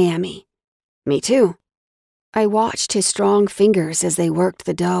 "Miami." "Me too." I watched his strong fingers as they worked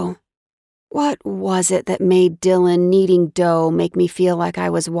the dough. What was it that made Dylan kneading dough make me feel like I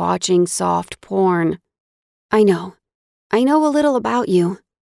was watching soft porn? I know a little about you."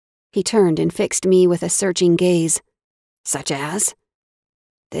 He turned and fixed me with a searching gaze. "Such as?"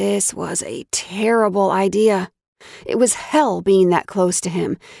 This was a terrible idea. It was hell being that close to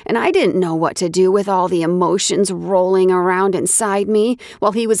him, and I didn't know what to do with all the emotions rolling around inside me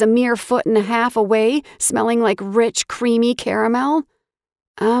while he was a mere 1.5 feet away, smelling like rich, creamy caramel.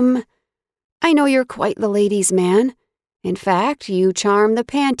 I know you're quite the ladies' man. In fact, you charm the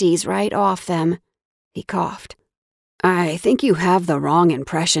panties right off them." He coughed. "I think you have the wrong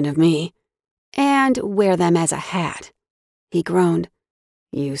impression of me." "And wear them as a hat." He groaned.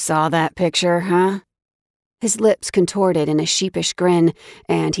 "You saw that picture, huh?" His lips contorted in a sheepish grin,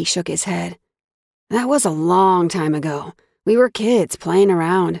 and he shook his head. "That was a long time ago. We were kids playing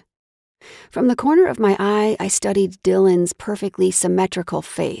around." From the corner of my eye, I studied Dylan's perfectly symmetrical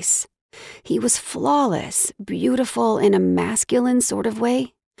face. He was flawless, beautiful in a masculine sort of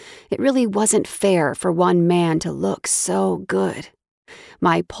way. It really wasn't fair for one man to look so good.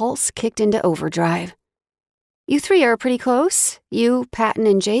 My pulse kicked into overdrive. "You three are pretty close? You, Patton,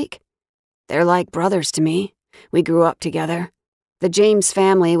 and Jake?" "They're like brothers to me. We grew up together. The James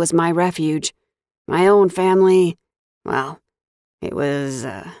family was my refuge. My own family, well, it was,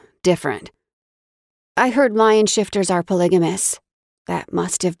 different." "I heard lion shifters are polygamous. That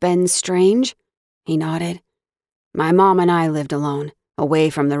must have been strange." He nodded. "My mom and I lived alone, away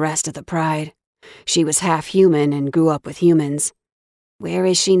from the rest of the pride. She was half human and grew up with humans." "Where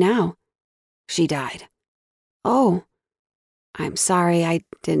is she now?" "She died." "Oh, I'm sorry, I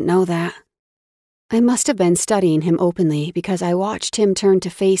didn't know that." I must have been studying him openly because I watched him turn to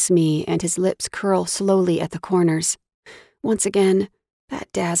face me and his lips curl slowly at the corners. Once again, that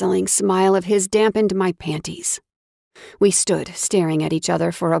dazzling smile of his dampened my panties. We stood staring at each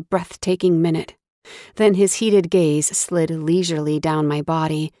other for a breathtaking minute. Then his heated gaze slid leisurely down my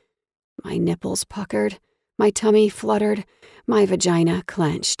body. My nipples puckered, my tummy fluttered, my vagina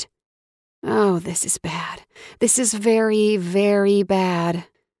clenched. Oh, this is bad. This is very, very bad.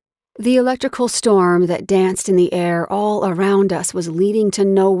 The electrical storm that danced in the air all around us was leading to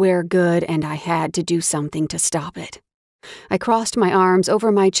nowhere good, and I had to do something to stop it. I crossed my arms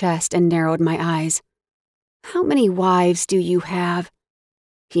over my chest and narrowed my eyes. "How many wives do you have?"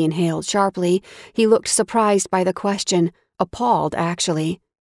 He inhaled sharply. He looked surprised by the question, appalled, actually.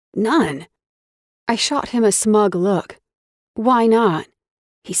 "None." I shot him a smug look. "Why not?"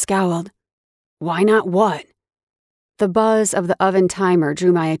 He scowled. "Why not what?" The buzz of the oven timer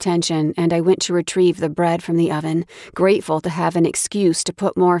drew my attention, and I went to retrieve the bread from the oven, grateful to have an excuse to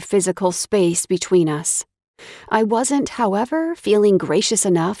put more physical space between us. I wasn't, however, feeling gracious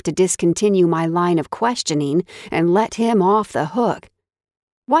enough to discontinue my line of questioning and let him off the hook.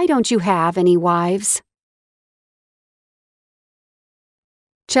 "Why don't you have any wives?"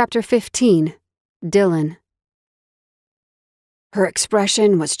 Chapter 15. Dylan. Her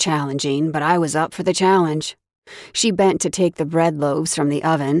expression was challenging, but I was up for the challenge. She bent to take the bread loaves from the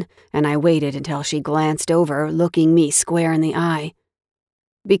oven, and I waited until she glanced over, looking me square in the eye.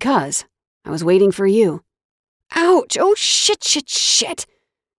 "Because I was waiting for you." "Ouch! Oh, shit!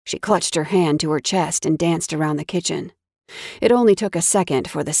 She clutched her hand to her chest and danced around the kitchen. It only took a second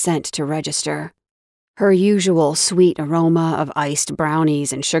for the scent to register. Her usual sweet aroma of iced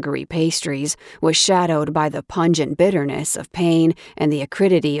brownies and sugary pastries was shadowed by the pungent bitterness of pain and the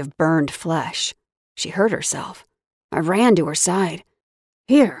acridity of burned flesh. She hurt herself. I ran to her side.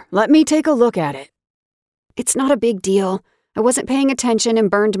 "Here, let me take a look at it." "It's not a big deal. I wasn't paying attention and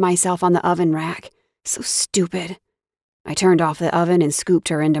burned myself on the oven rack. So stupid." I turned off the oven and scooped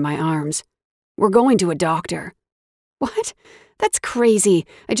her into my arms. "We're going to a doctor." "What? That's crazy.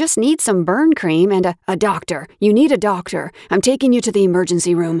 I just need some burn cream and a doctor. You need a doctor. I'm taking you to the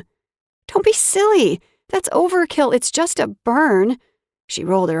emergency room." "Don't be silly. That's overkill. It's just a burn." She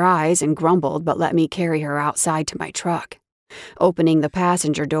rolled her eyes and grumbled, but let me carry her outside to my truck. Opening the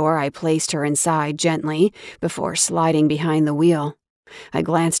passenger door, I placed her inside gently before sliding behind the wheel. I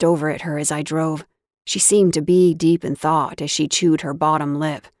glanced over at her as I drove. She seemed to be deep in thought as she chewed her bottom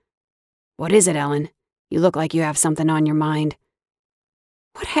lip. "What is it, Elin? You look like you have something on your mind."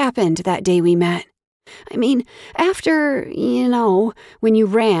 "What happened that day we met? I mean, after, when you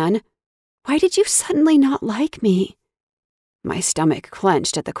ran, why did you suddenly not like me?" My stomach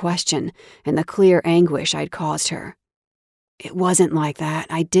clenched at the question and the clear anguish I'd caused her. "It wasn't like that.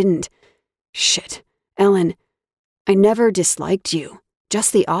 I didn't. Shit. Elin, I never disliked you.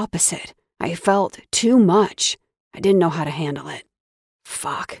 Just the opposite. I felt too much. I didn't know how to handle it.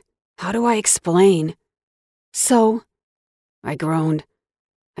 Fuck. How do I explain? So? I groaned.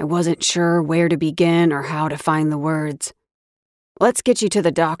 I wasn't sure where to begin or how to find the words. Let's get you to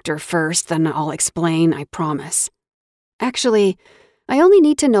the doctor first, then I'll explain, I promise. Actually, I only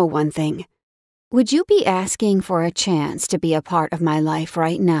need to know one thing. Would you be asking for a chance to be a part of my life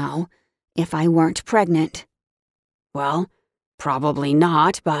right now if I weren't pregnant? Well, probably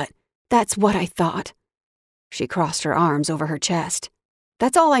not, but that's what I thought. She crossed her arms over her chest.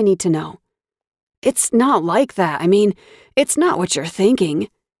 That's all I need to know. It's not like that. I mean, it's not what you're thinking.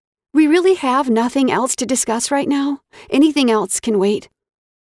 We really have nothing else to discuss right now? Anything else can wait?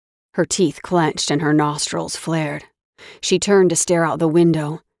 Her teeth clenched and her nostrils flared. She turned to stare out the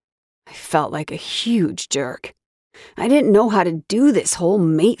window. I felt like a huge jerk. I didn't know how to do this whole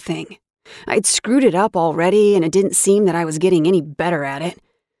mate thing. I'd screwed it up already, and it didn't seem that I was getting any better at it.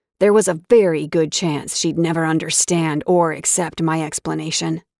 There was a very good chance she'd never understand or accept my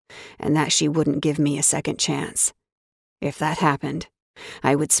explanation, and that she wouldn't give me a second chance. If that happened,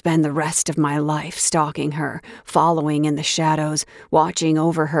 I would spend the rest of my life stalking her, following in the shadows, watching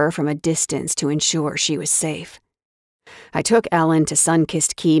over her from a distance to ensure she was safe. I took Elin to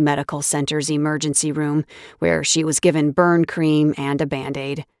Sunkissed Key Medical Center's emergency room, where she was given burn cream and a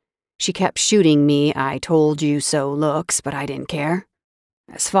Band-Aid. She kept shooting me "I told you so" looks, but I didn't care.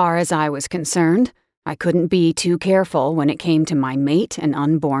 As far as I was concerned, I couldn't be too careful when it came to my mate and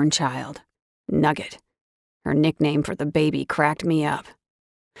unborn child. Nugget. Her nickname for the baby cracked me up.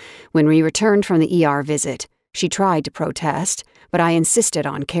 When we returned from the ER visit, she tried to protest, but I insisted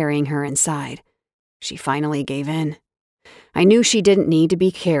on carrying her inside. She finally gave in. I knew she didn't need to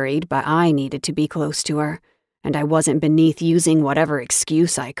be carried, but I needed to be close to her, and I wasn't beneath using whatever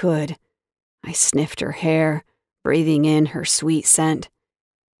excuse I could. I sniffed her hair, breathing in her sweet scent.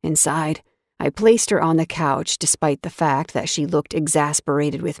 Inside, I placed her on the couch despite the fact that she looked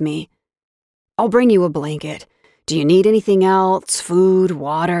exasperated with me. "I'll bring you a blanket. Do you need anything else? Food,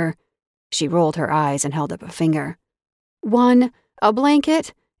 water?" She rolled her eyes and held up a finger. A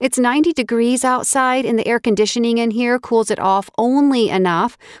blanket? It's 90 degrees outside and the air conditioning in here cools it off only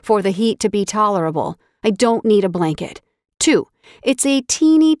enough for the heat to be tolerable. I don't need a blanket. 2, it's a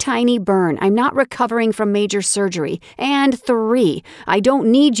teeny tiny burn. I'm not recovering from major surgery. And 3, I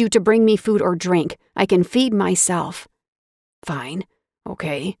don't need you to bring me food or drink. I can feed myself. Fine.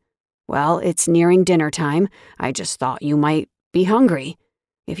 Okay. Well, it's nearing dinner time. I just thought you might be hungry.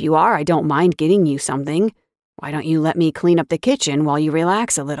 If you are, I don't mind getting you something. Why don't you let me clean up the kitchen while you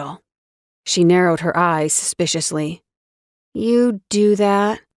relax a little?" She narrowed her eyes suspiciously. "You do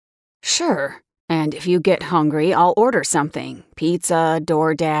that?" "Sure. And if you get hungry, I'll order something. Pizza,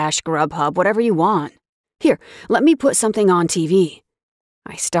 DoorDash, Grubhub, whatever you want. Here, let me put something on TV."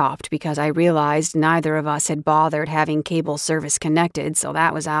 I stopped because I realized neither of us had bothered having cable service connected, so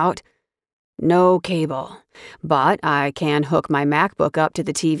that was out. No cable. But I can hook my MacBook up to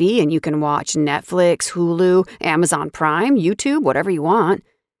the TV and you can watch Netflix, Hulu, Amazon Prime, YouTube, whatever you want.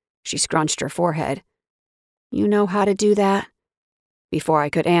 She scrunched her forehead. "You know how to do that?" Before I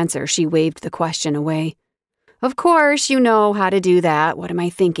could answer, she waved the question away. "Of course you know how to do that. What am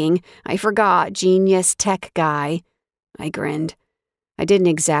I thinking? I forgot, genius tech guy." I grinned. I didn't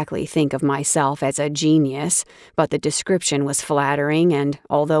exactly think of myself as a genius, but the description was flattering, and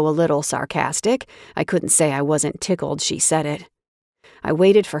although a little sarcastic, I couldn't say I wasn't tickled she said it. I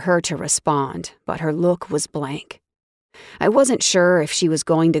waited for her to respond, but her look was blank. I wasn't sure if she was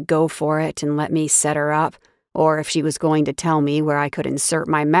going to go for it and let me set her up, or if she was going to tell me where I could insert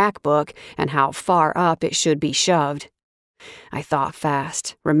my MacBook and how far up it should be shoved. I thought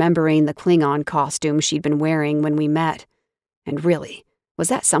fast, remembering the Klingon costume she'd been wearing when we met. And really, was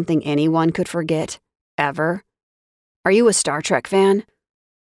that something anyone could forget? Ever? "Are you a Star Trek fan?"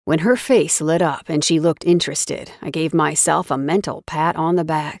 When her face lit up and she looked interested, I gave myself a mental pat on the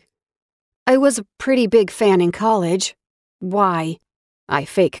back. "I was a pretty big fan in college." "Why?" I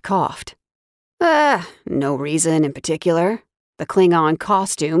fake coughed. No reason in particular. The Klingon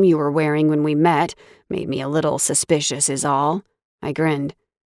costume you were wearing when we met made me a little suspicious is all." I grinned.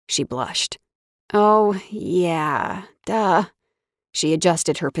 She blushed. "Oh, yeah, duh." She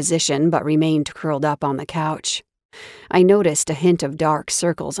adjusted her position but remained curled up on the couch. I noticed a hint of dark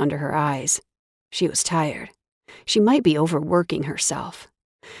circles under her eyes. She was tired. She might be overworking herself.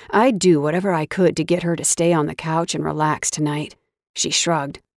 I'd do whatever I could to get her to stay on the couch and relax tonight. She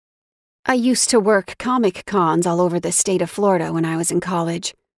shrugged. "I used to work comic cons all over the state of Florida when I was in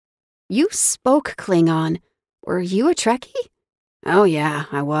college." "You spoke Klingon. Were you a Trekkie?" "Oh yeah,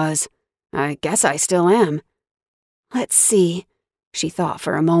 I was. I guess I still am." "Let's see." She thought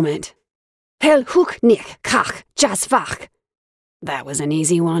for a moment. Hel hook nick kach jasvach. That was an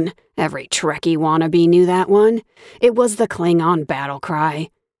easy one. Every Trekkie wannabe knew that one. It was the Klingon battle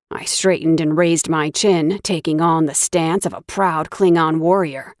cry. I straightened and raised my chin, taking on the stance of a proud Klingon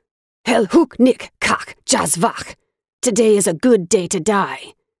warrior. Hel hook nick kach jasvach. Today is a good day to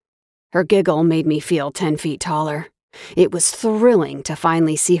die. Her giggle made me feel 10 feet taller. It was thrilling to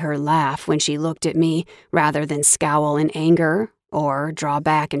finally see her laugh when she looked at me, rather than scowl in anger or draw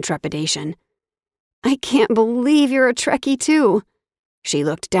back in trepidation. I can't believe you're a Trekkie too. She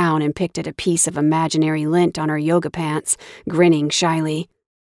looked down and picked at a piece of imaginary lint on her yoga pants, grinning shyly.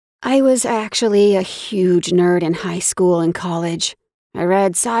 I was actually a huge nerd in high school and college. I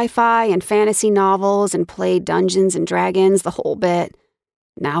read sci-fi and fantasy novels and played Dungeons and Dragons, the whole bit.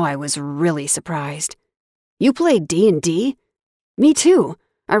 Now I was really surprised. You played D&D? Me too.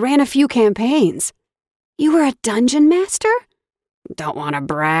 I ran a few campaigns. You were a dungeon master? Don't want to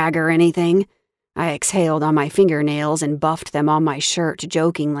brag or anything. I exhaled on my fingernails and buffed them on my shirt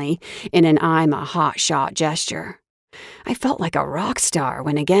jokingly in an I'm a hot shot gesture. I felt like a rock star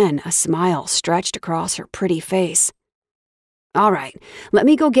when again a smile stretched across her pretty face. All right, let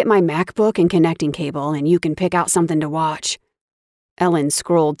me go get my MacBook and connecting cable and you can pick out something to watch. Elin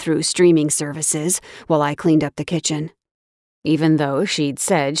scrolled through streaming services while I cleaned up the kitchen. Even though she'd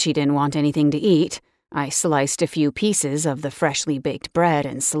said she didn't want anything to eat, I sliced a few pieces of the freshly baked bread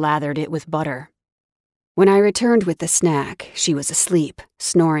and slathered it with butter. When I returned with the snack, she was asleep,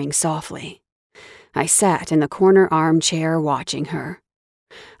 snoring softly. I sat in the corner armchair watching her.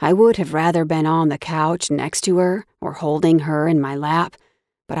 I would have rather been on the couch next to her or holding her in my lap,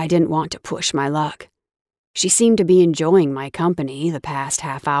 but I didn't want to push my luck. She seemed to be enjoying my company the past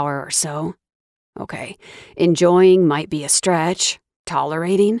half hour or so. Okay, enjoying might be a stretch.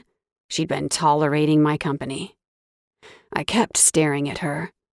 Tolerating? She'd been tolerating my company. I kept staring at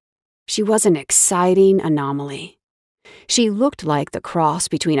her. She was an exciting anomaly. She looked like the cross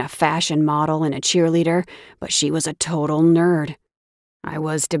between a fashion model and a cheerleader, but she was a total nerd. I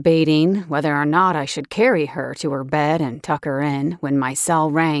was debating whether or not I should carry her to her bed and tuck her in when my cell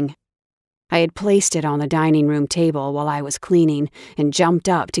rang. I had placed it on the dining room table while I was cleaning and jumped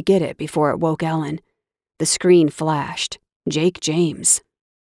up to get it before it woke Elin. The screen flashed. Jake James.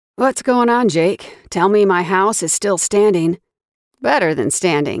 "What's going on, Jake? Tell me my house is still standing." "Better than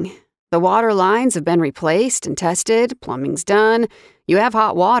standing. The water lines have been replaced and tested, plumbing's done, you have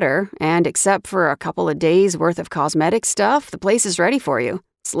hot water, and except for a couple of days' worth of cosmetic stuff, the place is ready for you.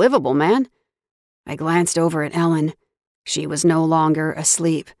 It's livable, man." I glanced over at Elin. She was no longer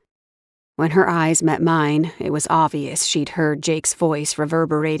asleep. When her eyes met mine, it was obvious she'd heard Jake's voice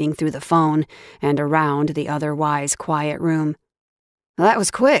reverberating through the phone and around the otherwise quiet room. "That was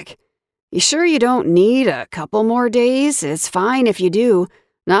quick. You sure you don't need a couple more days? It's fine if you do."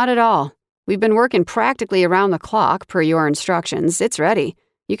 "Not at all. We've been working practically around the clock per your instructions. It's ready.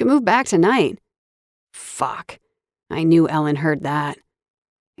 You can move back tonight." Fuck. I knew Elin heard that.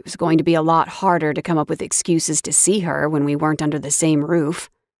 It was going to be a lot harder to come up with excuses to see her when we weren't under the same roof.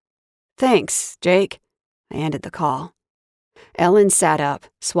 "Thanks, Jake." I ended the call. Elin sat up,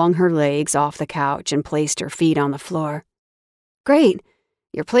 swung her legs off the couch, and placed her feet on the floor. "Great.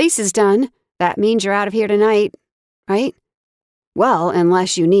 Your place is done. That means you're out of here tonight, right?" "Well,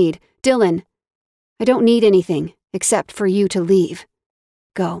 unless you need... Dylan, I don't need anything except for you to leave.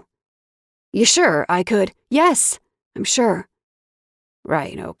 Go." "You sure I could?" "Yes, I'm sure."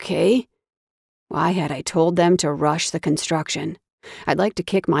 Right, okay. Why had I told them to rush the construction? I'd like to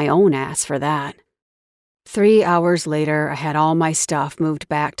kick my own ass for that. 3 hours later, I had all my stuff moved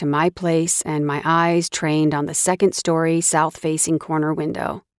back to my place and my eyes trained on the second-story south-facing corner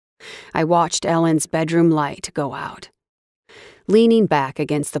window. I watched Ellen's bedroom light go out. Leaning back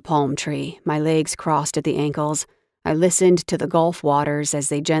against the palm tree, my legs crossed at the ankles, I listened to the Gulf waters as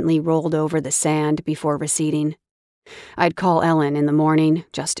they gently rolled over the sand before receding. I'd call Elin in the morning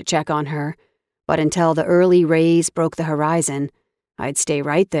just to check on her, but until the early rays broke the horizon, I'd stay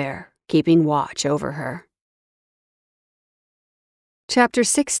right there, keeping watch over her. Chapter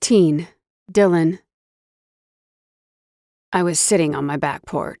 16. Dylan. I was sitting on my back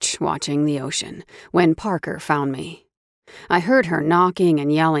porch, watching the ocean, when Parker found me. I heard her knocking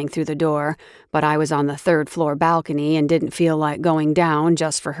and yelling through the door, but I was on the third-floor balcony and didn't feel like going down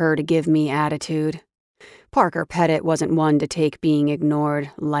just for her to give me attitude. Parker Pettit wasn't one to take being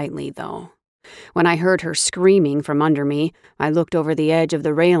ignored lightly, though. When I heard her screaming from under me, I looked over the edge of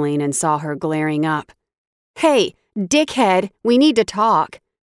the railing and saw her glaring up. "Hey, dickhead, we need to talk."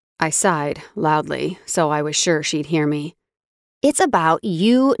 I sighed loudly, so I was sure she'd hear me. "It's about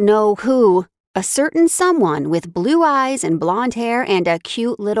you-know-who," A certain someone with blue eyes and blonde hair and a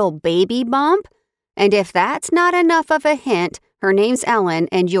cute little baby bump? And if that's not enough of a hint, her name's Elin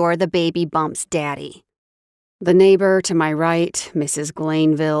and you're the baby bump's daddy." The neighbor to my right, Mrs.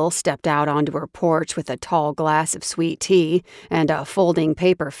 Glanville, stepped out onto her porch with a tall glass of sweet tea and a folding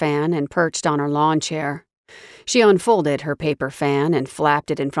paper fan and perched on her lawn chair. She unfolded her paper fan and flapped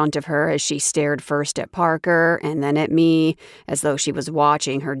it in front of her as she stared first at Parker and then at me, as though she was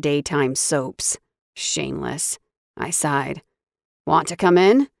watching her daytime soaps. Shameless. I sighed. "Want to come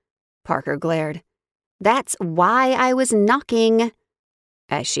in?" Parker glared. "That's why I was knocking."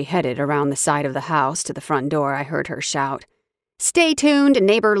 As she headed around the side of the house to the front door, I heard her shout, "Stay tuned,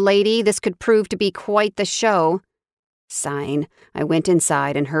 neighbor lady. This could prove to be quite the show." Sighing, I went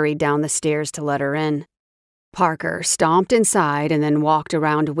inside and hurried down the stairs to let her in. Parker stomped inside and then walked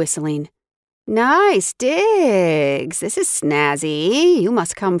around whistling. "Nice digs. This is snazzy. You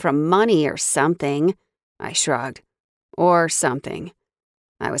must come from money or something." I shrugged. Or something.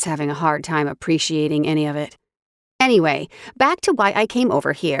 I was having a hard time appreciating any of it. "Anyway, back to why I came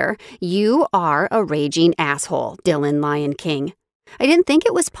over here. You are a raging asshole, Dylan Lion King. I didn't think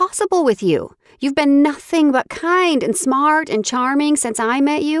it was possible with you. You've been nothing but kind and smart and charming since I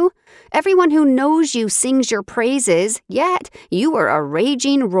met you. Everyone who knows you sings your praises, yet you were a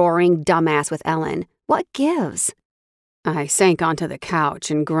raging, roaring dumbass with Elin. What gives?" I sank onto the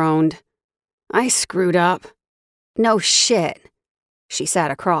couch and groaned. "I screwed up." "No shit." She sat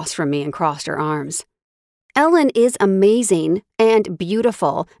across from me and crossed her arms. "Elin is amazing and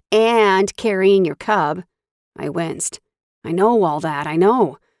beautiful and carrying your cub." I winced. "I know all that, I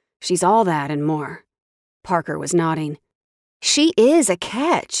know. She's all that and more." Parker was nodding. "She is a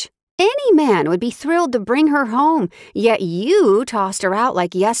catch. Any man would be thrilled to bring her home, yet you tossed her out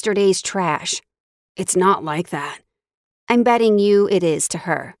like yesterday's trash." "It's not like that." "I'm betting you it is to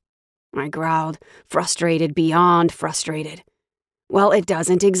her." I growled, frustrated beyond frustrated. "Well, it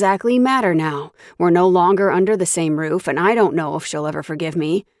doesn't exactly matter now. We're no longer under the same roof, and I don't know if she'll ever forgive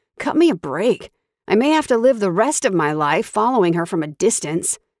me. Cut me a break. I may have to live the rest of my life following her from a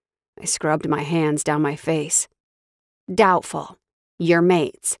distance." I scrubbed my hands down my face. "Doubtful. You're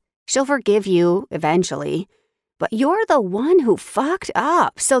mates. She'll forgive you, eventually. But you're the one who fucked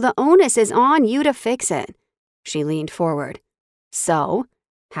up, so the onus is on you to fix it." She leaned forward. "So,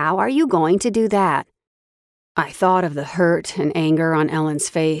 how are you going to do that?" I thought of the hurt and anger on Ellen's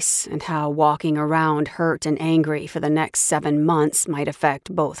face and how walking around hurt and angry for the next 7 months might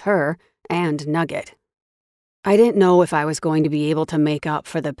affect both her and Nugget. I didn't know if I was going to be able to make up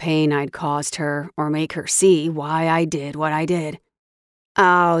for the pain I'd caused her or make her see why I did what I did.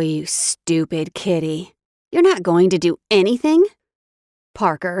 "Oh, you stupid kitty. You're not going to do anything?"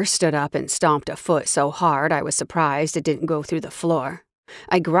 Parker stood up and stomped a foot so hard I was surprised it didn't go through the floor.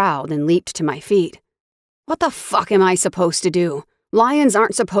 I growled and leaped to my feet. "What the fuck am I supposed to do? Lions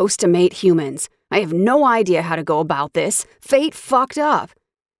aren't supposed to mate humans. I have no idea how to go about this. Fate fucked up."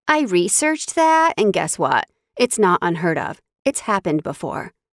 "I researched that, and guess what? It's not unheard of. It's happened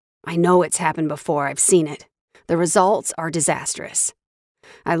before." "I know it's happened before. I've seen it. The results are disastrous."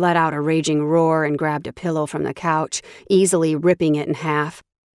 I let out a raging roar and grabbed a pillow from the couch, easily ripping it in half.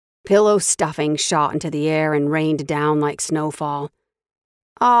 Pillow stuffing shot into the air and rained down like snowfall.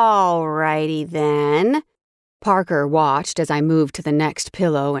 "Alrighty then." Parker watched as I moved to the next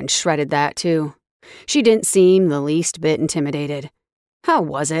pillow and shredded that too. She didn't seem the least bit intimidated. How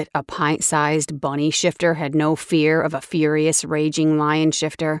was it a pint-sized bunny shifter had no fear of a furious, raging lion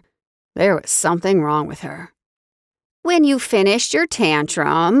shifter? There was something wrong with her. "When you finished your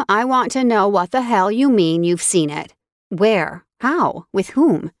tantrum, I want to know what the hell you mean you've seen it. Where? How? With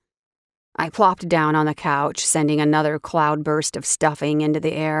whom?" I plopped down on the couch, sending another cloudburst of stuffing into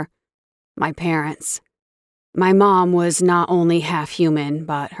the air. My parents. My mom was not only half human,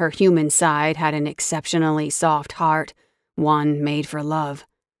 but her human side had an exceptionally soft heart, one made for love.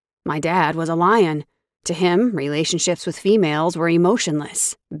 My dad was a lion. To him, relationships with females were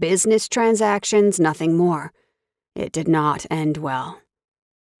emotionless. Business transactions, nothing more. It did not end well.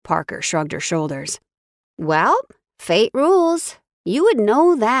 Parker shrugged her shoulders. "Well, fate rules. You would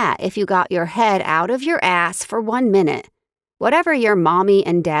know that if you got your head out of your ass for 1 minute. Whatever your mommy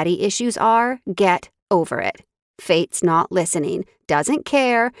and daddy issues are, get over it. Fate's not listening, doesn't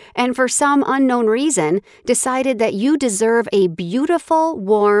care, and for some unknown reason, decided that you deserve a beautiful,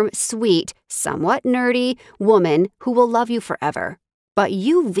 warm, sweet, somewhat nerdy woman who will love you forever. But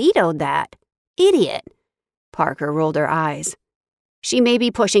you vetoed that. Idiot." Parker rolled her eyes. "She may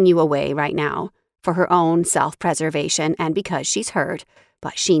be pushing you away right now, for her own self-preservation and because she's hurt,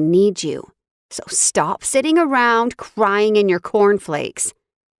 but she needs you. So stop sitting around crying in your cornflakes."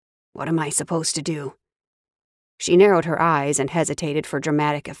 What am I supposed to do?" She narrowed her eyes and hesitated for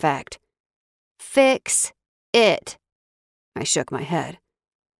dramatic effect. "Fix it." I shook my head.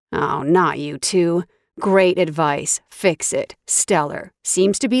 "Oh, not you two. Great advice. Fix it. Stellar.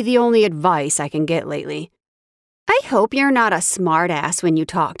 Seems to be the only advice I can get lately." "I hope you're not a smartass when you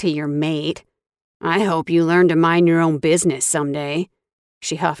talk to your mate." "I hope you learn to mind your own business someday."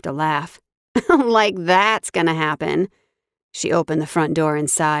 She huffed a laugh. "Like that's gonna happen." She opened the front door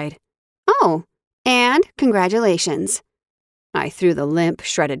and sighed. "Oh, and congratulations." I threw the limp,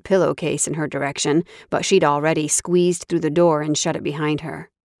 shredded pillowcase in her direction, but she'd already squeezed through the door and shut it behind her.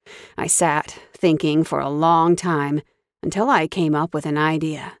 I sat, thinking for a long time, until I came up with an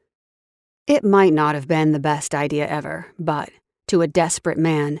idea. It might not have been the best idea ever, but to a desperate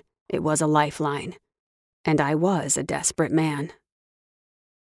man, it was a lifeline. And I was a desperate man.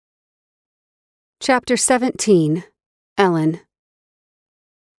 Chapter 17. Elin.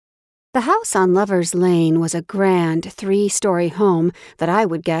 The house on Lover's Lane was a grand 3-story home that I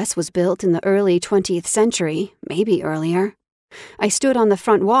would guess was built in the early 20th century, maybe earlier. I stood on the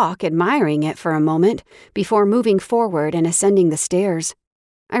front walk admiring it for a moment before moving forward and ascending the stairs.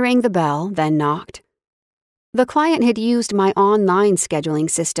 I rang the bell, then knocked. The client had used my online scheduling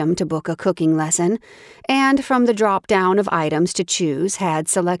system to book a cooking lesson, and from the drop-down of items to choose had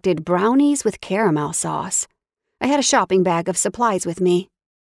selected brownies with caramel sauce. I had a shopping bag of supplies with me.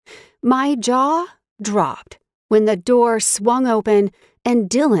 My jaw dropped when the door swung open and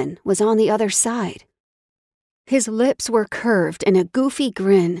Dylan was on the other side. His lips were curved in a goofy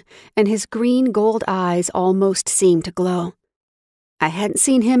grin, and his green-gold eyes almost seemed to glow. I hadn't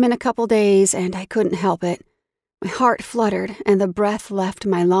seen him in a couple days, and I couldn't help it. My heart fluttered, and the breath left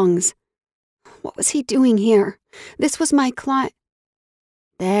my lungs. What was he doing here? This was my client.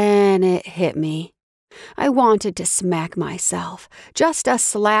 Then it hit me. I wanted to smack myself, just a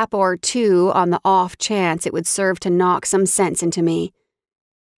slap or two on the off chance it would serve to knock some sense into me.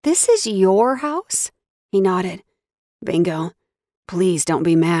 "This is your house?" He nodded. "Bingo. Please don't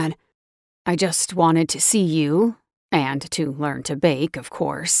be mad. I just wanted to see you, and to learn to bake, of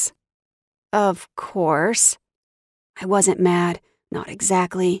course." "Of course." I wasn't mad, not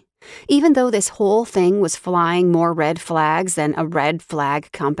exactly. Even though this whole thing was flying more red flags than a red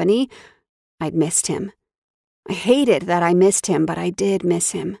flag company, I'd missed him. I hated that I missed him, but I did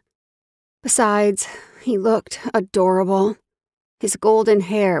miss him. Besides, he looked adorable. His golden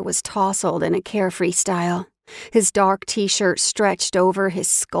hair was tousled in a carefree style. His dark t-shirt stretched over his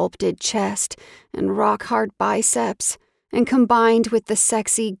sculpted chest and rock-hard biceps, and combined with the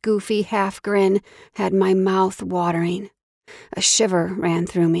sexy, goofy half-grin, had my mouth watering. A shiver ran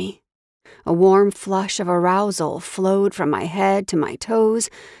through me. A warm flush of arousal flowed from my head to my toes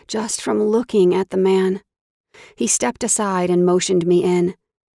just from looking at the man. He stepped aside and motioned me in.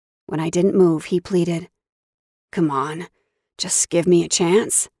 When I didn't move, he pleaded, "Come on, just give me a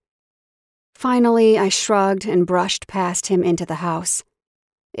chance." Finally, I shrugged and brushed past him into the house.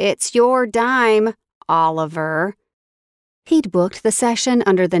 "It's your dime, Oliver." He'd booked the session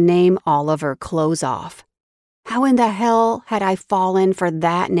under the name Oliver Close-Off. How in the hell had I fallen for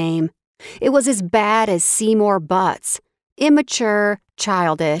that name? It was as bad as Seymour Butts. Immature,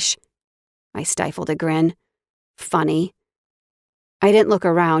 childish. I stifled a grin. Funny. I didn't look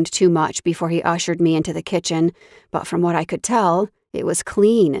around too much before he ushered me into the kitchen, but from what I could tell, it was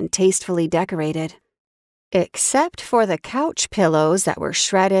clean and tastefully decorated. Except for the couch pillows that were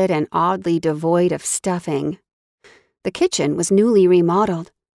shredded and oddly devoid of stuffing. The kitchen was newly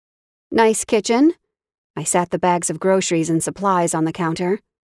remodeled. "Nice kitchen?" I sat the bags of groceries and supplies on the counter.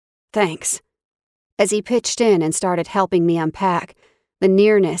 "Thanks." As he pitched in and started helping me unpack, the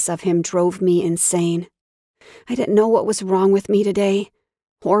nearness of him drove me insane. I didn't know what was wrong with me today.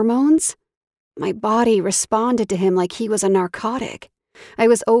 Hormones? My body responded to him like he was a narcotic. I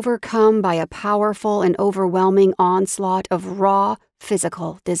was overcome by a powerful and overwhelming onslaught of raw,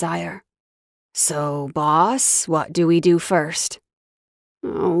 physical desire. "So, boss, what do we do first?"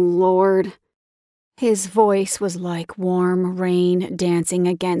 Oh, Lord. His voice was like warm rain dancing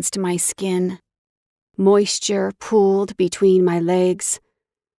against my skin. Moisture pooled between my legs.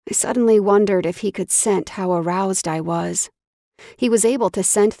 I suddenly wondered if he could scent how aroused I was. He was able to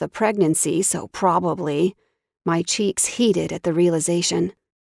scent the pregnancy, so probably. My cheeks heated at the realization.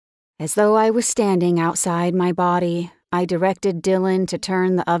 As though I was standing outside my body, I directed Dylan to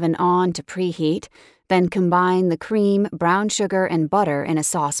turn the oven on to preheat, then combine the cream, brown sugar, and butter in a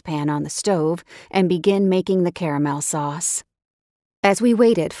saucepan on the stove and begin making the caramel sauce. As we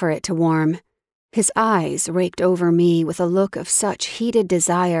waited for it to warm, his eyes raked over me with a look of such heated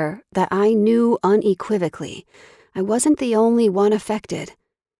desire that I knew unequivocally I wasn't the only one affected.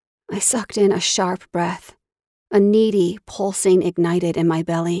 I sucked in a sharp breath. A needy pulsing ignited in my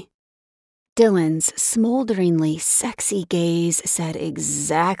belly. Dylan's smolderingly sexy gaze said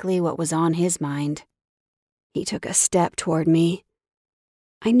exactly what was on his mind. He took a step toward me.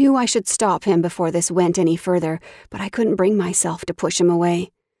 I knew I should stop him before this went any further, but I couldn't bring myself to push him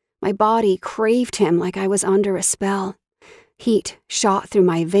away. My body craved him like I was under a spell. Heat shot through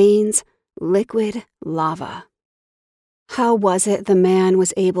my veins, liquid lava. How was it the man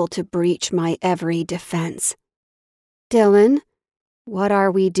was able to breach my every defense? "Dylan, what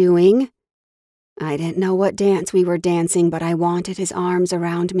are we doing?" I didn't know what dance we were dancing, but I wanted his arms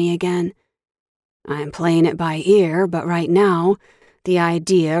around me again. "I'm playing it by ear, but right now, the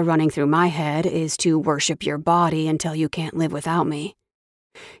idea running through my head is to worship your body until you can't live without me."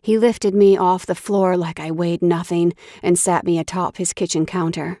 He lifted me off the floor like I weighed nothing and sat me atop his kitchen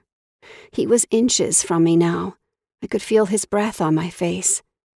counter. He was inches from me now. I could feel his breath on my face.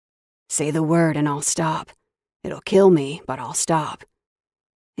 "Say the word and I'll stop. It'll kill me, but I'll stop."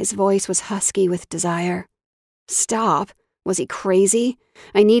 His voice was husky with desire. Stop? Was he crazy?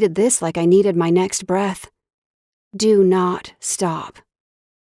 I needed this like I needed my next breath. "Do not stop."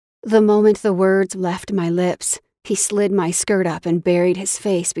 The moment the words left my lips, he slid my skirt up and buried his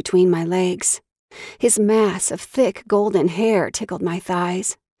face between my legs. His mass of thick golden hair tickled my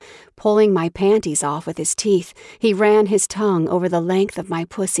thighs. Pulling my panties off with his teeth, he ran his tongue over the length of my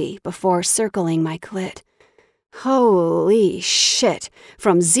pussy before circling my clit. Holy shit!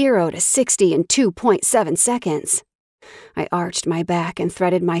 From 0 to 60 in 2.7 seconds. I arched my back and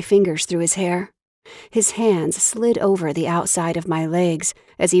threaded my fingers through his hair. His hands slid over the outside of my legs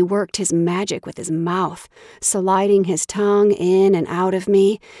as he worked his magic with his mouth, sliding his tongue in and out of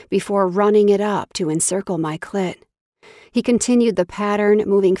me before running it up to encircle my clit. He continued the pattern,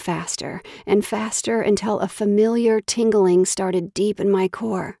 moving faster and faster until a familiar tingling started deep in my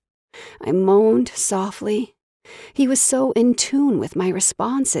core. I moaned softly. He was so in tune with my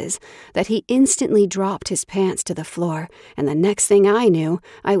responses that he instantly dropped his pants to the floor, and the next thing I knew,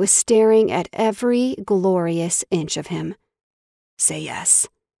 I was staring at every glorious inch of him. "Say yes."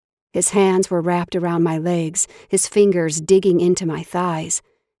 His hands were wrapped around my legs, his fingers digging into my thighs.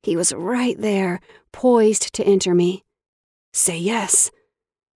 He was right there, poised to enter me. "Say yes."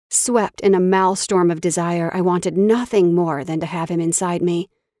 Swept in a maelstrom of desire, I wanted nothing more than to have him inside me.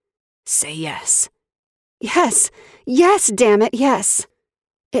 "Say yes." Yes, yes, damn it, yes.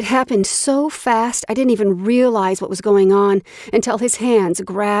 It happened so fast I didn't even realize what was going on until his hands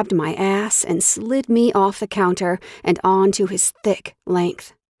grabbed my ass and slid me off the counter and onto his thick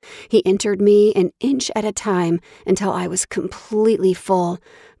length. He entered me an inch at a time until I was completely full,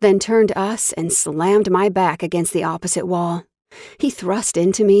 then turned us and slammed my back against the opposite wall. He thrust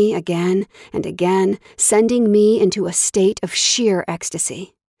into me again and again, sending me into a state of sheer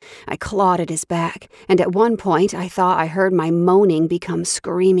ecstasy. I clawed at his back, and at one point I thought I heard my moaning become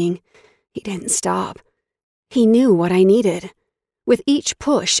screaming. He didn't stop. He knew what I needed. With each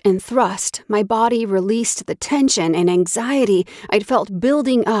push and thrust, my body released the tension and anxiety I'd felt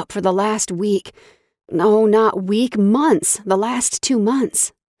building up for the last week. No, not week, months, the last 2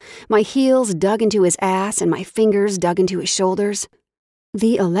 months. My heels dug into his ass and my fingers dug into his shoulders.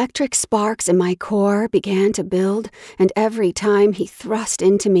 The electric sparks in my core began to build, and every time he thrust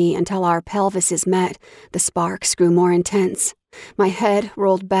into me until our pelvises met, the sparks grew more intense. My head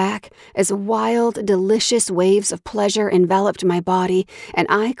rolled back as wild, delicious waves of pleasure enveloped my body, and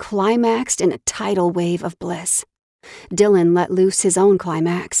I climaxed in a tidal wave of bliss. Dylan let loose his own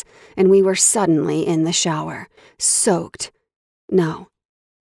climax, and we were suddenly in the shower, soaked. No,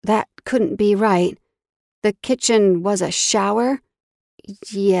 that couldn't be right. The kitchen was a shower?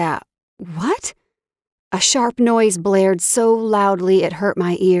 Yeah, what? A sharp noise blared so loudly it hurt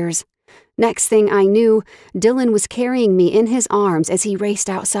my ears. Next thing I knew, Dylan was carrying me in his arms as he raced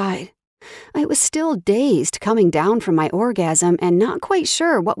outside. I was still dazed coming down from my orgasm and not quite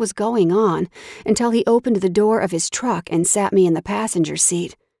sure what was going on until he opened the door of his truck and sat me in the passenger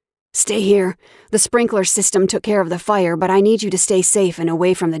seat. "Stay here. The sprinkler system took care of the fire, but I need you to stay safe and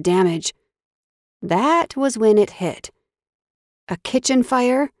away from the damage." That was when it hit. A kitchen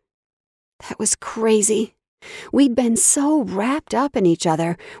fire? That was crazy. We'd been so wrapped up in each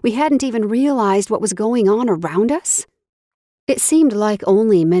other, we hadn't even realized what was going on around us. It seemed like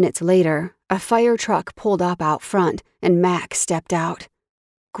only minutes later, a fire truck pulled up out front and Mac stepped out.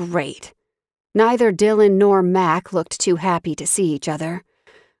 Great. Neither Dylan nor Mac looked too happy to see each other.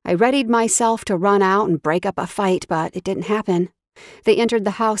 I readied myself to run out and break up a fight, but it didn't happen. They entered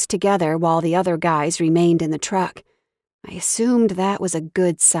the house together while the other guys remained in the truck. I assumed that was a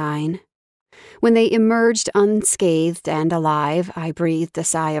good sign. When they emerged unscathed and alive, I breathed a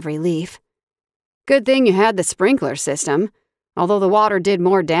sigh of relief. Good thing you had the sprinkler system, although the water did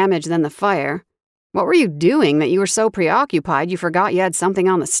more damage than the fire. What were you doing that you were so preoccupied you forgot you had something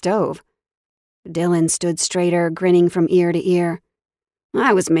on the stove? Dylan stood straighter, grinning from ear to ear.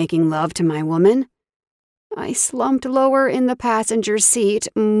 I was making love to my woman. I slumped lower in the passenger seat,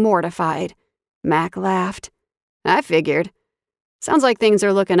 mortified. Mac laughed. I figured. Sounds like things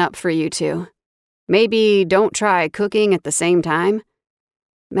are looking up for you two. Maybe don't try cooking at the same time?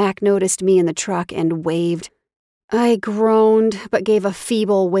 Mac noticed me in the truck and waved. I groaned, but gave a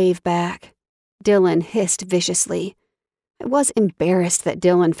feeble wave back. Dylan hissed viciously. I was embarrassed that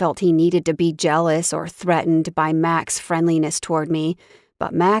Dylan felt he needed to be jealous or threatened by Mac's friendliness toward me,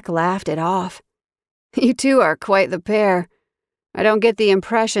 but Mac laughed it off. You two are quite the pair. I don't get the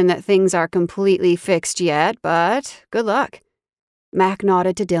impression that things are completely fixed yet, but good luck. Mac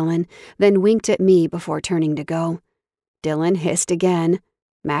nodded to Dylan, then winked at me before turning to go. Dylan hissed again.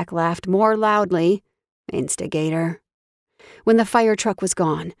 Mac laughed more loudly. Instigator. When the fire truck was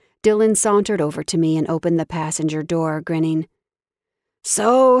gone, Dylan sauntered over to me and opened the passenger door, grinning.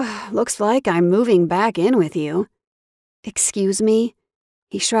 So, looks like I'm moving back in with you. Excuse me?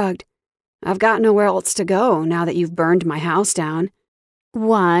 He shrugged. I've got nowhere else to go now that you've burned my house down.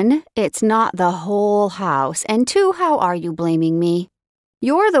 1, it's not the whole house, and 2, how are you blaming me?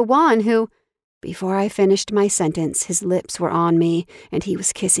 You're the one who— Before I finished my sentence, his lips were on me, and he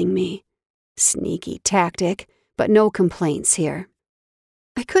was kissing me. Sneaky tactic, but no complaints here.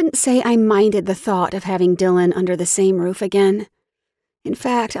 I couldn't say I minded the thought of having Dylan under the same roof again. In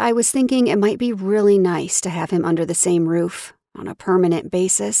fact, I was thinking it might be really nice to have him under the same roof, on a permanent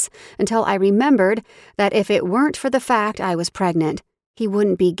basis, until I remembered that if it weren't for the fact I was pregnant, he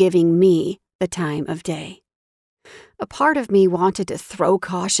wouldn't be giving me the time of day. A part of me wanted to throw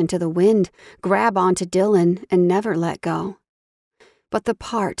caution to the wind, grab onto Dylan, and never let go. But the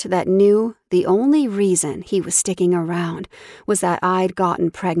part that knew the only reason he was sticking around was that I'd gotten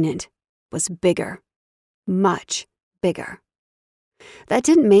pregnant was bigger. Much bigger. That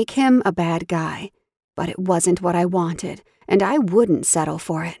didn't make him a bad guy, but it wasn't what I wanted, and I wouldn't settle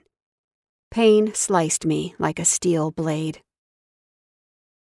for it. Pain sliced me like a steel blade.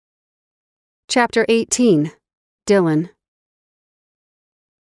 Chapter 18. Dylan.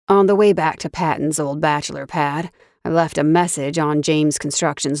 On the way back to Patton's old bachelor pad, I left a message on James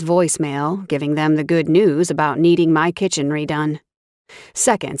Construction's voicemail giving them the good news about needing my kitchen redone.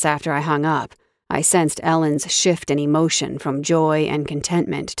 Seconds after I hung up, I sensed Ellen's shift in emotion from joy and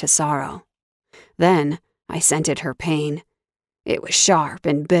contentment to sorrow. Then I scented her pain. It was sharp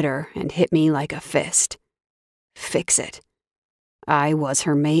and bitter and hit me like a fist. Fix it. I was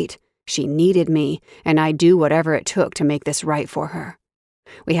her mate. She needed me, and I'd do whatever it took to make this right for her.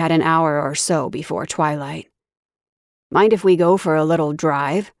 We had an hour or so before twilight. Mind if we go for a little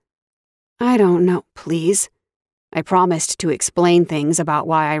drive? I don't know, please. I promised to explain things about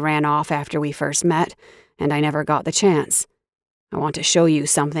why I ran off after we first met, and I never got the chance. I want to show you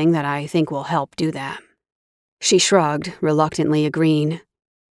something that I think will help do that. She shrugged, reluctantly agreeing.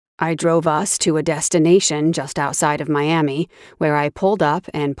 I drove us to a destination just outside of Miami, where I pulled up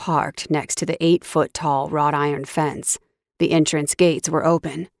and parked next to the 8-foot-tall wrought iron fence. The entrance gates were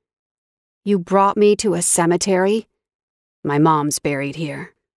open. You brought me to a cemetery? My mom's buried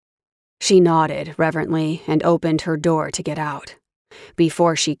here. She nodded reverently and opened her door to get out.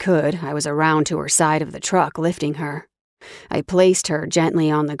 Before she could, I was around to her side of the truck, lifting her. I placed her gently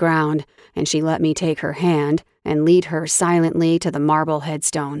on the ground, and she let me take her hand and lead her silently to the marble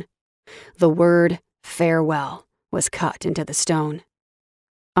headstone. The word farewell was cut into the stone.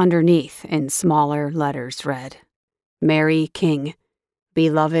 Underneath, in smaller letters, read, Mary King,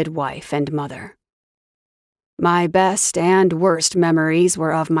 beloved wife and mother. My best and worst memories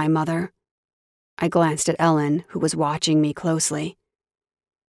were of my mother. I glanced at Elin, who was watching me closely.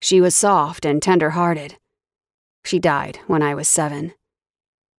 She was soft and tender-hearted. She died when I was 7.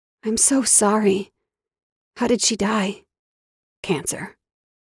 I'm so sorry. How did she die? Cancer.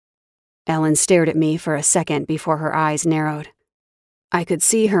 Elin stared at me for a second before her eyes narrowed. I could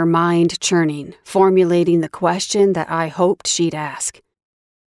see her mind churning, formulating the question that I hoped she'd ask.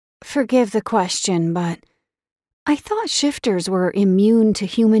 Forgive the question, but I thought shifters were immune to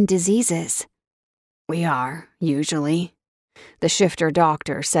human diseases. We are, usually. The shifter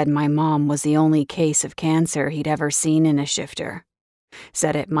doctor said my mom was the only case of cancer he'd ever seen in a shifter.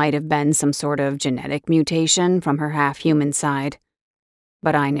 Said it might have been some sort of genetic mutation from her half-human side.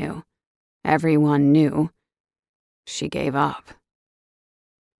 But I knew. Everyone knew. She gave up.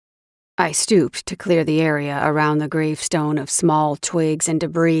 I stooped to clear the area around the gravestone of small twigs and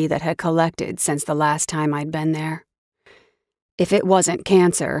debris that had collected since the last time I'd been there. If it wasn't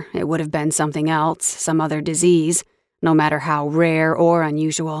cancer, it would have been something else, some other disease, no matter how rare or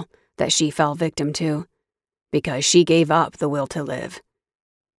unusual, that she fell victim to, because she gave up the will to live.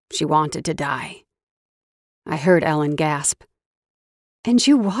 She wanted to die. I heard Elin gasp. And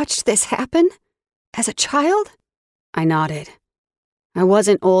you watched this happen? As a child? I nodded. I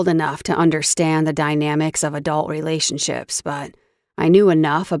wasn't old enough to understand the dynamics of adult relationships, but I knew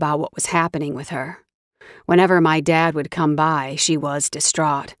enough about what was happening with her. Whenever my dad would come by, she was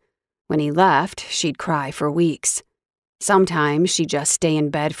distraught. When he left, she'd cry for weeks. Sometimes she'd just stay in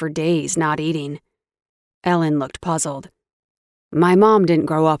bed for days, not eating. Elin looked puzzled. My mom didn't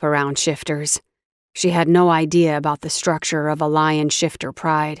grow up around shifters. She had no idea about the structure of a lion shifter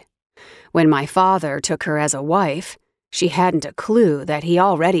pride. When my father took her as a wife, she hadn't a clue that he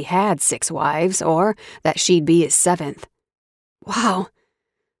already had 6 wives or that she'd be his 7th. Wow,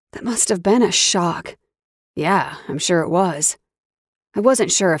 that must have been a shock. Yeah, I'm sure it was. I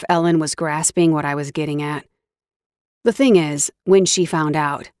wasn't sure if Elin was grasping what I was getting at. The thing is, when she found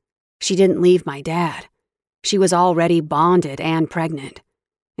out, she didn't leave my dad. She was already bonded and pregnant.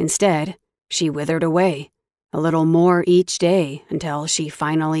 Instead, she withered away, a little more each day until she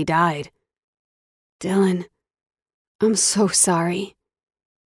finally died. Dylan, I'm so sorry.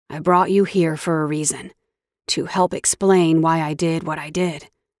 I brought you here for a reason, to help explain why I did what I did.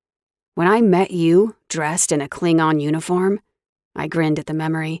 When I met you, dressed in a Klingon uniform, I grinned at the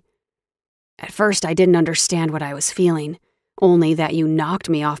memory. At first, I didn't understand what I was feeling, only that you knocked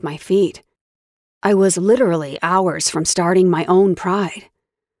me off my feet. I was literally hours from starting my own pride.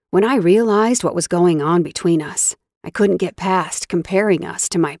 When I realized what was going on between us, I couldn't get past comparing us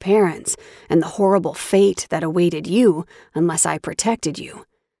to my parents and the horrible fate that awaited you unless I protected you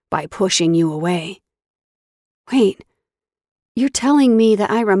by pushing you away. Wait, you're telling me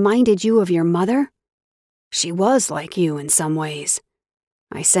that I reminded you of your mother? She was like you in some ways.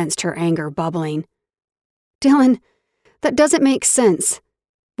 I sensed her anger bubbling. Dylan, that doesn't make sense.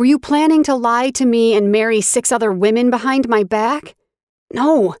 Were you planning to lie to me and marry 6 other women behind my back?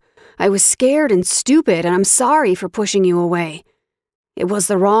 No, I was scared and stupid, and I'm sorry for pushing you away. It was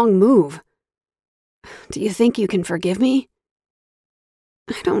the wrong move. Do you think you can forgive me?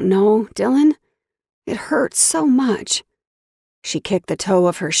 I don't know, Dylan. It hurts so much. She kicked the toe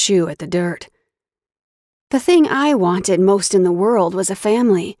of her shoe at the dirt. The thing I wanted most in the world was a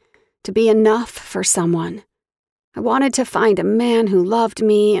family, to be enough for someone. I wanted to find a man who loved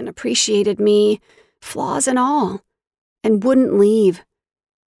me and appreciated me, flaws and all, and wouldn't leave.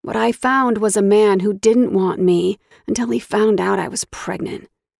 What I found was a man who didn't want me until he found out I was pregnant.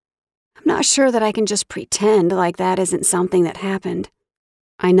 I'm not sure that I can just pretend like that isn't something that happened.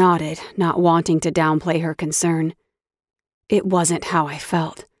 I nodded, not wanting to downplay her concern. It wasn't how I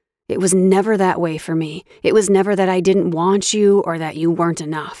felt. It was never that way for me. It was never that I didn't want you or that you weren't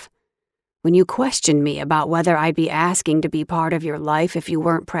enough. When you questioned me about whether I'd be asking to be part of your life if you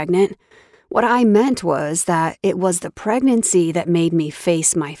weren't pregnant, what I meant was that it was the pregnancy that made me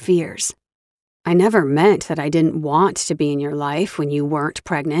face my fears. I never meant that I didn't want to be in your life when you weren't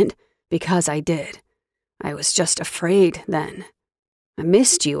pregnant, because I did. I was just afraid then. I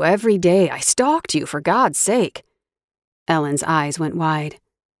missed you every day. I stalked you, for God's sake. Elin's eyes went wide.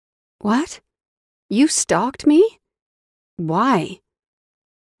 What? You stalked me? Why?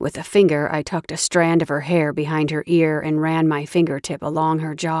 With a finger, I tucked a strand of her hair behind her ear and ran my fingertip along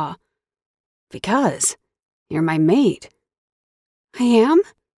her jaw. Because you're my mate. I am?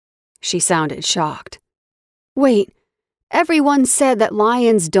 She sounded shocked. Wait, everyone said that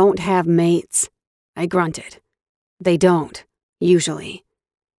lions don't have mates. I grunted. They don't, usually.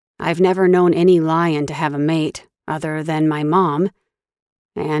 I've never known any lion to have a mate other than my mom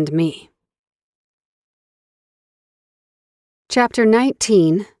and me. Chapter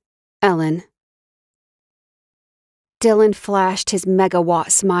 19, Elin. Dylan flashed his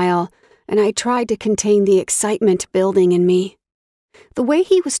megawatt smile, and I tried to contain the excitement building in me. The way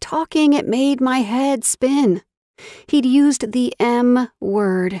he was talking, it made my head spin. He'd used the M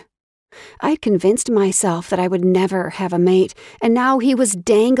word. I'd convinced myself that I would never have a mate, and now he was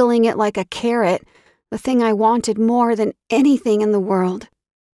dangling it like a carrot, the thing I wanted more than anything in the world.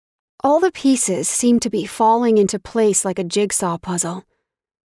 All the pieces seemed to be falling into place like a jigsaw puzzle.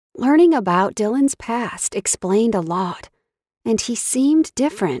 Learning about Dylan's past explained a lot, and he seemed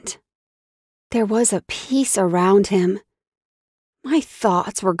different. There was a peace around him. My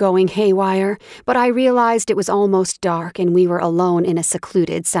thoughts were going haywire, but I realized it was almost dark and we were alone in a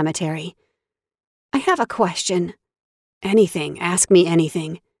secluded cemetery. I have a question. Anything, ask me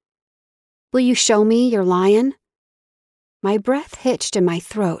anything. Will you show me your lion? My breath hitched in my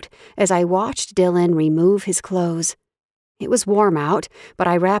throat as I watched Dylan remove his clothes. It was warm out, but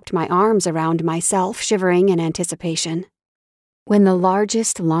I wrapped my arms around myself, shivering in anticipation. When the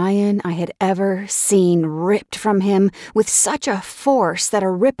largest lion I had ever seen ripped from him with such a force that a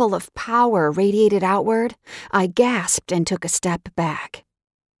ripple of power radiated outward, I gasped and took a step back.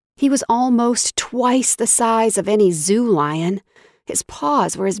 He was almost twice the size of any zoo lion. His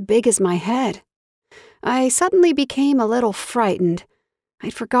paws were as big as my head. I suddenly became a little frightened.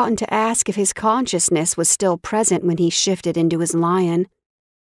 I'd forgotten to ask if his consciousness was still present when he shifted into his lion.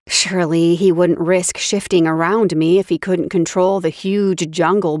 Surely he wouldn't risk shifting around me if he couldn't control the huge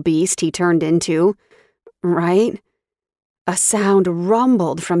jungle beast he turned into, right? A sound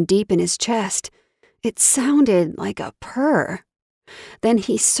rumbled from deep in his chest. It sounded like a purr. Then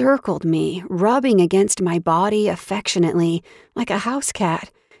he circled me, rubbing against my body affectionately, like a house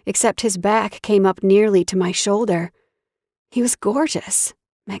cat, except his back came up nearly to my shoulder. He was gorgeous,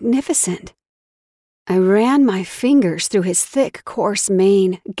 magnificent. I ran my fingers through his thick, coarse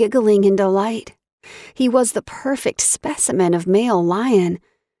mane, giggling in delight. He was the perfect specimen of male lion.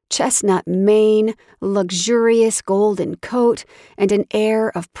 Chestnut mane, luxurious golden coat, and an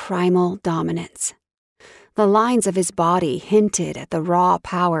air of primal dominance. The lines of his body hinted at the raw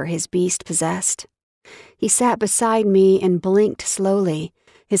power his beast possessed. He sat beside me and blinked slowly,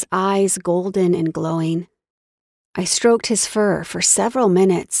 his eyes golden and glowing. I stroked his fur for several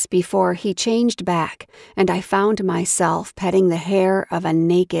minutes before he changed back, and I found myself petting the hair of a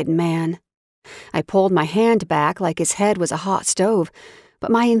naked man. I pulled my hand back like his head was a hot stove,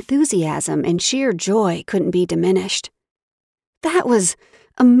 but my enthusiasm and sheer joy couldn't be diminished. That was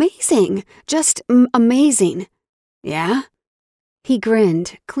amazing, just amazing. Yeah? He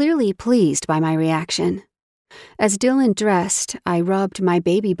grinned, clearly pleased by my reaction. As Dylan dressed, I rubbed my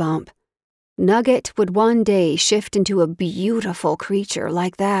baby bump. Nugget would one day shift into a beautiful creature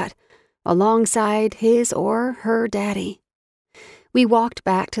like that, alongside his or her daddy. We walked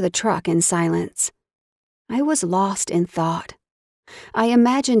back to the truck in silence. I was lost in thought. I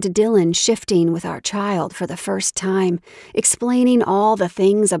imagined Dylan shifting with our child for the first time, explaining all the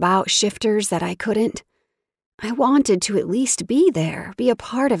things about shifters that I couldn't. I wanted to at least be there, be a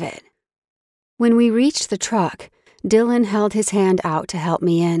part of it. When we reached the truck, Dylan held his hand out to help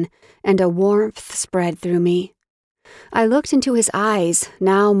me in, and a warmth spread through me. I looked into his eyes,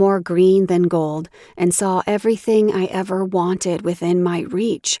 now more green than gold, and saw everything I ever wanted within my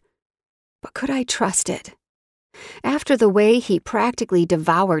reach. But could I trust it? After the way he practically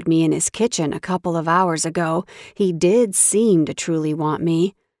devoured me in his kitchen a couple of hours ago, he did seem to truly want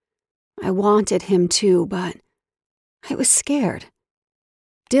me. I wanted him too, but I was scared.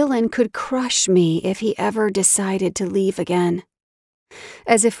 Dylan could crush me if he ever decided to leave again.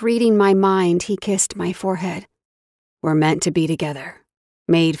 As if reading my mind, he kissed my forehead. We're meant to be together,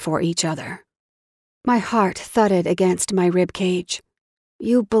 made for each other. My heart thudded against my ribcage.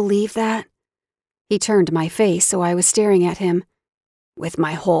 You believe that? He turned my face so I was staring at him. With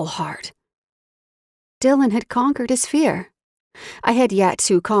my whole heart. Dylan had conquered his fear. I had yet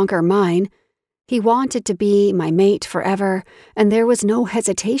to conquer mine. He wanted to be my mate forever, and there was no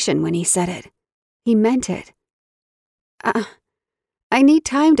hesitation when he said it. He meant it. I need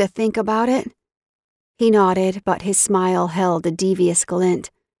time to think about it. He nodded, but his smile held a devious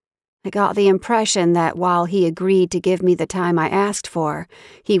glint. I got the impression that while he agreed to give me the time I asked for,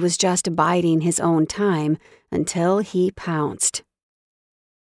 he was just biding his own time until he pounced.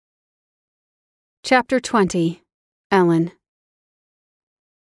 Chapter 20. Elin.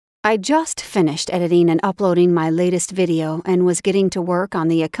 I just finished editing and uploading my latest video and was getting to work on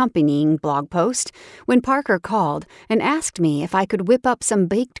the accompanying blog post when Parker called and asked me if I could whip up some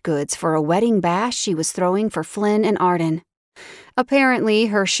baked goods for a wedding bash she was throwing for Flynn and Arden. Apparently,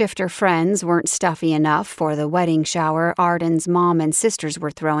 her shifter friends weren't stuffy enough for the wedding shower Arden's mom and sisters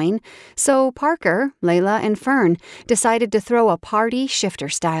were throwing, so Parker, Layla, and Fern decided to throw a party shifter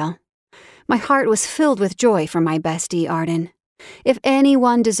style. My heart was filled with joy for my bestie, Arden. If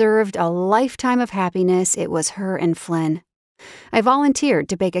anyone deserved a lifetime of happiness, it was her and Flynn. I volunteered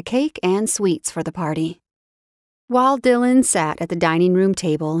to bake a cake and sweets for the party. While Dylan sat at the dining room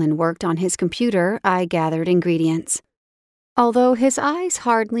table and worked on his computer, I gathered ingredients. Although his eyes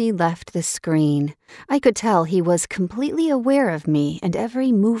hardly left the screen, I could tell he was completely aware of me and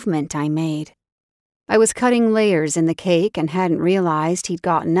every movement I made. I was cutting layers in the cake and hadn't realized he'd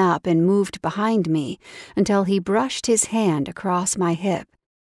gotten up and moved behind me until he brushed his hand across my hip.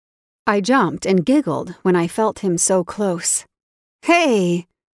 I jumped and giggled when I felt him so close. Hey!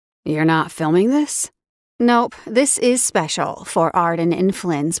 You're not filming this? Nope, this is special for Arden and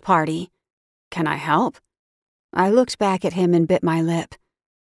Flynn's party. Can I help? I looked back at him and bit my lip.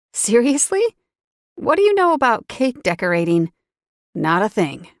 Seriously? What do you know about cake decorating? Not a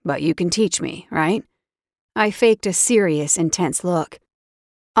thing, but you can teach me, right? I faked a serious, intense look.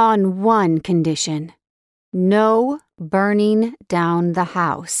 On one condition. No burning down the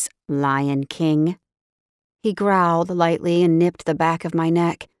house, Lion King. He growled lightly and nipped the back of my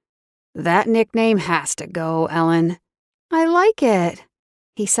neck. That nickname has to go, Elin. I like it.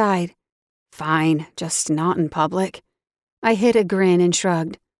 He sighed. Fine, just not in public. I hid a grin and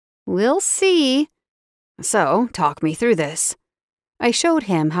shrugged. We'll see. So, talk me through this. I showed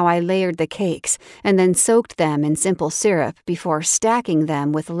him how I layered the cakes and then soaked them in simple syrup before stacking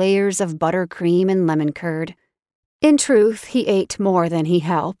them with layers of buttercream and lemon curd. In truth, he ate more than he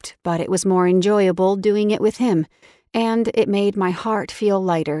helped, but it was more enjoyable doing it with him, and it made my heart feel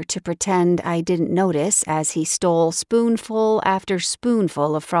lighter to pretend I didn't notice as he stole spoonful after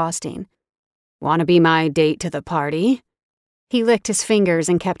spoonful of frosting. Want to be my date to the party? He licked his fingers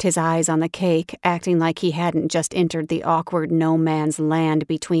and kept his eyes on the cake, acting like he hadn't just entered the awkward no-man's land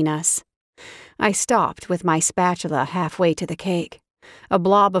between us. I stopped with my spatula halfway to the cake. A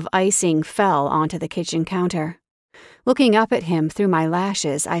blob of icing fell onto the kitchen counter. Looking up at him through my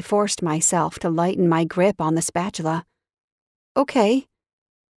lashes, I forced myself to lighten my grip on the spatula. Okay.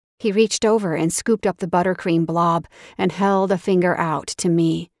 He reached over and scooped up the buttercream blob and held a finger out to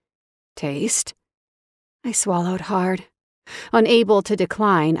me. Taste? I swallowed hard. Unable to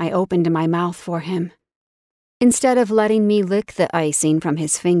decline, I opened my mouth for him. Instead of letting me lick the icing from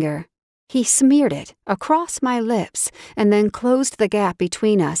his finger, he smeared it across my lips and then closed the gap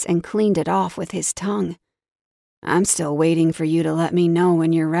between us and cleaned it off with his tongue. I'm still waiting for you to let me know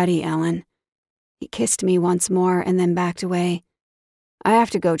when you're ready, Elin. He kissed me once more and then backed away. I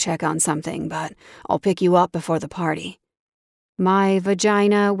have to go check on something, but I'll pick you up before the party. My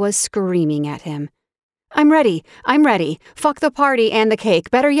vagina was screaming at him. I'm ready. Fuck the party and the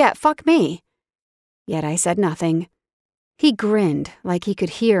cake. Better yet, fuck me. Yet I said nothing. He grinned like he could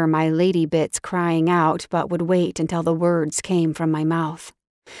hear my lady bits crying out but would wait until the words came from my mouth.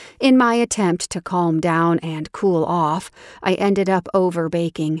 In my attempt to calm down and cool off, I ended up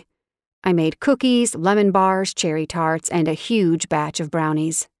over-baking. I made cookies, lemon bars, cherry tarts, and a huge batch of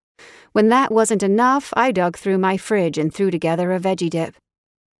brownies. When that wasn't enough, I dug through my fridge and threw together a veggie dip.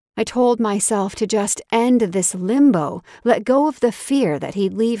 I told myself to just end this limbo, let go of the fear that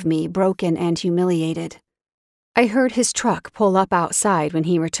he'd leave me broken and humiliated. I heard his truck pull up outside when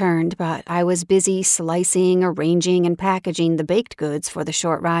he returned, but I was busy slicing, arranging, and packaging the baked goods for the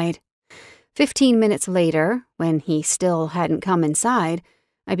short ride. 15 minutes later, when he still hadn't come inside,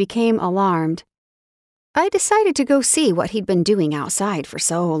 I became alarmed. I decided to go see what he'd been doing outside for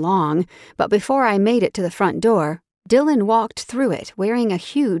so long, but before I made it to the front door, Dylan walked through it wearing a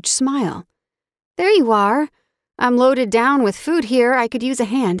huge smile. There you are. I'm loaded down with food here. I could use a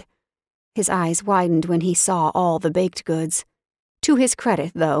hand. His eyes widened when he saw all the baked goods. To his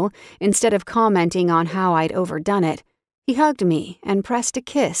credit, though, instead of commenting on how I'd overdone it, he hugged me and pressed a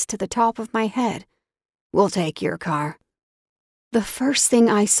kiss to the top of my head. We'll take your car. The first thing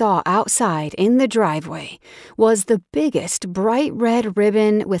I saw outside in the driveway was the biggest bright red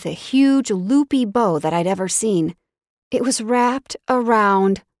ribbon with a huge loopy bow that I'd ever seen. It was wrapped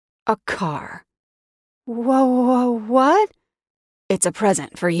around a car. Whoa, what? It's a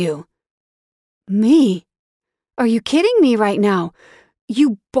present for you. Me? Are you kidding me right now?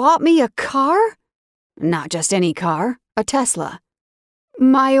 You bought me a car? Not just any car, a Tesla.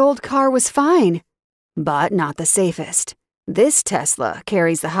 My old car was fine, but not the safest. This Tesla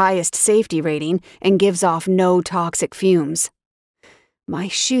carries the highest safety rating and gives off no toxic fumes. My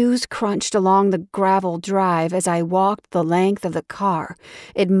shoes crunched along the gravel drive as I walked the length of the car,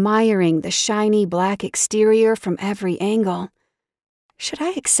 admiring the shiny black exterior from every angle. Should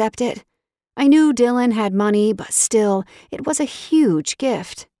I accept it? I knew Dylan had money, but still, it was a huge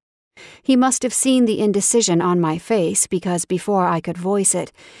gift. He must have seen the indecision on my face because before I could voice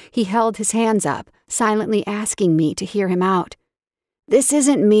it, he held his hands up, silently asking me to hear him out. This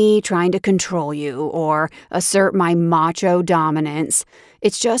isn't me trying to control you or assert my macho dominance.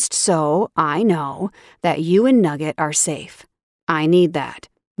 It's just so I know that you and Nugget are safe. I need that.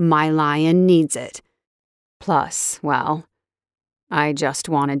 My lion needs it. Plus, well, I just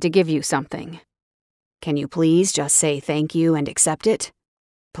wanted to give you something. Can you please just say thank you and accept it?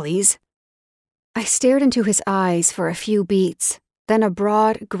 Please? I stared into his eyes for a few beats, then a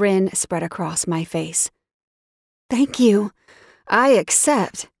broad grin spread across my face. Thank you. I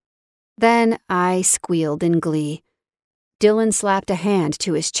accept. Then I squealed in glee. Dylan slapped a hand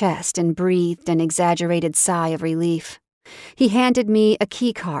to his chest and breathed an exaggerated sigh of relief. He handed me a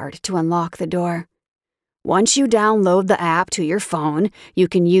key card to unlock the door. Once you download the app to your phone, you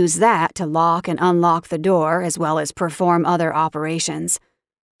can use that to lock and unlock the door as well as perform other operations.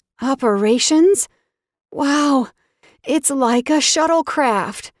 Operations? Wow, it's like a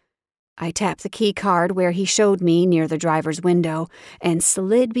shuttlecraft. I tapped the key card where he showed me near the driver's window and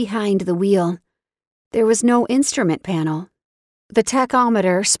slid behind the wheel. There was no instrument panel. The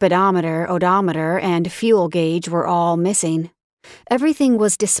tachometer, speedometer, odometer, and fuel gauge were all missing. Everything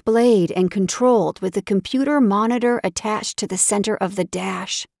was displayed and controlled with the computer monitor attached to the center of the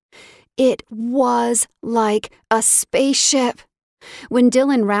dash. It was like a spaceship. When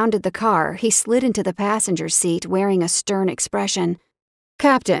Dylan rounded the car, he slid into the passenger seat wearing a stern expression.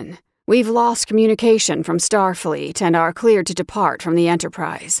 "Captain, we've lost communication from Starfleet and are cleared to depart from the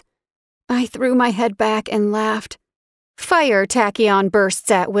Enterprise." I threw my head back and laughed. "Fire tachyon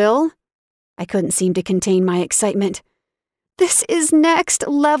bursts at will." I couldn't seem to contain my excitement. This is next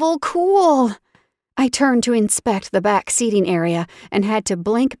level cool. I turned to inspect the back seating area and had to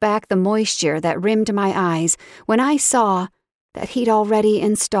blink back the moisture that rimmed my eyes when I saw that he'd already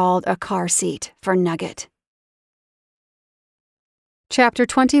installed a car seat for Nugget. Chapter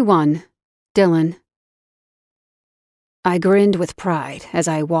 21. Dylan. I grinned with pride as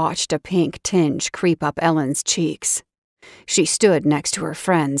I watched a pink tinge creep up Ellen's cheeks. She stood next to her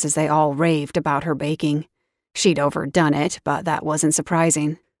friends as they all raved about her baking. She'd overdone it, but that wasn't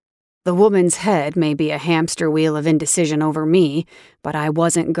surprising. The woman's head may be a hamster wheel of indecision over me, but I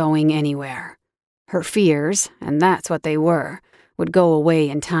wasn't going anywhere. Her fears, and that's what they were, would go away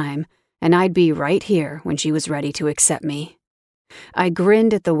in time, and I'd be right here when she was ready to accept me. I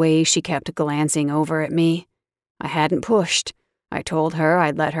grinned at the way she kept glancing over at me. I hadn't pushed. I told her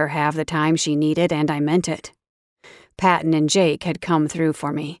I'd let her have the time she needed, and I meant it. Patton and Jake had come through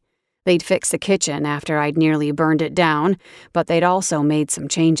for me. They'd fixed the kitchen after I'd nearly burned it down, but they'd also made some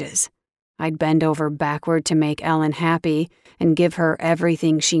changes. I'd bend over backward to make Elin happy and give her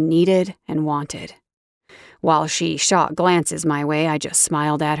everything she needed and wanted. While she shot glances my way, I just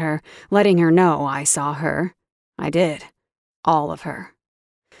smiled at her, letting her know I saw her. I did. All of her.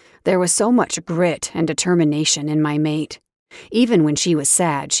 There was so much grit and determination in my mate. Even when she was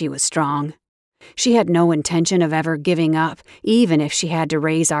sad, she was strong. She had no intention of ever giving up, even if she had to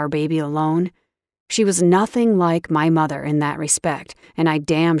raise our baby alone. She was nothing like my mother in that respect, and I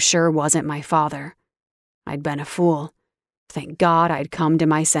damn sure wasn't my father. I'd been a fool. Thank God I'd come to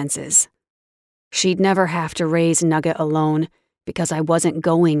my senses. She'd never have to raise Nugget alone, because I wasn't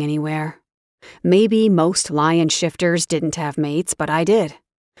going anywhere. Maybe most lion shifters didn't have mates, but I did.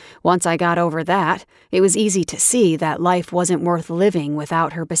 Once I got over that, it was easy to see that life wasn't worth living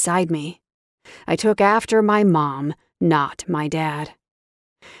without her beside me. I took after my mom, not my dad.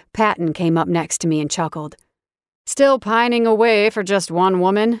 Patton came up next to me and chuckled. "Still pining away for just one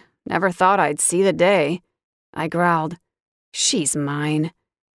woman? Never thought I'd see the day." I growled. "She's mine."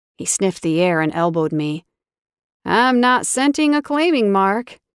 He sniffed the air and elbowed me. "I'm not scenting a claiming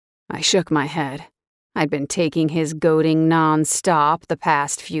mark." I shook my head. I'd been taking his goading non-stop the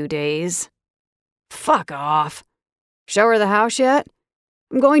past few days. "Fuck off. Show her the house yet?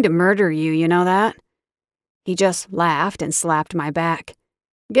 I'm going to murder you, you know that?" He just laughed and slapped my back.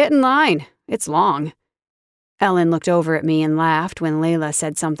 "Get in line. It's long." Elin looked over at me and laughed when Layla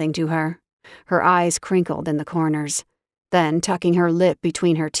said something to her. Her eyes crinkled in the corners. Then, tucking her lip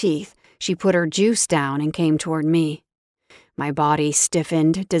between her teeth, she put her juice down and came toward me. My body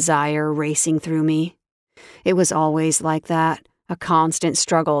stiffened, desire racing through me. It was always like that. A constant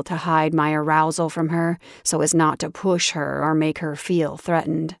struggle to hide my arousal from her so as not to push her or make her feel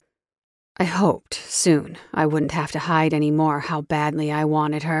threatened. I hoped soon I wouldn't have to hide anymore how badly I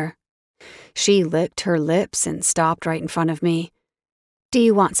wanted her. She licked her lips and stopped right in front of me. "Do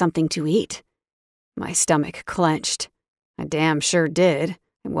you want something to eat?" My stomach clenched. I damn sure did.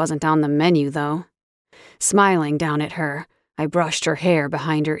 It wasn't on the menu, though. Smiling down at her, I brushed her hair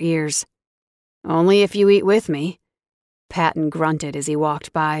behind her ears. "Only if you eat with me." Patton grunted as he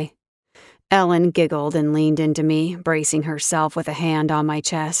walked by. Elin giggled and leaned into me, bracing herself with a hand on my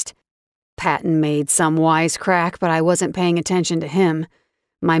chest. Patton made some wisecrack, but I wasn't paying attention to him.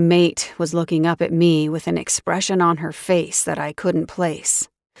 My mate was looking up at me with an expression on her face that I couldn't place.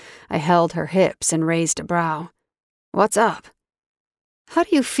 I held her hips and raised a brow. "What's up?" "How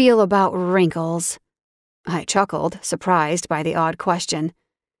do you feel about wrinkles?" I chuckled, surprised by the odd question.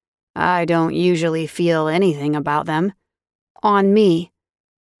 "I don't usually feel anything about them." "On me."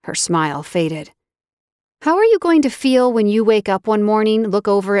 Her smile faded. "How are you going to feel when you wake up one morning, look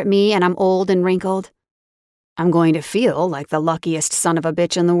over at me, and I'm old and wrinkled?" "I'm going to feel like the luckiest son of a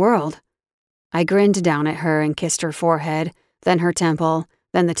bitch in the world." I grinned down at her and kissed her forehead, then her temple,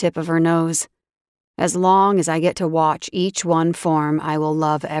 then the tip of her nose. As long as I get to watch each one form, I will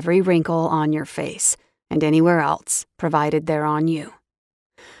love every wrinkle on your face, and anywhere else, provided they're on you.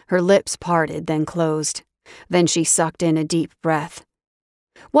 Her lips parted, then closed. Then she sucked in a deep breath.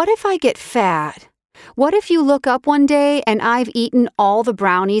 What if I get fat? What if you look up one day and I've eaten all the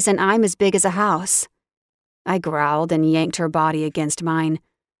brownies and I'm as big as a house? I growled and yanked her body against mine.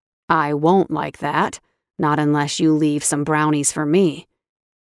 I won't like that, not unless you leave some brownies for me.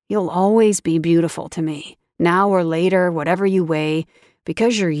 You'll always be beautiful to me, now or later, whatever you weigh,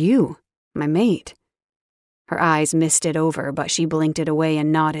 because you're you, my mate. Her eyes misted over, but she blinked it away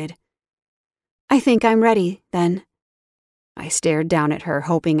and nodded. I think I'm ready, then. I stared down at her,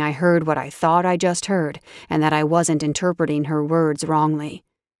 hoping I heard what I thought I just heard, and that I wasn't interpreting her words wrongly.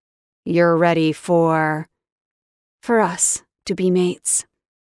 You're ready for us to be mates.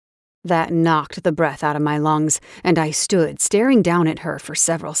 That knocked the breath out of my lungs, and I stood staring down at her for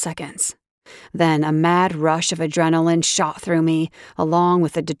several seconds. Then a mad rush of adrenaline shot through me, along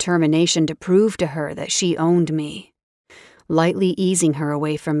with the determination to prove to her that she owned me. Lightly easing her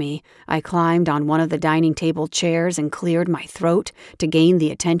away from me, I climbed on one of the dining table chairs and cleared my throat to gain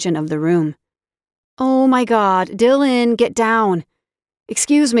the attention of the room. Oh my God, Dylan, get down.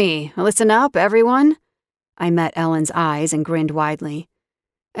 Excuse me, listen up, everyone. I met Ellen's eyes and grinned widely.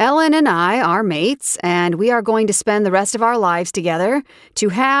 Elin and I are mates, and we are going to spend the rest of our lives together, to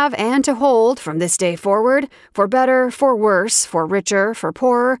have and to hold from this day forward, for better, for worse, for richer, for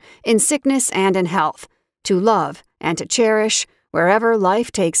poorer, in sickness and in health, to love and to cherish, wherever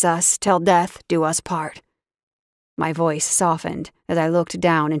life takes us, till death do us part. My voice softened as I looked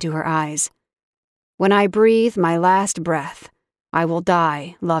down into her eyes. When I breathe my last breath, I will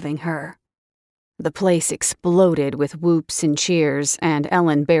die loving her. The place exploded with whoops and cheers, and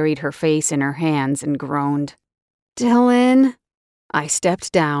Elin buried her face in her hands and groaned. Dylan. I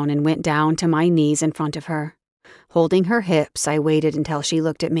stepped down and went down to my knees in front of her. Holding her hips, I waited until she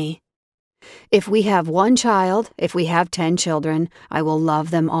looked at me. If we have one child, if we have 10 children, I will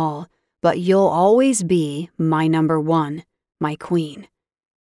love them all, but you'll always be my number one, my queen.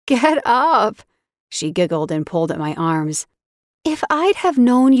 Get up! She giggled and pulled at my arms. If I'd have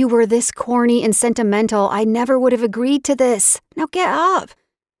known you were this corny and sentimental, I never would have agreed to this. Now get up.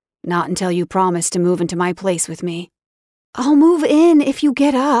 Not until you promise to move into my place with me. I'll move in if you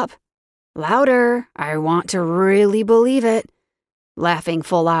get up. Louder. I want to really believe it. Laughing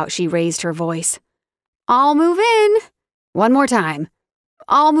full out, she raised her voice. I'll move in. One more time.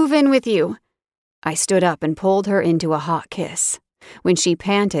 I'll move in with you. I stood up and pulled her into a hot kiss. When she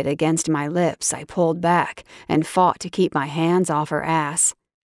panted against my lips, I pulled back and fought to keep my hands off her ass.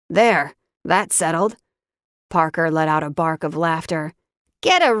 There, that's settled. Parker let out a bark of laughter.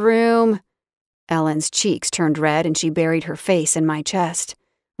 Get a room. Ellen's cheeks turned red and she buried her face in my chest.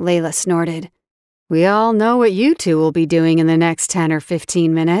 Layla snorted. We all know what you two will be doing in the next 10 or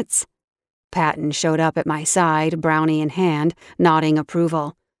 15 minutes. Patton showed up at my side, brownie in hand, nodding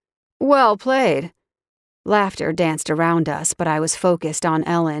approval. Well played. Laughter danced around us, but I was focused on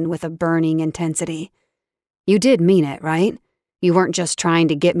Elin with a burning intensity. You did mean it, right? You weren't just trying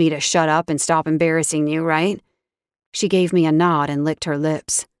to get me to shut up and stop embarrassing you, right? She gave me a nod and licked her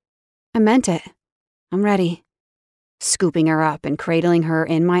lips. I meant it. I'm ready. Scooping her up and cradling her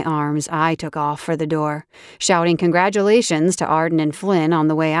in my arms, I took off for the door, shouting congratulations to Arden and Flynn on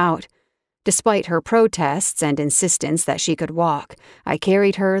the way out. Despite her protests and insistence that she could walk, I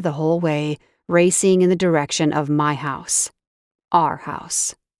carried her the whole way, racing in the direction of my house. Our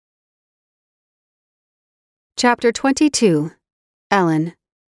house. Chapter 22. Elin.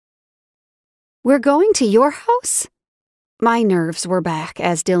 We're going to your house? My nerves were back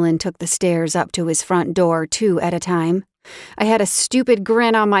as Dylan took the stairs up to his front door 2 at a time. I had a stupid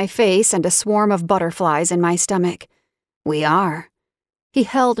grin on my face and a swarm of butterflies in my stomach. We are. He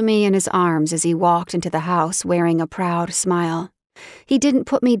held me in his arms as he walked into the house wearing a proud smile. He didn't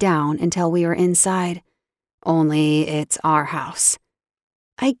put me down until we were inside. Only it's our house.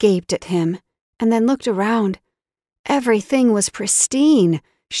 I gaped at him and then looked around. Everything was pristine,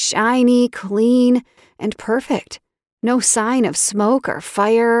 shiny, clean, and perfect. No sign of smoke or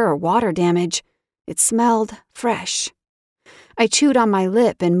fire or water damage. It smelled fresh. I chewed on my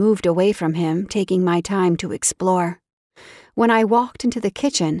lip and moved away from him, taking my time to explore. When I walked into the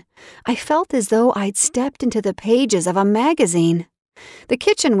kitchen, I felt as though I'd stepped into the pages of a magazine. The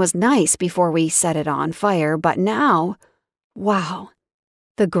kitchen was nice before we set it on fire, but now, wow.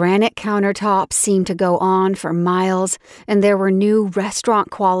 The granite countertops seemed to go on for miles, and there were new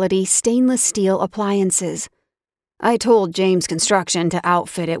restaurant-quality stainless steel appliances. I told James Construction to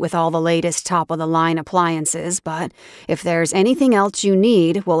outfit it with all the latest top-of-the-line appliances, but if there's anything else you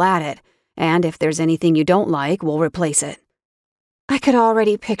need, we'll add it, and if there's anything you don't like, we'll replace it. I could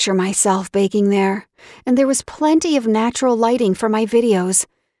already picture myself baking there, and there was plenty of natural lighting for my videos.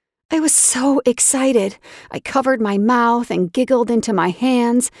 I was so excited. I covered my mouth and giggled into my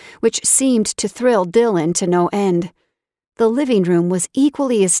hands, which seemed to thrill Dylan to no end. The living room was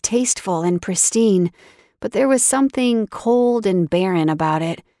equally as tasteful and pristine, but there was something cold and barren about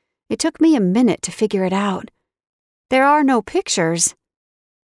it. It took me a minute to figure it out. There are no pictures.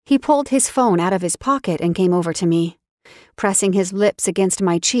 He pulled his phone out of his pocket and came over to me. Pressing his lips against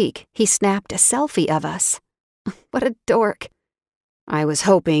my cheek, he snapped a selfie of us. What a dork. I was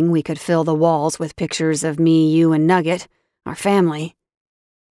hoping we could fill the walls with pictures of me, you, and Nugget, our family.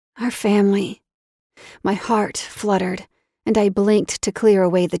 Our family. My heart fluttered, and I blinked to clear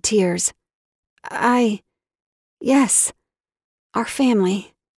away the tears. Yes, our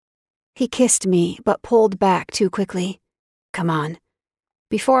family. He kissed me, but pulled back too quickly. Come on.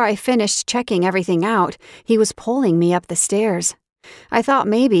 Before I finished checking everything out, he was pulling me up the stairs. I thought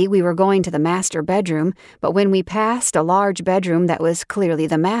maybe we were going to the master bedroom, but when we passed a large bedroom that was clearly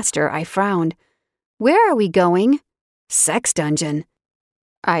the master, I frowned. Where are we going? Sex dungeon.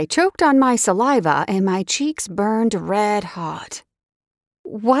 I choked on my saliva and my cheeks burned red hot.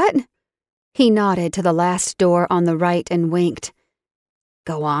 What? He nodded to the last door on the right and winked.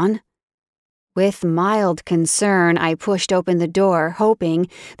 Go on. With mild concern, I pushed open the door, hoping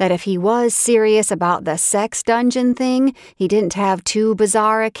that if he was serious about the sex dungeon thing, he didn't have too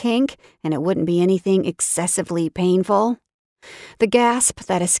bizarre a kink, and it wouldn't be anything excessively painful. The gasp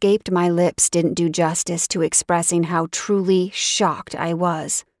that escaped my lips didn't do justice to expressing how truly shocked I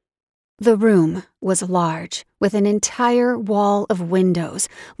was. The room was large, with an entire wall of windows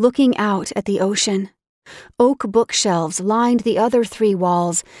looking out at the ocean. Oak bookshelves lined the other 3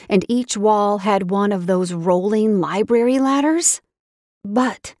 walls, and each wall had one of those rolling library ladders.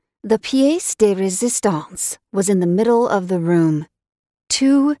 But the pièce de résistance was in the middle of the room.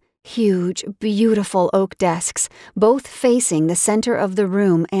 2 huge, beautiful oak desks, both facing the center of the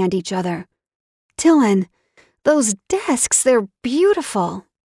room and each other. Dylan, those desks, they're beautiful.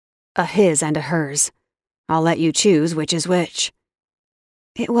 A his and a hers. I'll let you choose which is which.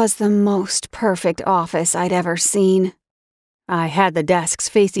 It was the most perfect office I'd ever seen. I had the desks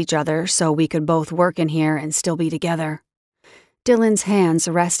face each other so we could both work in here and still be together. Dylan's hands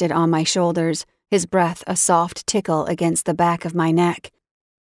rested on my shoulders, his breath a soft tickle against the back of my neck.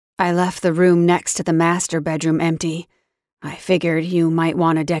 I left the room next to the master bedroom empty. I figured you might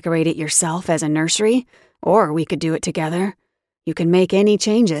want to decorate it yourself as a nursery, or we could do it together. You can make any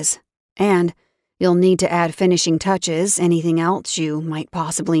changes, and you'll need to add finishing touches, anything else you might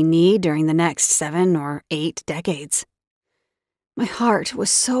possibly need during the next 7 or 8 decades. My heart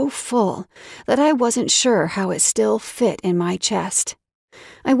was so full that I wasn't sure how it still fit in my chest.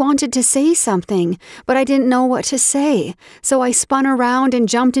 I wanted to say something, but I didn't know what to say, so I spun around and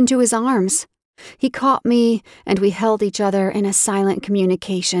jumped into his arms. He caught me, and we held each other in a silent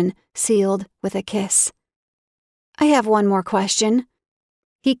communication, sealed with a kiss. I have one more question.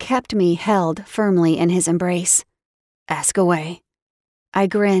 He kept me held firmly in his embrace. Ask away. I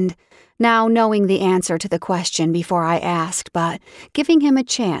grinned, now knowing the answer to the question before I asked, but giving him a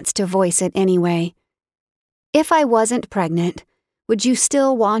chance to voice it anyway. If I wasn't pregnant, would you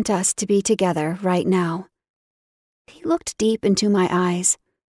still want us to be together right now? He looked deep into my eyes.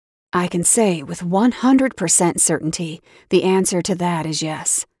 I can say with 100% certainty the answer to that is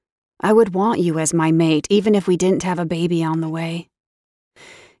yes. I would want you as my mate even if we didn't have a baby on the way.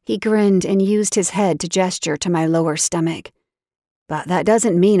 He grinned and used his head to gesture to my lower stomach. But that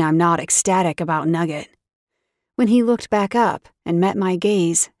doesn't mean I'm not ecstatic about Nugget. When he looked back up and met my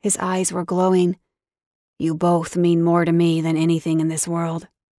gaze, his eyes were glowing. You both mean more to me than anything in this world.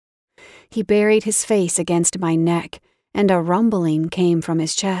 He buried his face against my neck, and a rumbling came from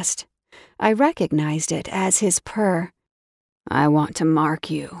his chest. I recognized it as his purr. I want to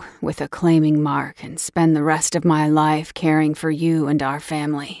mark you with a claiming mark and spend the rest of my life caring for you and our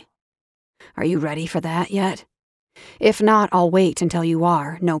family. Are you ready for that yet? If not, I'll wait until you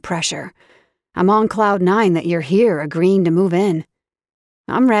are, no pressure. I'm on cloud 9 that you're here agreeing to move in.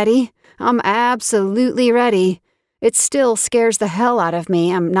 I'm ready. I'm absolutely ready. It still scares the hell out of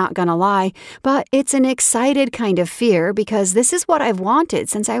me, I'm not gonna lie, but it's an excited kind of fear because this is what I've wanted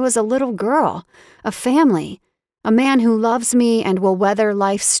since I was a little girl. A family. A man who loves me and will weather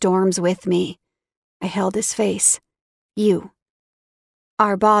life's storms with me. I held his face. You.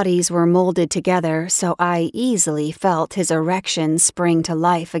 Our bodies were molded together, so I easily felt his erection spring to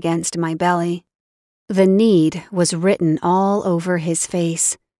life against my belly. The need was written all over his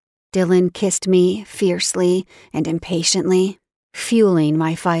face. Dylan kissed me fiercely and impatiently, fueling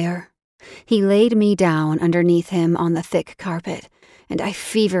my fire. He laid me down underneath him on the thick carpet, and I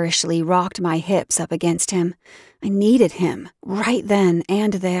feverishly rocked my hips up against him. I needed him, right then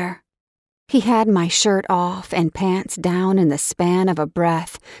and there. He had my shirt off and pants down in the span of a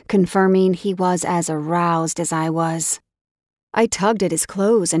breath, confirming he was as aroused as I was. I tugged at his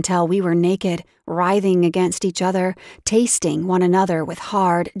clothes until we were naked, writhing against each other, tasting one another with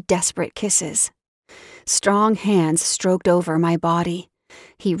hard, desperate kisses. Strong hands stroked over my body.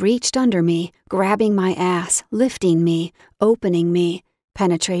 He reached under me, grabbing my ass, lifting me, opening me,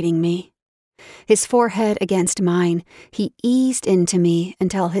 penetrating me. His forehead against mine, he eased into me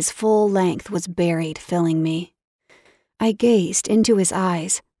until his full length was buried, filling me. I gazed into his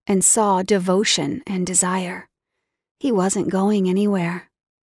eyes and saw devotion and desire. He wasn't going anywhere.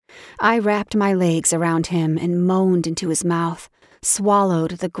 I wrapped my legs around him and moaned into his mouth,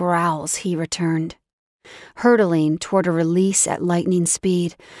 swallowed the growls he returned. Hurtling toward a release at lightning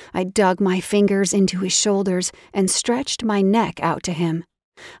speed, I dug my fingers into his shoulders and stretched my neck out to him.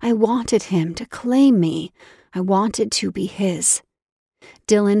 I wanted him to claim me. I wanted to be his.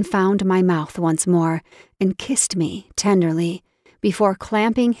 Dylan found my mouth once more and kissed me tenderly before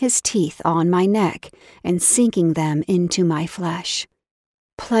clamping his teeth on my neck and sinking them into my flesh.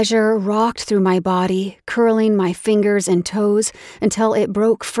 Pleasure rocked through my body, curling my fingers and toes until it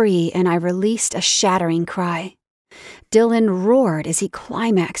broke free and I released a shattering cry. Dylan roared as he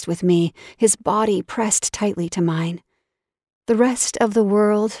climaxed with me, his body pressed tightly to mine. The rest of the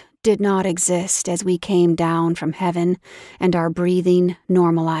world did not exist as we came down from heaven and our breathing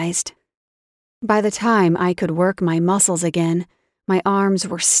normalized. By the time I could work my muscles again, my arms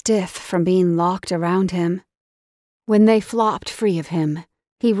were stiff from being locked around him. When they flopped free of him,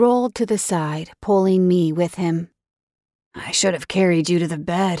 he rolled to the side, pulling me with him. "I should have carried you to the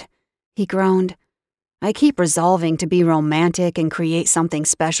bed," he groaned. "I keep resolving to be romantic and create something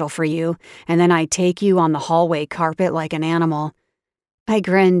special for you, and then I take you on the hallway carpet like an animal." I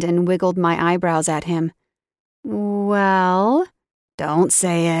grinned and wiggled my eyebrows at him. "Well?" "Don't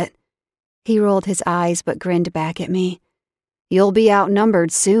say it." He rolled his eyes but grinned back at me. "You'll be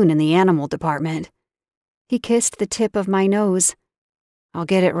outnumbered soon in the animal department." He kissed the tip of my nose. "I'll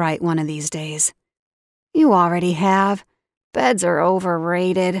get it right one of these days." "You already have. Beds are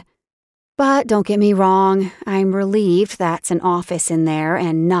overrated. But don't get me wrong, I'm relieved that's an office in there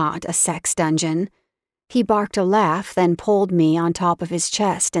and not a sex dungeon." He barked a laugh, then pulled me on top of his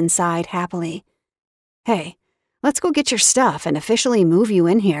chest and sighed happily. "Hey, let's go get your stuff and officially move you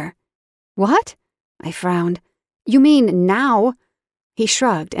in here." "What?" I frowned. "You mean now?" He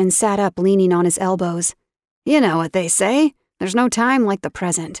shrugged and sat up, leaning on his elbows. "You know what they say. There's no time like the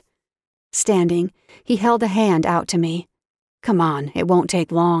present." Standing, he held a hand out to me. "Come on, it won't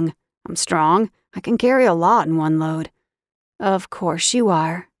take long. I'm strong. I can carry a lot in one load." "Of course you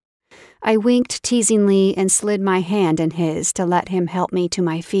are." I winked teasingly and slid my hand in his to let him help me to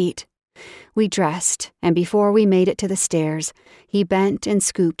my feet. We dressed, and before we made it to the stairs, he bent and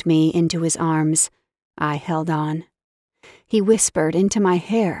scooped me into his arms. I held on. He whispered into my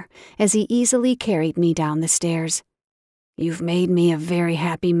hair as he easily carried me down the stairs. "You've made me a very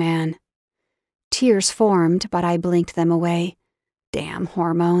happy man." Tears formed, but I blinked them away. Damn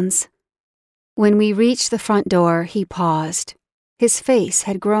hormones. When we reached the front door, he paused. His face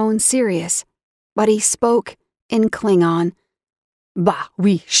had grown serious, but he spoke in Klingon.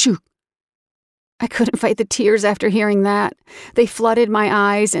 "B.E.A.R.S. I couldn't fight the tears after hearing that. They flooded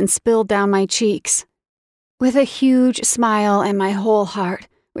my eyes and spilled down my cheeks. With a huge smile and my whole heart,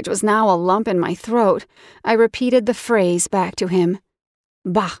 which was now a lump in my throat, I repeated the phrase back to him.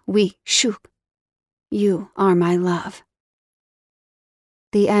 "B.E.A.R.S. You are my love."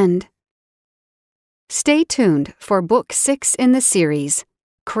 The end. Stay tuned for Book 6 in the series,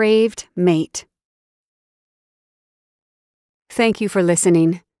 Craved Mate. Thank you for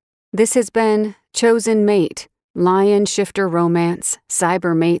listening. This has been Chosen Mate, Lion Shifter Romance,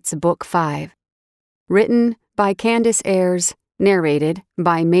 Cybermates Book 5. Written by Candace Ayers, narrated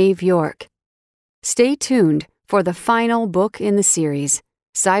by Maeve York. Stay tuned for the final book in the series,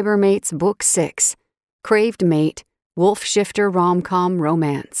 Cybermates Book 6, Craved Mate, Wolf Shifter Rom-Com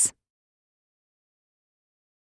Romance.